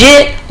you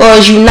legit or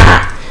is you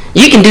not?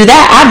 You can do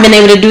that. I've been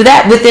able to do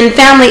that within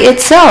family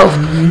itself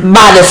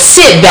by the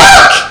sit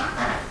back.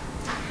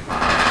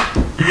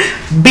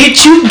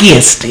 Bitch, you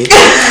guessed it.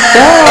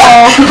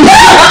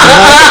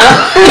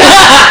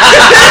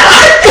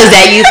 Because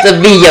that used to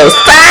be your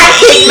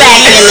sidekick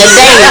back in the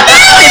day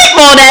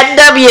before that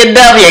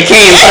WW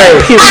came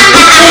through.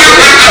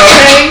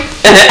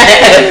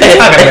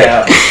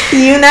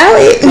 You know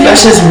it.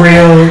 That's just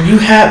real. You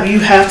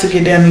have to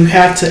get down. You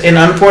have to. And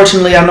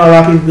unfortunately, I know a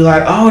lot of people be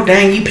like, "Oh,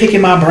 dang, you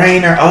picking my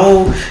brain," or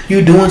 "Oh,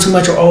 you doing too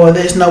much," or "Oh,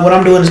 this." No, what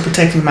I'm doing is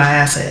protecting my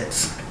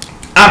assets.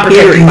 I'm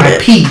protecting my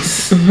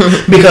peace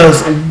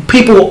because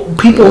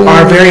people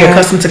are very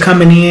accustomed to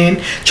coming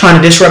in trying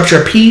to disrupt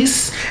your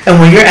peace. And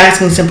when you're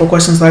asking simple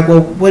questions like,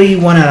 "Well, what do you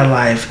want out of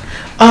life?"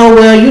 "Oh,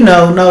 well,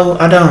 no,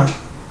 I don't.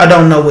 I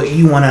don't know what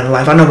you want out of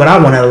life. I know what I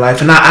want out of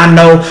life, and I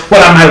know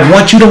what I might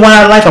want you to want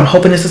out of life. I'm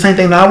hoping it's the same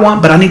thing that I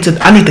want, but I need to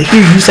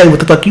hear you say what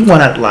the fuck you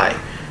want out of life.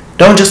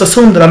 Don't just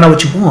assume that I know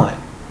what you want."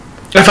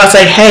 If I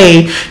say,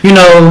 "Hey,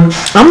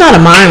 I'm not a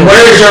mind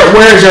reader.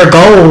 Where's your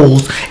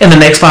goals in the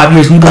next 5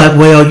 years?" And you be like,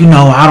 "Well,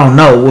 I don't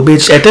know." Well,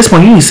 bitch, at this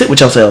point, you need to sit with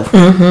yourself.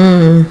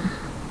 You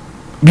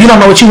don't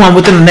know what you want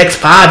within the next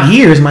 5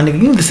 years, my nigga.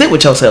 You need to sit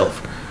with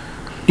yourself.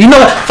 You know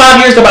what? 5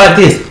 years go by like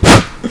this.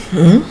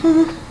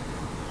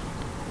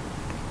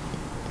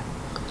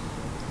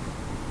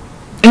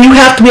 And you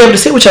have to be able to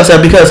sit with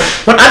yourself, because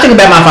when I think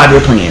about my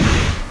 5-year plan,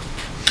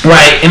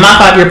 right? In my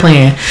 5-year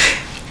plan,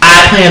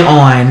 plan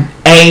on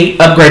A,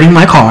 upgrading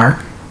my car,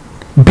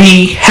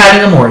 B,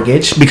 having a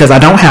mortgage, because I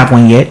don't have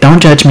one yet. Don't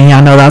judge me. I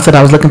know that I said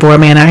I was looking for a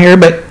man out here,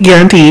 but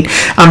guaranteed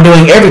I'm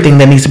doing everything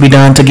that needs to be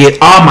done to get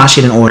all my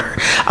shit in order.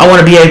 I want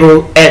to be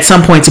able, at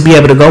some point, to be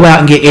able to go out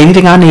and get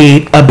anything I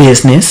need, a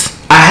business.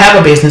 I have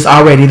a business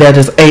already that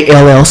is a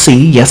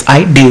LLC. Yes,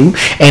 I do.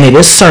 And it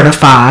is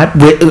certified.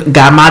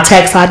 Got my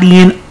tax ID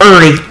and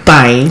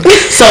everything.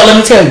 So let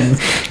me tell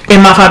you, in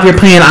my 5-year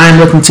plan, I am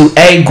looking to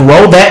A,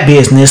 grow that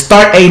business,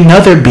 start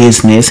another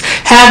business,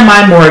 have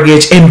my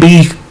mortgage, and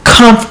be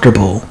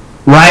comfortable,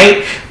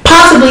 right?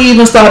 Possibly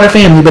even start a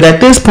family, but at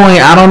this point,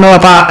 I don't know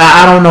if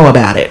I don't know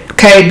about it,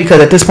 okay?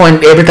 Because at this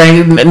point,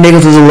 everything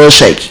niggas is a little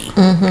shaky,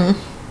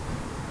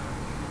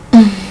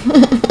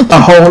 a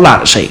whole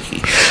lot of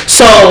shaky.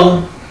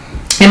 So,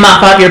 in my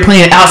 5-year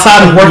plan,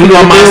 outside of working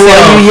on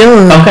myself,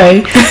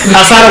 okay,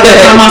 outside of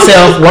working on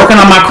myself, working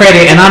on my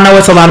credit, and I know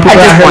it's a lot of people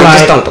out here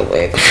like, don't do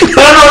it.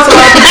 but I know it's a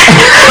lot of people.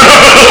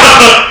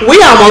 We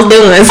almost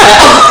doing this.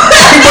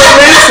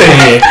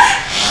 Listen.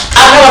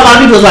 I know a lot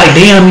of people is like,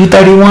 damn, you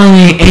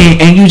 31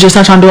 and you just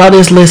not trying to do all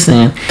this.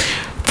 Listen,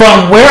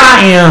 from where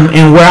I am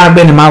and where I've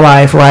been in my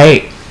life,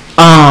 right?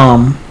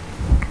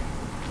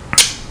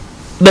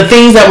 The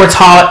things that were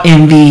taught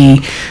in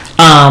the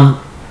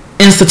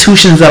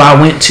institutions that I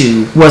went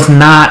to was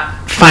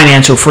not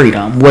financial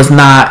freedom, was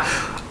not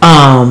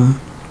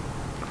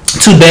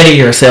to better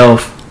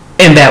yourself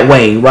in that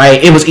way,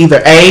 right? It was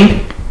either A,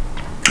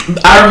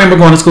 I remember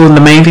going to school and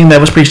the main thing that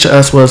was preached to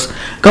us was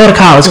go to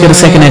college, get a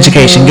second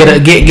education, get a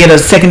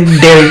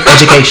secondary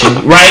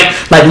education, right?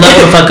 Like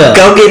level the fuck up.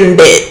 Go get in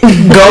debt.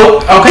 Go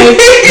in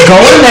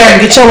there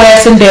and get your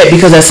ass in debt,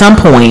 because at some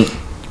point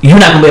you're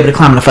not gonna be able to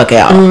climb the fuck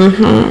out.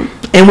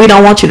 And we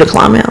don't want you to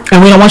climb out.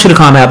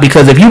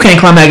 Because if you can't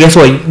climb out, guess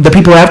what? The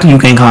people after you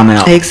can't climb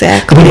out.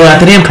 Exactly. The people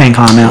after them can't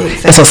climb out.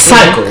 Exactly. It's a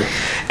cycle.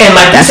 And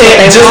like you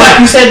said, just like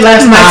you said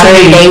last night,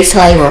 like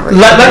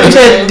you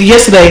said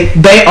yesterday,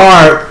 they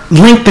are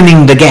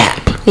lengthening the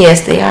gap.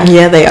 Yes, they are.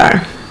 Yeah, they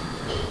are.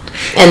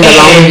 And the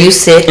longer you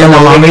sit, the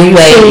longer you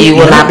wait, you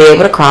will not be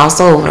able to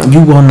cross over.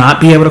 You will not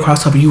be able to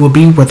cross over. You will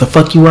be where the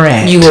fuck you were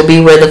at. You will be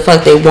where the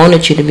fuck they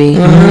wanted you to be.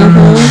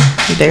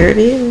 There it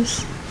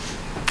is.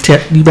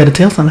 You better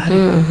tell somebody.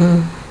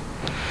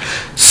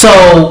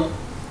 So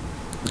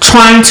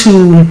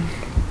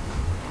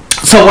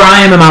where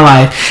I am in my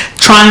life,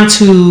 trying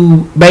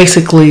to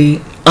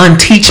basically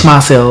unteach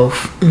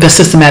myself the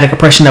systematic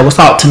oppression that was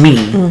taught to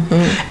me,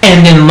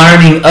 and then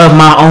learning of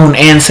my own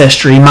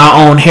ancestry, my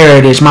own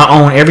heritage, my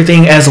own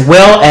everything, as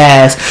well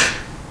as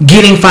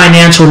getting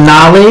financial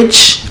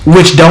knowledge,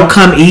 which don't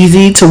come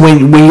easy to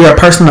when you're a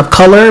person of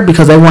color,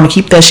 because they want to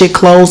keep that shit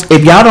closed.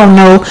 If y'all don't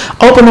know,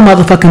 open the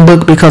motherfucking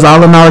book, because all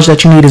the knowledge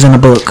that you need is in the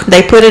book.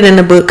 They put it in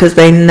the book because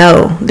they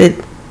know that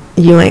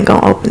you ain't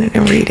gonna open it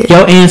and read it.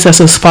 Your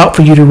ancestors fought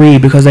for you to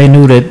read because they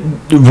knew that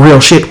real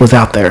shit was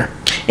out there.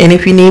 And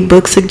if you need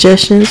book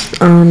suggestions,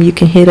 you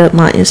can hit up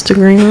my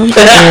Instagram.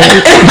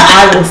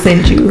 I will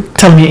send you.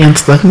 Tell me your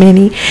Insta.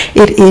 Many.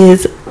 It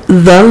is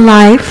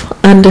 _of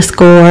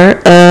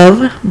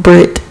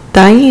Britt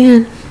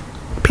Diane.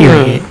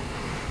 Period.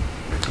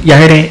 Y'all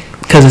hear that?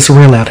 Because it's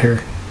real out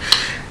here.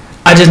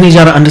 I just need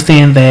y'all to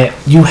understand that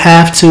you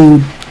have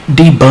to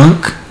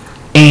debunk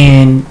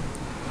and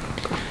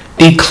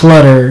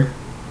declutter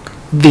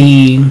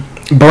the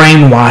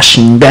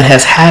brainwashing that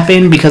has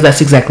happened, because that's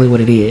exactly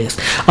what it is.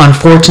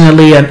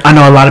 Unfortunately, I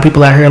know a lot of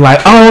people out here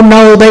like, oh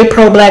no, they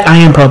pro-black. I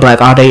am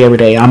pro-black all day, every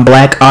day. I'm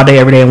black all day,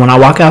 every day. And when I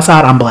walk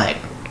outside, I'm black.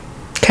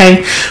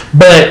 Okay?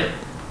 But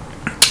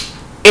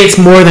it's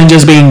more than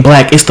just being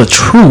black. It's the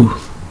truth.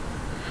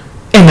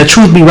 And the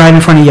truth be right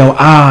in front of your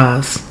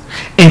eyes.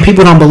 And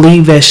people don't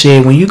believe that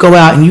shit. When you go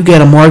out and you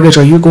get a mortgage,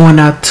 or you're going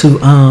out to,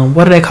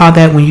 what do they call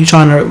that when you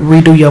trying to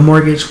redo your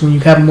mortgage, when you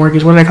have a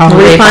mortgage, what do they call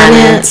it?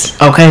 Refinance.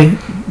 Okay.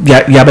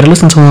 Y'all better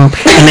listen to them.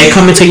 And they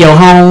come into your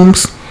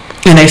homes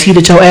and they see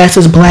that your ass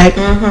is black,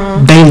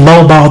 they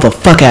lowball the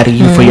fuck out of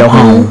you for your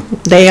home.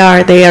 They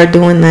are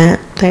doing that.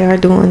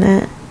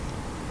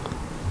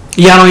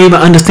 Y'all don't even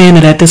understand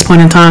that at this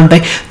point in time,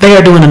 they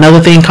are doing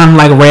another thing, kind of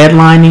like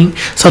redlining.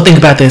 So think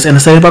about this. In the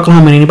state of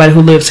Oklahoma, and anybody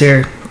who lives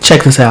here,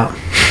 check this out.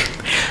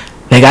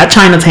 They got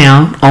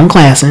Chinatown on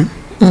Classen.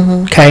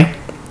 Okay.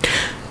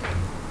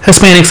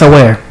 Hispanics are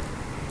where?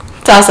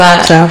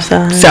 Southside.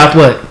 South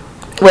what?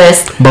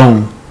 West.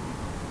 Boom.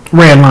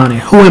 Redlining.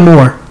 Who in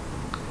Moore?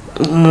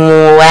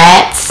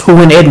 Rats. Who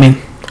in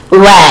Edmond?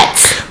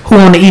 Rats. Who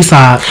on the east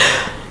side?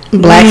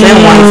 Blacks and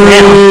whites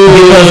now.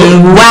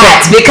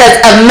 Whites, because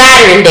of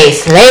modern day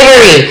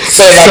slavery.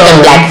 So let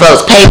them black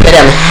folks pay for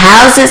them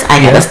houses.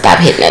 I gotta stop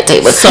hitting that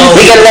table. So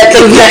we gotta let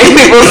them black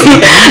people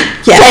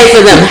pay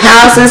for them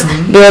houses,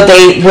 build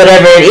they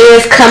whatever it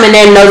is, come in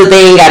there, know that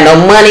they ain't got no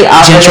money,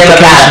 offer them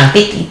about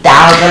 $50,000,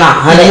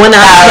 $100,000. When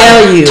I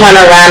tell you, turn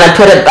around and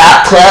put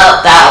about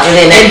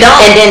 $12,000 in it,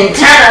 and then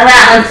turn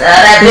around and sell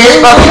that bitch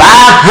for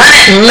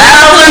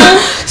 $500,000.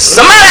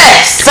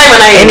 somebody say my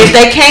name. And if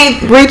they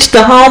can't reach the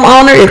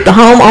homeowner, if the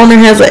homeowner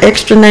has an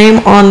extra name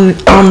on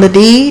the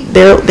deed,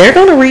 they're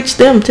gonna reach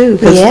them too.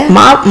 Cause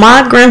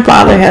my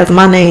grandfather has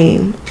my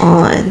name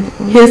on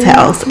his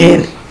house,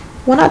 and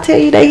when I tell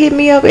you they hit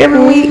me up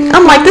every week,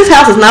 I'm like, this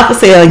house is not for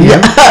sale.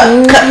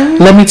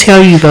 Let me tell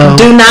you though,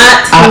 do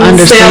not sell them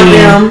your family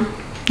home.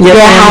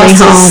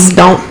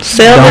 Don't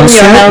sell them your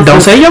houses.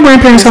 Don't sell your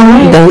grandparents'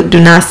 home. Do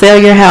not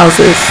sell your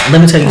houses.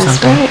 Let me tell you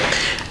something. Right.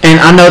 And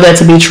I know that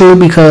to be true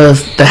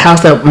because the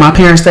house that my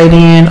parents stayed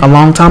in a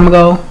long time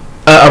ago,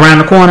 around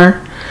the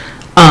corner,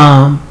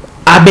 my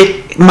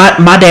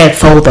dad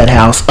sold that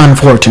house,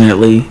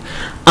 unfortunately.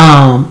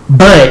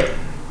 But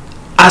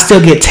I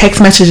still get text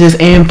messages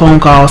and phone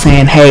calls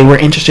saying, hey, we're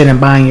interested in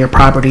buying your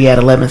property at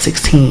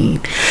 1116.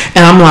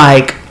 And I'm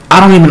like, I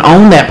don't even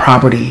own that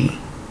property.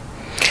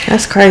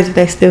 That's crazy.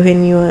 They still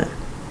hitting you up.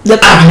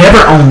 I've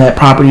never owned that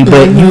property,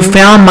 but you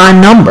found my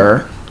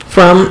number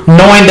from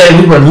knowing that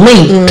we were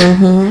linked,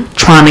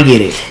 trying to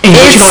get it. And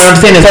you know what I'm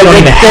saying?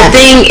 The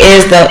thing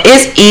is, though,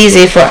 it's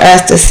easy for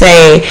us to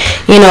say,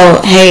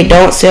 hey,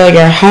 don't sell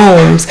your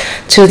homes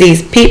to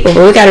these people.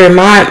 But we got to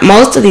remind,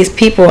 most of these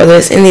people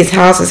that's in these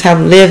houses have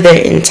lived their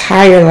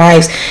entire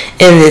lives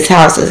in these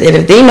houses. And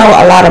if they know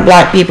a lot of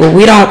black people,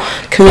 we don't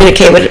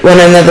communicate with one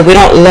another. We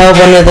don't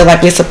love one another like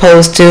we're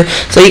supposed to.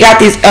 So you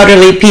got these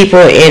elderly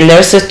people and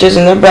their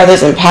sisters and their brothers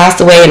and passed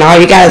away, and all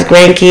you got is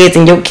grandkids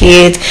and your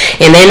kids,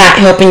 and they're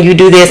not helping you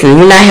do this, and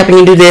you're not helping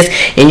you do this,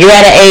 and you're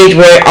at an age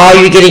where all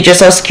you get is your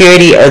Social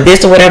Security or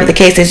this or whatever the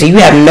case is, so you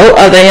have no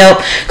other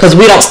help because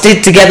we don't stick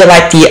together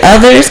like the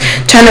others.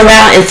 Turn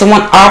around and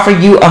someone offer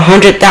you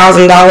 $100,000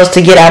 to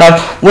get out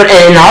of what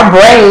in our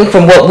brain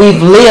from what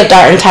we've lived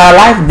our entire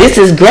life. This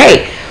is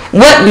great.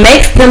 What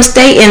makes them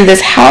stay in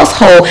this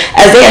household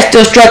as they are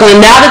still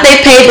struggling now that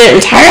they paid their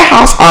entire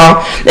house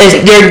off?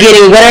 They're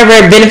getting whatever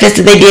benefits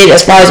that they did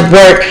as far as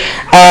work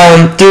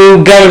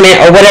through government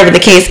or whatever the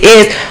case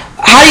is.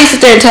 How do you sit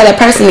there and tell that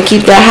person to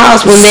keep their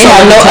house when they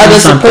have no other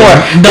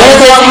support?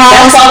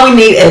 That's why we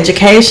need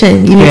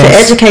education. You need to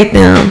educate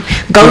them.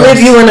 Go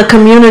live you in a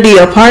community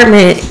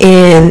apartment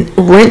and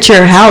rent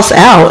your house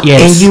out,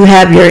 and you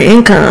have your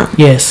income.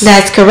 Yes,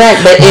 that's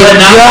correct. But if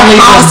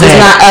your house is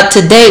not up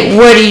to date,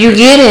 where do you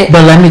get it?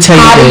 But let me tell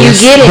you, how do you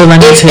get it?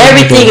 If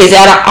everything is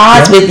at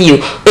odds with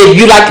you, if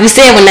you, like you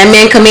said, when that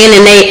man come in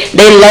and they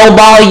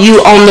lowball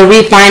you on the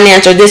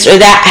refinance or this or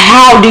that,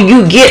 how do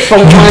you get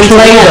from one to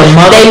another?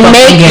 They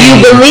make you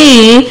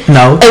believe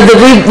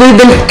we've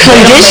been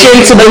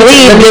conditioned to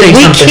believe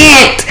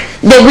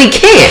that we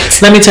can't.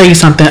 Let me tell you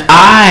something.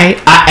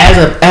 I as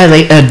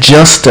a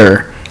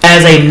adjuster,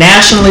 as a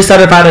nationally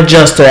certified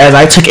adjuster, as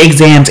I took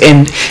exams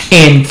in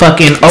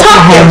fucking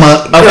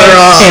Oklahoma,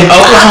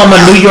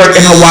 New York,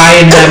 and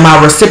Hawaii, and had my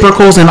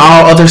reciprocals in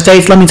all other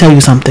states. Let me tell you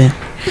something.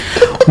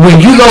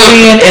 When you go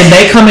in and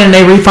they come in and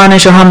they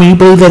refinance your home and you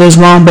believe that it's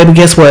wrong, baby,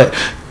 guess what?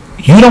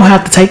 You don't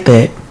have to take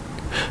that.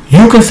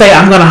 You can say,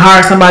 I'm going to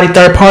hire somebody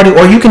third party,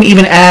 or you can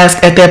even ask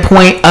at that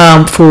point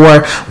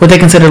for what they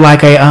consider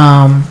like a,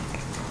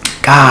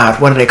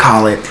 what do they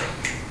call it?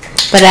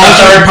 But a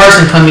third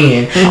person come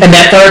in, and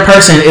that third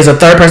person is a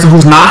third person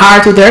who's not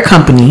hired through their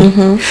company,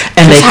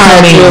 and they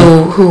come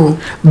in. Who?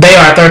 They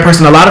are a third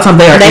person. A lot of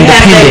times they are independent.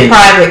 They have their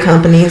private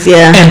companies,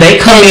 and they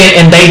come in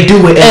and they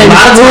do it. And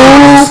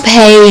who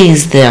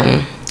pays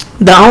them?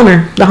 The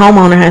owner, the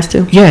homeowner has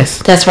to.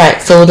 Yes, that's right.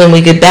 So then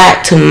we get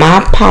back to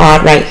my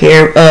pod right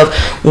here of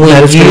when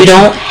you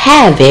don't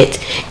have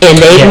it,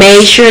 and they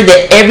made sure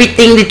that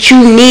everything that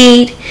you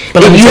need,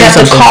 that you have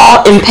to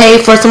call and pay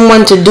for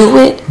someone to do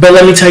it. But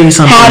let me tell you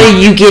something. How do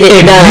you get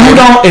it done?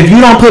 If you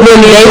don't put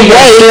money into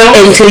yourself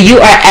until you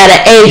are at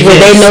an age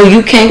where they know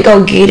you can't go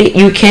get it,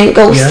 you can't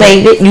go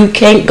save it, you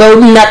can't go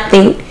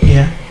nothing.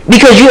 Yeah.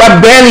 Because you are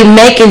barely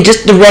making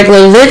just the regular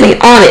living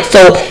on it.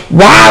 So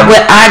why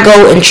would I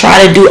go and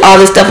try to do all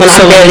this stuff when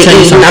I'm barely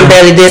eating, I'm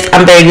barely this,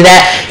 I'm barely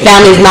that,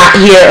 family's not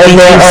here or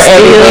there or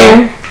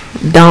everywhere?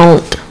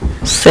 Don't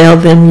sell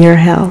them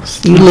your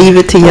house. You leave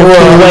it to your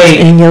kids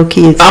and your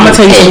kids. I'm gonna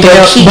tell you something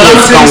else. But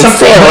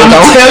I'm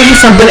gonna tell you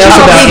something else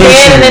about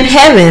insurance. In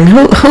heaven,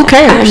 who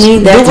cares? I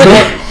mean, that's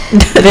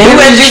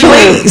very true.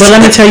 But let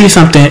me tell you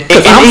something.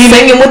 I'm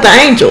singing with the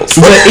angels.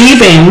 But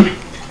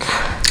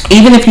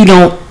even if you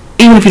don't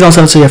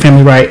sell it to your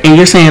family, right? And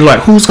you're saying, like,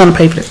 who's going to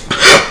pay for it?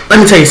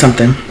 Let me tell you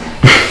something.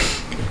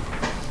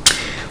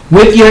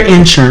 With your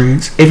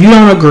insurance, if you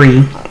don't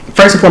agree,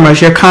 first and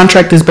foremost, your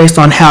contract is based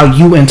on how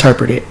you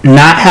interpret it,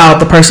 not how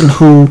the person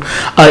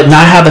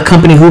not how the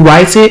company who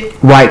writes it.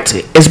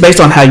 It's based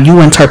on how you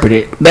interpret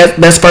it.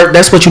 That's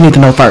what you need to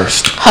know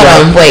first. Hold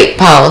on, wait,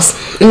 pause.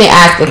 Let me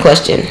ask a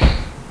question.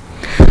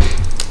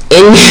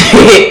 In your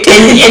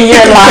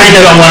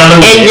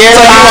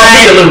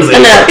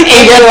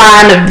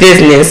line of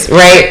business,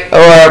 right?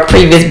 Or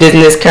previous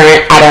business,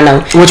 current, I don't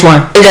know. Which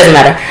one? It doesn't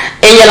matter.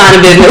 In your line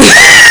of business.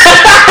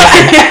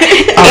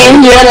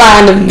 In your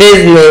line of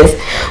business,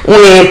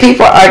 when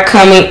people are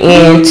coming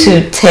in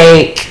to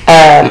take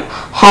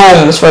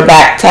homes for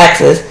back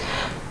taxes,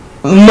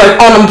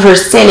 on a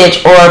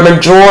percentage or a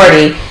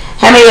majority,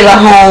 How many of the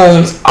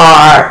homes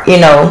are,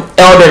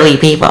 elderly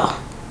people?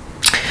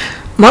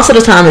 Most of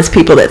the time, it's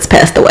people that's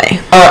passed away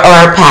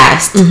Or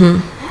passed.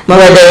 Mm-hmm.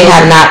 Where they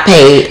have not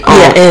paid on.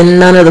 Yeah, and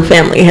none of the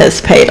family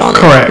has paid on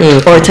Correct.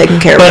 it. Or taken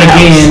care of it. But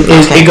again,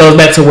 it goes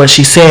back to what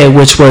she said,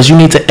 which was you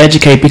need to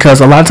educate,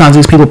 because a lot of times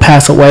these people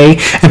pass away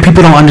and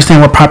people don't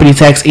understand what property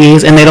tax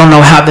is, and they don't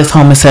know how this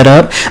home is set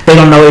up. They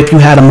don't know if you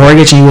had a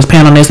mortgage and you was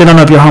paying on this. They don't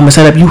know if your home is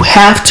set up. You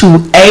have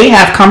to A,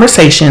 have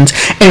conversations,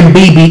 and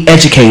B, be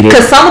educated.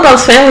 Because some of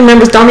those family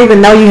members don't even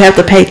know you have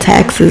to pay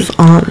taxes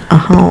on a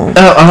home.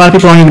 A lot of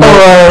people don't even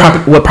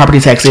know what property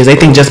tax is. They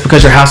think just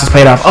because your house is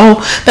paid off, oh,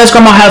 that's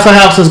grandma's house, her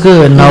house is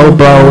good. No,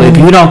 bro. If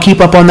you don't keep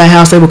up on that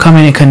house, they will come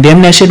in and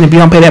condemn that shit. And if you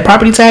don't pay that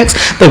property tax,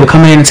 they will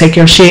come in and take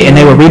your shit, and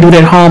they will redo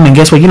that home. And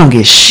guess what? You don't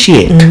get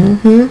shit.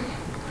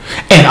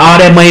 And all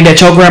that money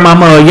that your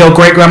grandmama or your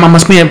great grandmama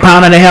spent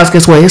pound on that house,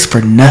 guess what? It's for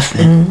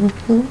nothing.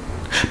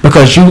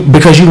 Because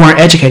you weren't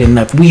educated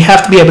enough. We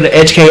have to be able to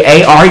educate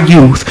our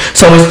youth.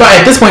 So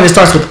at this point, it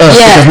starts with us.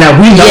 Yeah. Now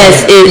we know.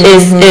 Yes,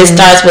 it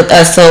starts with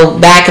us. So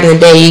back in the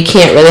day, you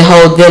can't really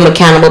hold them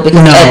accountable,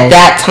 because at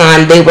that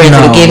time they weren't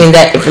giving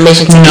that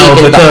information to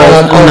even the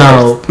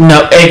homeowners.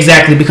 No,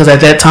 exactly. Because at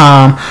that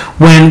time,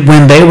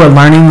 when they were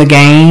learning the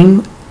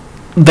game,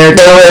 their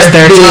time.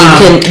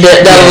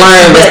 They'll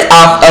learn this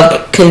off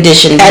of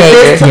conditioned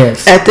behavior.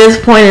 At this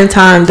point in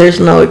time, there's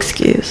no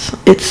excuse.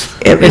 It's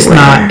everywhere. It's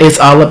not. It's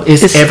all up.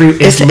 It's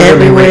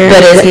everywhere.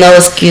 But it's no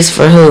excuse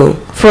for who?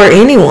 For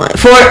anyone.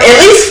 For at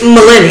least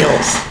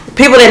millennials,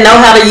 people that know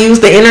how to use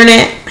the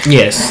internet.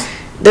 Yes.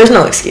 There's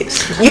no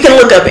excuse. You can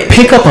look up anything.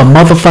 Pick up a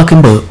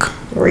motherfucking book.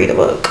 Read a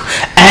book.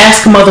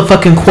 Ask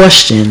motherfucking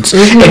questions.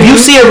 If you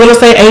see a real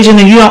estate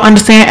agent and you don't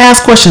understand,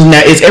 ask questions.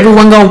 Now, is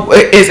everyone gonna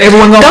lead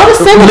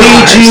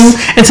you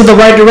into the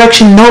right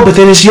direction? No, but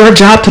then it's your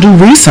job to do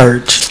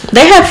research.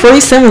 They have free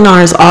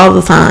seminars all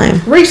the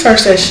time.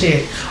 Research that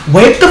shit.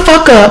 Wake the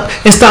fuck up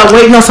and stop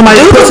waiting on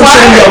somebody to put some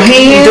shit in your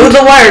hand. Do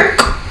the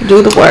work.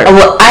 Do the work.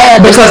 Well,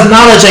 because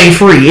knowledge ain't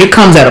free. It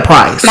comes at a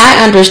price.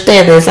 I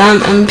understand this.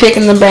 I'm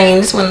picking the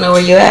brain. Just want to know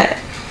where you're at.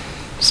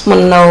 Just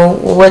want to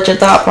know what your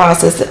thought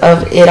process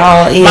of it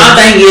all is. My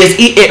thing is,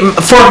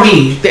 for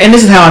me, and this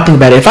is how I think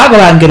about it. If I go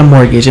out and get a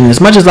mortgage, and as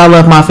much as I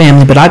love my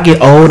family, but I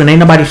get old and ain't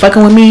nobody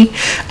fucking with me,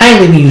 I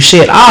ain't leaving you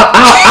shit. I'll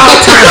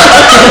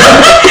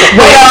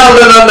Wait,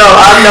 no.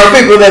 I know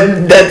people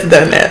that's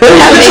done that.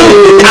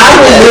 I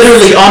will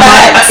literally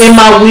in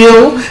my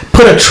will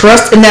put a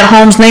trust in that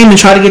home's name and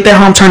try to get that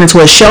home turned into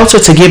a shelter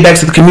to give back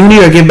to the community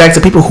or give back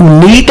to people who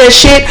need that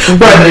shit,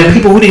 rather than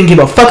people who didn't give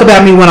a fuck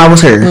about me when I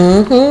was here.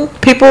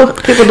 People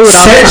do it.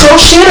 Set your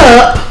shit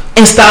up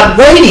and stop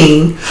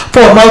waiting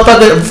for a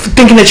motherfucker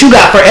thinking that you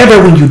got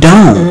forever when you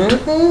don't.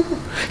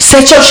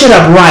 Set your shit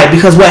up right,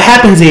 because what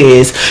happens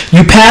is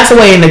you pass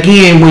away, and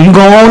again, when you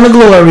go on to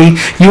glory,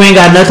 you ain't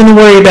got nothing to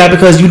worry about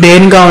because you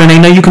dead and gone, and they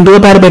know you can do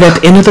about it. But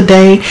at the end of the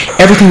day,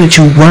 everything that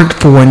you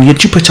worked for and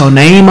that you put your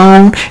name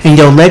on and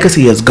your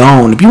legacy is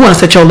gone. If you want to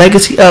set your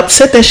legacy up,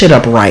 set that shit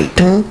up right.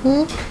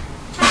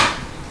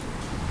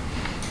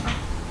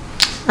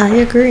 I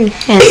agree.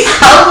 And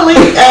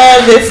hopefully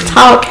this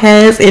talk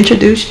has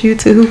introduced you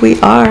to who we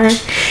are.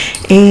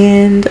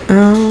 And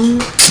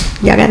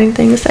y'all got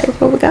anything to say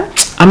before we go?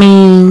 I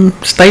mean,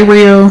 stay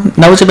real.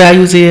 Know what your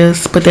values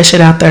is. Put that shit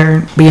out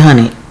there. Be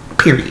 100.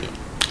 Period.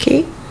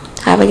 Okay.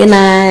 Have a good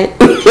night.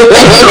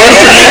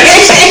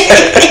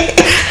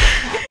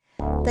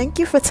 Thank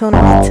you for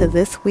tuning in to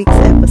this week's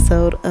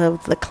episode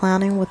of the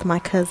Clowning with My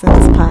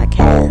Cousins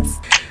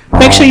podcast.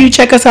 Make sure you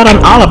check us out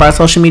on all of our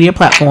social media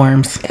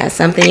platforms. Got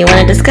something you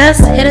want to discuss?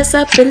 Hit us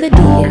up in the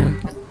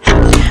DM.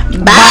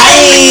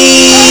 Bye.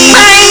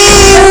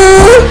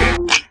 Bye.